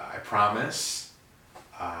 I promise.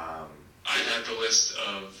 I have the list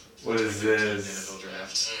of What is this? NFL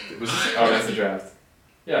drafts. Was this Oh, that's the draft.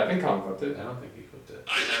 Yeah, I think Colin clipped it. I don't think he clipped it.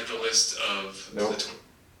 I have the list of Nope. the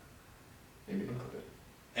Maybe you can clip it.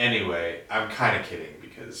 Anyway, I'm kind of kidding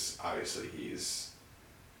because obviously he's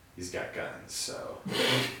got guns, so.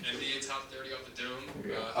 NBA top 30 off the dome.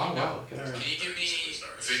 Okay. Oh, wow, look at our Can you give me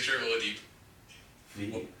Victor Oladipo?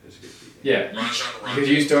 V. There's a good V. Yeah, Rajon Rondo. because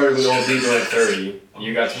you started with old Debo at 30.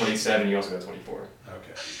 You got 27, you also got 24.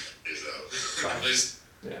 Okay. At least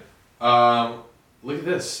Look at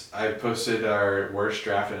this. I posted our worst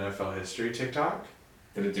draft in NFL history TikTok.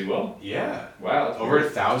 Did it do well? Yeah. Wow. That's Over weird.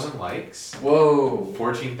 1,000 likes. Whoa.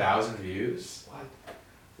 14,000 views. What?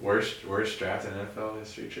 Worst draft in NFL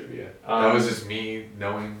history trivia. That Um, was just me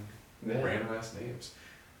knowing Yeah. random ass names.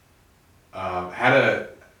 Had a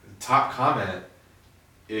top comment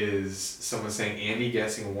is someone saying Andy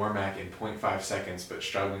guessing Warmack in 0.5 seconds but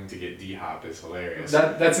struggling to get D-Hop is hilarious.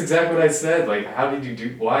 That's exactly what I said. Like, why did you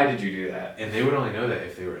do that? And they would only know that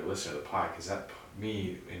if they were a listener of the pod because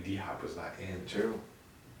me and D-Hop was not in. True.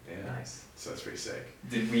 Yeah. Nice. So that's pretty sick.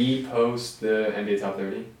 Did we post the NBA top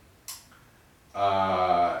 30?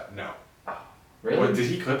 No. Really? What, did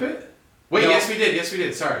he clip it? Wait, No. yes we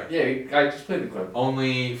did, sorry. Yeah, I just played the clip.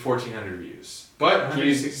 Only 1,400 views. But Can you-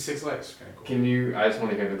 166 likes. Kind of cool. Can you? I just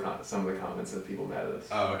want to hear some of the comments of people mad at us.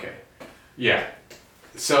 Oh, okay. Yeah.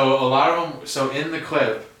 So a lot of them. So in the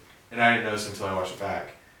clip, and I didn't notice until I watched it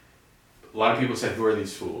back. A lot of people said, "Who are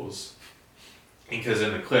these fools?" Because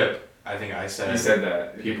in the clip, I think I said, You said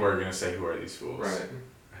that. people are gonna say, "Who are these fools?" Right.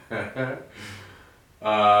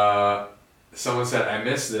 Someone said, "I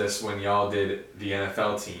missed this when y'all did the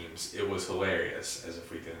NFL teams. It was hilarious." As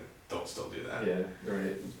if we don't still do that. Yeah.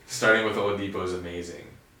 Right. Starting with Oladipo is amazing.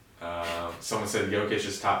 Someone said Jokic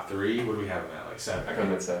is top 3. What do we have him at? Like 7? I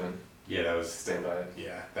come at 7. Yeah, that was Stand by it.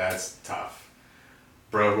 Yeah, that's tough.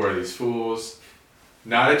 Bro, who are these fools?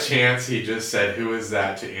 Not a chance. He just said, "Who is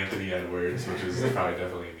that?" to Anthony Edwards, which is probably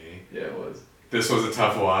definitely me. Yeah, it was. This was a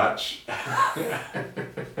tough watch.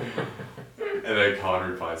 And then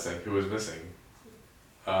Colin replied saying, "Who was missing?"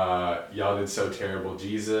 Y'all did so terrible.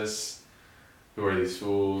 Jesus. Who are these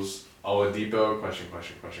fools? Oladipo? Question.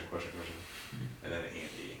 And then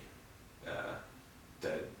Andy.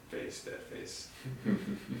 Dead face, dead face.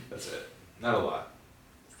 That's it. Not a lot.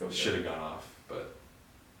 Still good. Should have gone off, but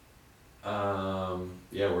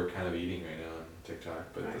yeah, we're kind of eating right now on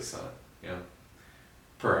TikTok, but Nice. that's not,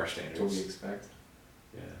 per our That's what we standards. expect.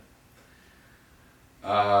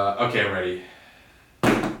 Yeah. Okay, I'm ready.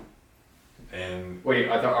 And Wait,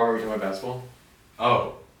 are we talking about basketball?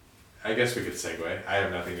 oh, I guess we could segue. I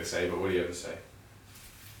have nothing to say, but what do you have to say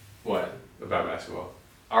What? about basketball?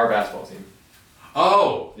 Our basketball team.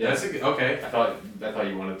 Oh, Yeah. that's a good, okay. I thought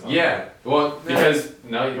you wanted to talk. Yeah. Well, Because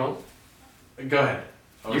no, you don't. go ahead.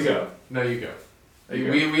 You go. No, you go. You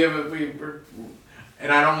go. We're,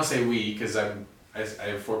 and I don't want to say we because I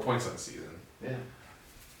have 4 points on the season. Yeah.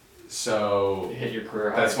 So You hit your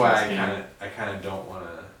career high. that's why last I game. kind of don't want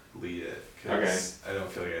to lead it because Okay. I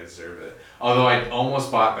don't feel like I deserve it. Although I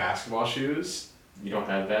almost bought basketball shoes, You don't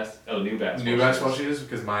have new basketball. new basketball shoes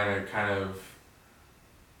because mine are kind of,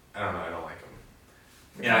 I don't know, I don't like them.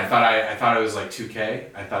 And I thought it was like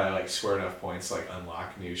 2K. I thought I like scored enough points to like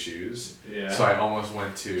unlock new shoes. Yeah. So I almost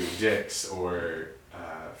went to Dick's or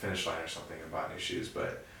Finish Line or something and bought new shoes,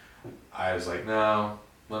 but I was like, no,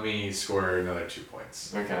 let me score another 2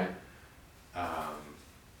 points. Okay.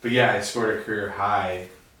 But yeah, I scored a career high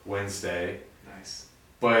Wednesday, Nice.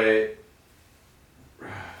 but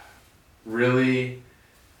really,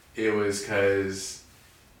 it was because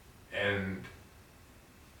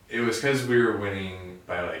we were winning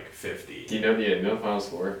by like 50. Do you know the final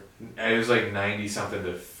score? It was like 90 something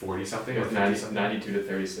to 40 something It or was 50 something. 92 to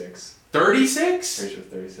 36. 36? Pretty sure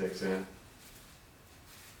 36. Yeah.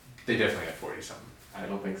 They definitely had 40 something. I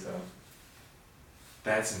don't think so.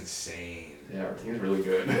 That's insane. Yeah, our team's really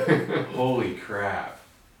good. Holy crap.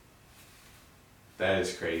 That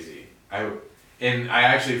is crazy. I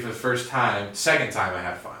actually for the second time I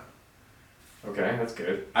had fun. Okay, that's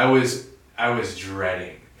good. I was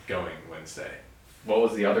dreading going Wednesday What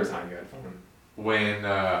was the other time you had fun? when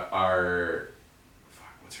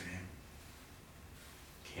what's her name?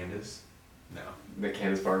 Candace? No. The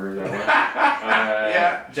Candace Barber, that one?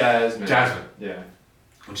 Yeah. Jasmine. Jasmine. Yeah.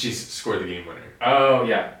 When she scored the game winner. Oh,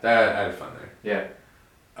 yeah. That I had fun there.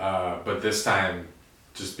 Yeah. But this time,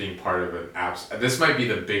 just being part of this might be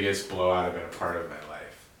the biggest blowout I've been a part of in my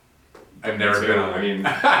life. I've never too. been on. I mean,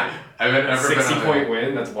 I've never been 60 on point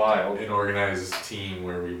win, that's wild. an organized team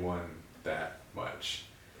where we won that much.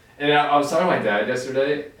 And I was talking to my dad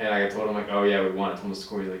yesterday, and I told him, like, oh, yeah, we won. I told him the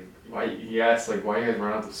score. He's like, why? He asked, like, why you guys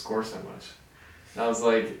run out the score so much? And I was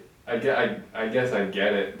like, I guess I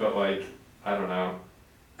get it, but, like, I don't know.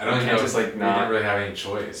 I don't You even can't know. just, like, we not- didn't really have any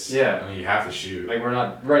choice. Yeah. I mean, you have to shoot. Like, we're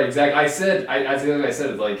not, right, exactly. I said, I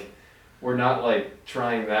said, like, we're not, like,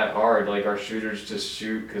 trying that hard. Like, our shooters just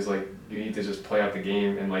shoot because, like, you need to just play out the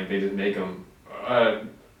game, and, like, they just make them.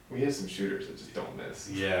 We have some shooters that just don't miss.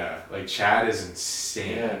 Yeah, like Chad is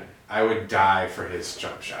insane. Yeah. I would die for his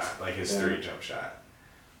jump shot, like his Yeah. 3 jump shot.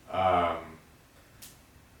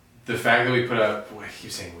 The fact that we put up, I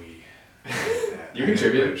keep saying we. You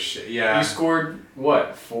contribute. Yeah. You scored,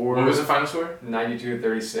 what, 4? What was the final score? 92 to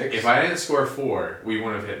 36? If I didn't score 4, we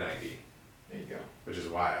wouldn't have hit 90, There you go. which is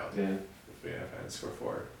wild. Yeah. If I didn't score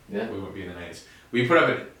 4, Yeah. we wouldn't be in the 90s. We put up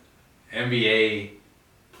an NBA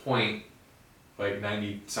point, like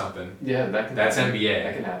 90 something, Yeah, that can That's happen. NBA.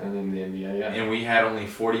 That can happen in the NBA, yeah. and we had only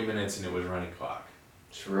 40 minutes and it was running clock.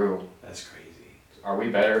 True. That's crazy. Are we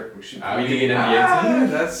better? We should I we mean, be an NBA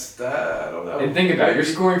team? That's that. I don't know. And think about it, you're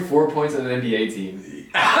scoring 4 points on an NBA team.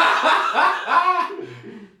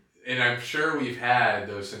 And I'm sure we've had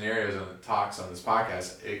those scenarios on the talks on this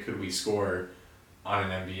podcast. Could we score on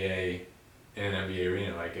an NBA in an NBA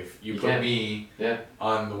arena? Like if you put can. me Yeah.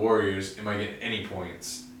 on the Warriors, am I getting any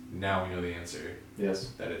points? Now we know the answer.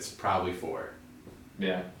 Yes. That it's probably 4.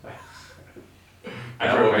 Yeah.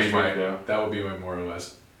 That broke will my be streak, my though. that will be my more or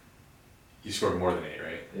less. You scored more than 8,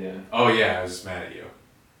 right? Yeah. Oh yeah, I was mad at you.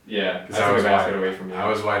 Yeah. I 'Cause took I a was basket wide, away from you. I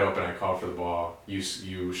was wide open. I called for the ball.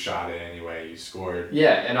 You shot it anyway. You scored.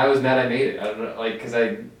 Yeah, and I was mad I made it. I don't know, like, cause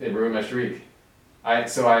it ruined my streak. I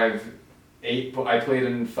have 8. I played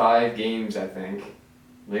in 5 games, I think.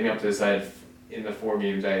 Leading up to this, in the 4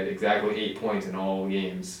 games, I had exactly 8 points in all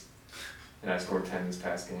games, and I scored 10 this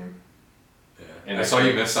past game. Yeah. And I I saw you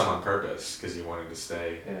think- miss some on purpose because you wanted to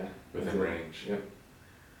stay Yeah. within that's it. range. Yep.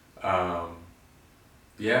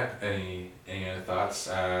 Yeah. Any other thoughts?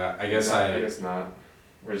 I guess No, I guess not.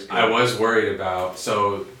 We're just. I was worried about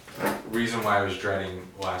reason why I was dreading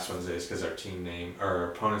last Wednesday is because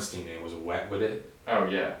our opponent's team name was Wet With It. Oh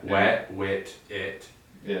yeah. Wet Wit It.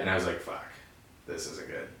 Yeah. And I was like, fuck, this isn't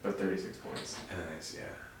good. But 36 points. And then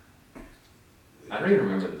yeah. I don't even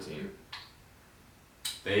remember the team.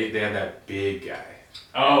 They had that big guy.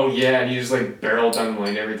 Oh yeah, and he just like barreled down the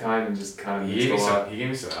lane every time and just kind of He missed gave, a me lot. some, he gave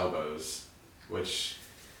me some elbows, which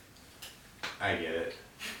I get it.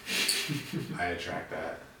 I attract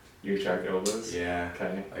that. You attract elbows? Yeah.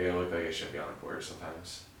 Okay. Like I look like I shouldn't be on the court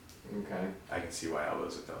sometimes. Okay. I can see why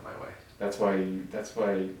elbows are thrown my way. That's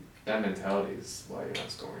why that mentality is why you're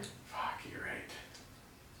not scoring. Fuck, you're right.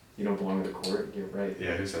 You don't belong to the court. You're right.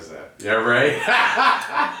 Yeah, who says that? Yeah,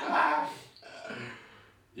 right.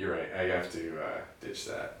 You're right. I have to ditch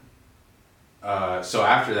that. So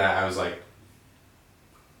after that, I was like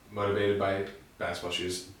motivated by basketball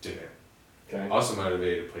shoes. Didn't. Okay. Also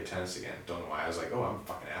motivated to play tennis again. Don't know why. I was like, oh, I'm a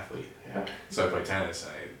fucking athlete. Yeah. So I played tennis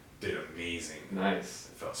and I did amazing. Nice.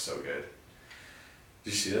 It felt so good.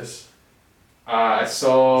 Did you see this? I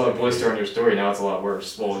saw Is a it blister weird? on your story. Now it's a lot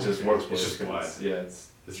worse. Well, it just works It's worse. just 'cause blood. Yeah, it's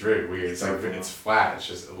It's very weird. It's like Dark it's flat. It's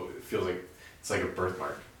just it feels like it's like a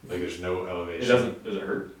birthmark. Like there's no elevation. it doesn't. Does it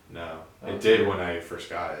hurt? No, Oh. it did when I first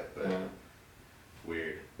got it, but Yeah.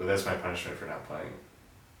 weird. But that's my punishment for not playing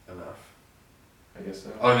enough. I guess so.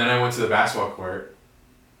 Oh, and then I went to the basketball court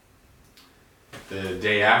the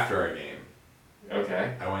day after our game.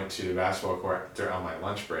 Okay. I went to the basketball court on my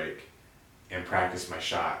lunch break and practiced my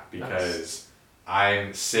shot because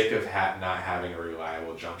I'm sick of not having a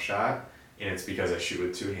reliable jump shot, and it's because I shoot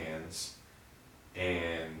with two hands,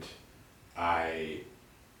 and I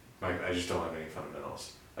just don't have any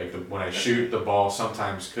fundamentals. Like when I shoot, the ball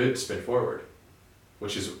sometimes could spin forward,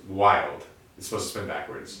 which is wild. It's supposed to spin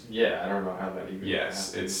backwards. Yeah, I don't know how that even.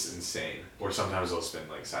 Yes, happens. it's insane. Or sometimes it'll spin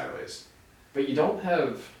like sideways. But you don't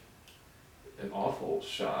have an awful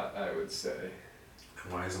shot, I would say.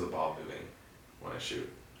 And why isn't the ball moving when I shoot?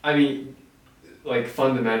 I mean, like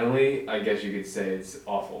fundamentally, I guess you could say it's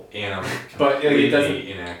awful. And I'm But, like, it completely doesn't-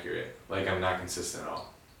 inaccurate. Like I'm not consistent at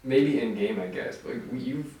all. Maybe in game, I guess. But like,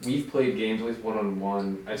 we've played games at least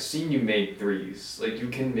 1-on-1. I've seen you make threes. Like you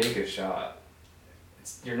can make a shot.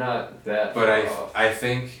 You're not that. But far off. I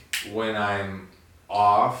think when I'm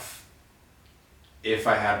off, if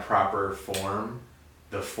I had proper form,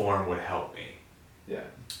 the form would help me. Yeah.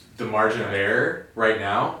 The margin of error right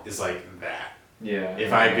now is like that. Yeah.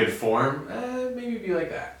 If I had good form, maybe it'd be like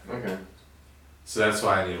that. Okay. So that's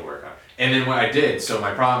why I need to work on. And then what I did, so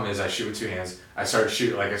my problem is I shoot with two hands. I started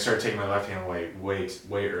shooting, like I started taking my left hand away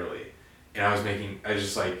way early. And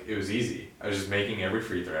it was easy. I was just making every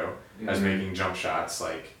free throw. I was Mhm. making jump shots,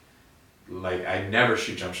 like I never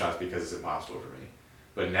shoot jump shots because it's impossible for me.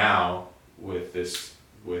 But now, with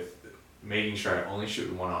making sure I only shoot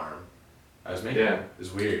with one arm, I was making it.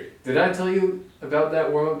 It's weird. Did I tell you about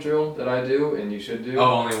that warm up drill that I do and you should do? Oh,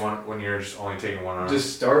 only one, when you're just only taking one arm?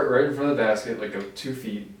 Just start right in front of the basket, like 2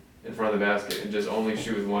 feet in front of the basket, and just only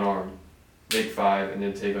shoot with one arm. Make 5, and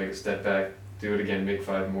then take like a step back, do it again, make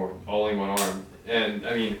 5 more, all in one arm. And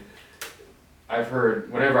I mean, I've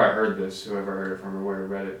heard, whenever I heard this, whoever I heard it from or where I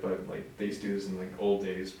read it, but like they used to do this in like old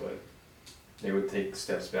days, but they would take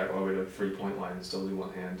steps back all the way to the 3-point line and still do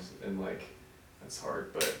one hand, and like, that's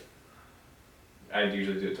hard, but I'd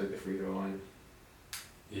usually do it to like the free throw line.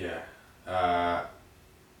 Yeah.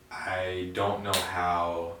 I don't know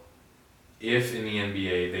how, if in the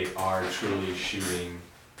NBA they are truly shooting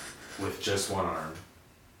with just one arm,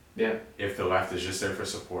 Yeah, if the left is just there for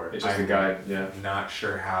support. it's just a I'm guide, yeah. not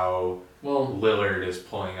sure how Well, Lillard is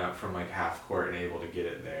pulling up from like half court and able to get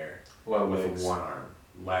it there a lot of with legs. one arm.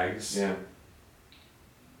 Legs? Yeah,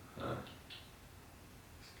 Huh.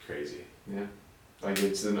 Crazy. yeah. Like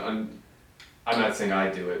it's I'm not saying I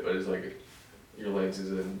do it, but it's like your legs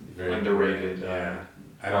is a Very underrated important, yeah.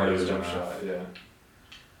 I part don't of use jump enough. shot. Yeah,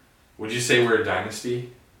 Would you say we're a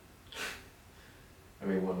dynasty? I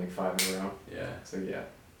mean won like 5 in a row. Yeah. So yeah,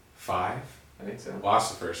 5? I think so.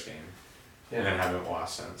 Lost the first game. And then Yeah, haven't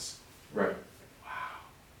lost since. right. Wow.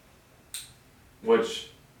 Which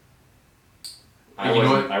But you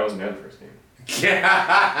know what? I wasn't bad the first game.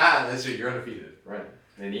 Yeah, that's right. You're undefeated. Right.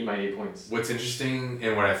 They need my 8 points. What's interesting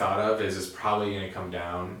and what I thought of is it's probably going to come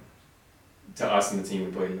down, To us and the team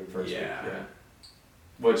we played in the first Yeah. week. Yeah.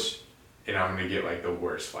 Which, and I'm going to get like the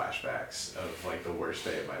worst flashbacks of like the worst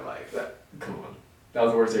day of my life. come on. That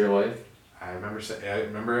was the worst day of your life? I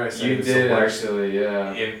remember I said You it was the did worst. actually,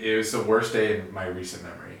 yeah. It was the worst day in my recent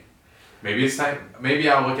memory. Maybe it's time. Maybe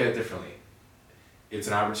I'll look at it differently. It's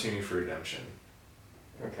an opportunity for redemption.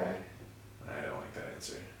 Okay. I don't like that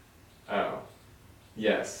answer. Oh.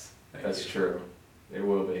 Yes, Thank that's you. true. It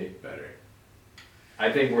will be. Better. I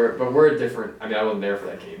think we're a different. I mean, I wasn't there for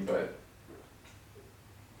that game, but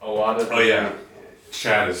a lot of. Oh, yeah.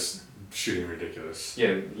 Chad is shooting ridiculous.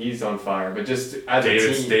 Yeah, he's on fire. But just as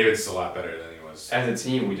a team, David's a lot better than he was. as a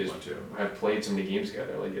team, we just One, two. have played so many games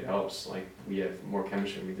together. Like it helps. Like we have more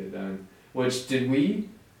chemistry than we did then. Which did we?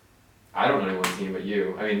 I don't know anyone's team but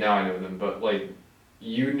you. I mean, now I know them, but like,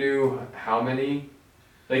 you knew how many?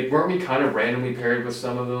 Like, weren't we kind of randomly paired with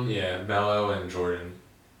some of them? Yeah, Mello and Jordan.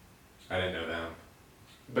 I didn't know them.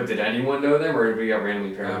 But did anyone know them, or did we got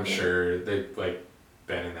randomly paired? I'm with them? sure they've like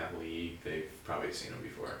been in that league. They've probably seen them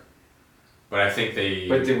before. But I think they.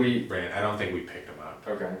 But did we? ran. I don't think we picked them up.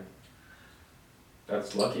 Okay.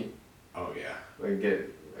 That's lucky. Oh yeah. Like get.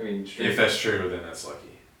 I mean, If that's true, then that's lucky.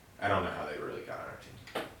 I don't know how they really got on our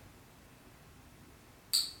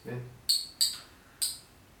team.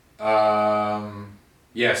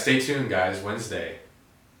 Yeah. Stay tuned, guys. Wednesday,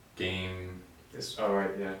 game It's, oh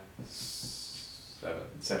right, yeah. 7.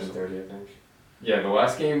 7:30, I think. Yeah, the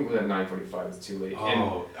last game was at 9:45. It's too late.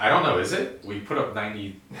 Oh, I don't know. Is it? We put up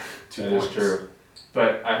 92 That points. is true.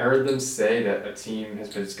 But I heard them say that a team has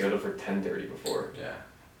been scheduled for 10:30 before. Yeah.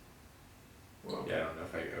 Well, Yeah, I don't know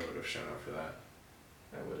if I would have shown up for that.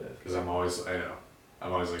 I would have. Because I'm always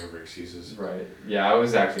looking for excuses. Right. Yeah, I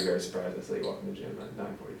was actually very surprised. I saw you walk in the gym at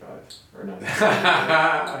 9:45 or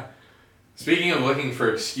 9. Speaking of looking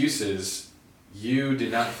for excuses, you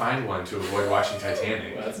did not find one to avoid watching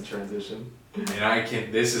Titanic. Well, that's a transition.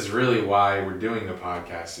 And this is really why we're doing the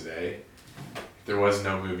podcast today. If there was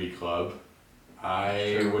no movie club,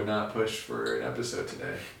 I Sure. would not push for an episode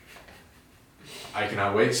today. I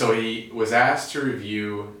cannot wait. So he was asked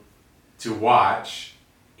to watch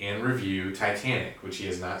and review Titanic, which he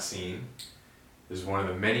has not seen. This is one of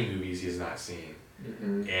the many movies he has not seen.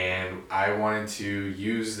 Mm-hmm. And I wanted to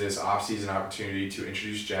use this off-season opportunity to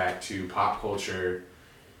introduce Jack to pop culture,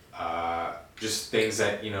 just things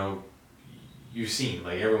that, you've seen,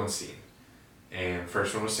 like everyone's seen. And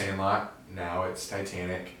first one was Sandlot, now it's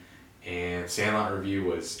Titanic. And Sandlot review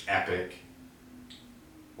was epic.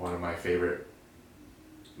 One of my favorite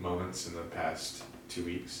moments in the past 2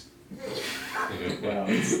 weeks. Wow,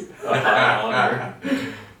 it's a high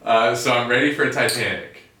honor. So I'm ready for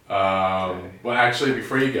Titanic. Okay. Well, actually,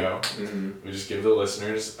 before you go, Mm-hmm. we'll just give the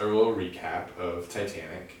listeners a little recap of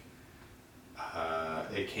Titanic.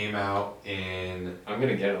 It came out in I'm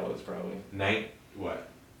gonna get all this probably. what?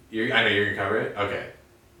 I know you're gonna cover it. Okay,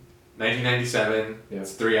 1997. Yeah.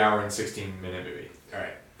 It's 3 hour and 16-minute movie. All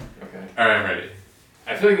right, Okay. I'm ready.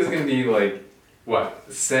 I feel like this is gonna be like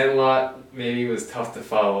What? Sandlot. Maybe was tough to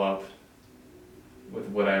follow up with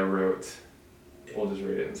what I wrote. We'll just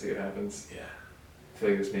read it and see what happens. Yeah, I feel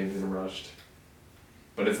like this name's been rushed,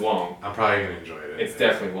 but it's long. I'm probably gonna enjoy it. It's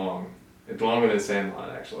definitely long. It's longer than Sandlot,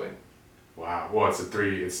 actually. Wow. Well, it's I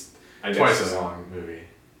guess twice so. as long movie.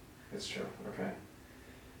 It's true. Okay.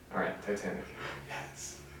 All right, Titanic.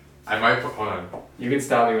 Yes. I might put. Hold on. You can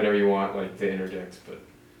stop me whenever you want, like to interject, but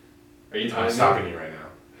are you timing I'm me? stopping you right now.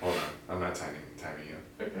 Hold on. I'm not timing you.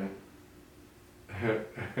 Okay.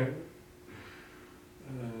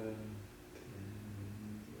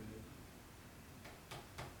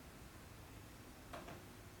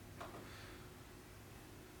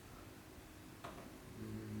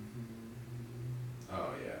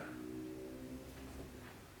 Oh yeah.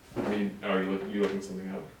 I mean, oh, you looking something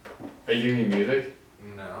up? Are you giving me music?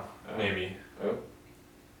 No. Oh. Maybe. Oh.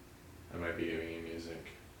 I might be giving you music.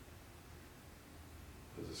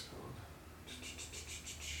 What is this called?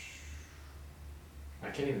 I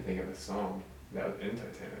can't even think of a song that was in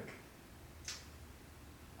Titanic.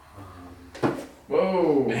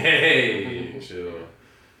 Whoa! Hey, chill.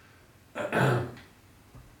 What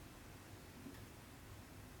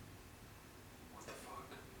the fuck?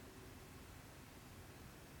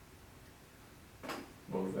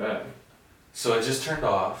 What was that? So it just turned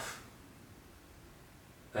off.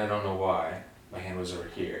 I don't know why. My hand was over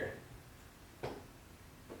here.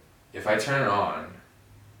 If I turn it on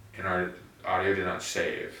and our audio did not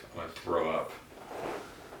save, I'm gonna throw up.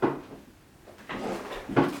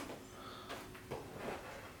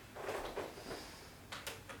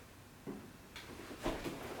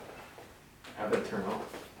 How'd that turn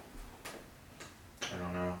off? I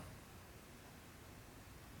don't know.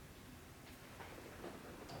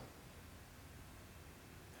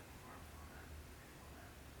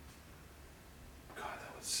 God,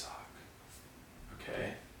 that would suck.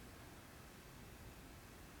 Okay.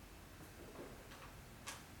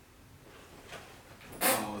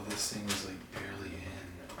 Oh, this thing is like barely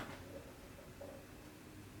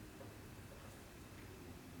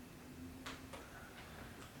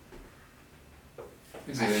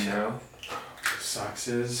in. Is it in now? Sucks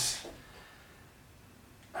is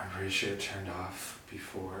I'm pretty sure it turned off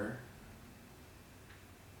before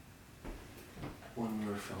when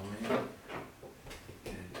we were filming and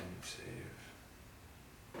it didn't save.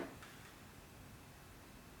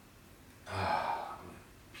 I'm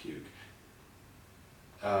gonna puke.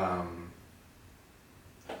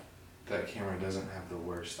 doesn't have the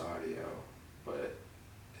worst audio, but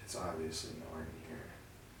it's obviously nowhere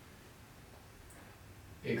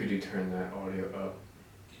near. Could you turn that audio up?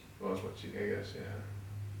 Well, that's what you, I guess,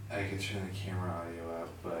 yeah. I can turn the camera audio up,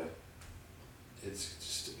 but it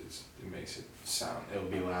makes it sound, it'll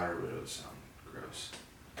be louder, but it'll sound gross.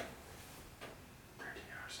 13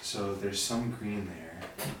 hours. So there's some green there,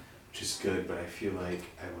 which is good, but I feel like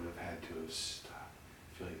I would have had to have stopped.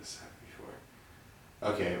 I feel like this happened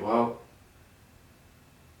before. Okay, well,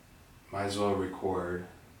 might as well record,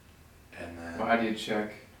 and then Well, how do you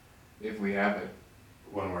check if we have it?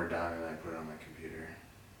 when we're done and I put it on my computer.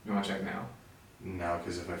 You want to check now? No,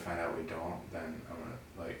 because if I find out we don't, then I'm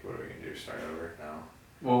gonna, like, what are we gonna do, start over now?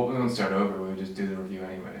 Well, we won't start over. We would just do the review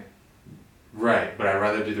anyway. Right, but I'd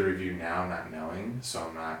rather do the review now not knowing, so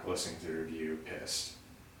I'm not listening to the review pissed.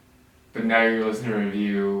 But now you're listening to a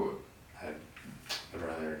review. I'd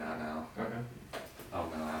rather not know. Okay. I'll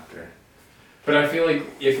know after. But I feel like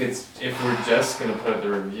if we're just gonna put up the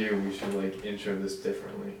review, we should like intro this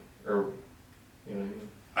differently, or you know what I mean?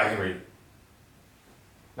 I can read.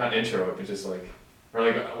 Not intro it, but just like, or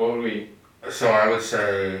like, what would we? So I would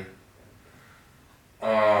say,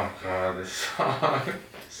 oh god, this song.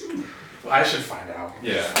 I should find out.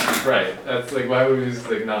 Yeah, right. That's like, why would we just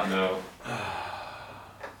like not know?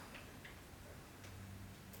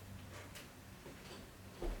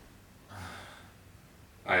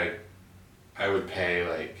 I would pay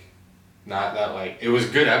like, not that like, it was a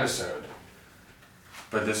good episode,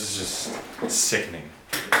 but this is just sickening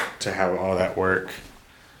to have all that work.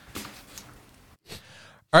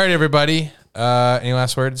 All right, everybody. Any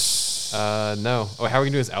last words? No. Oh, how are we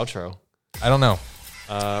gonna do his outro? I don't know.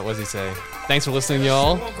 What does he say? Thanks for listening,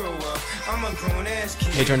 y'all.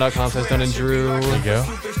 Patreon.com/Dun&Drew. There you go.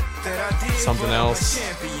 Something else.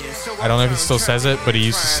 I don't know if he still says it, but he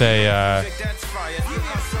used to say,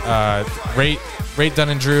 rate Dun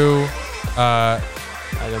and Drew. I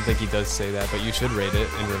don't think he does say that, but you should rate it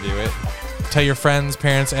and review it. Tell your friends,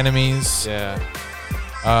 parents, enemies. Yeah.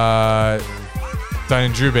 Dun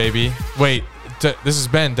and Drew, baby. Wait, this has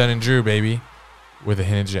been Dun and Drew, baby, with a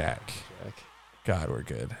hint of Jack. Jack. God, we're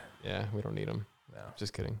good. Yeah, we don't need him. No.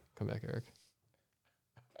 Just kidding. Come back, Eric.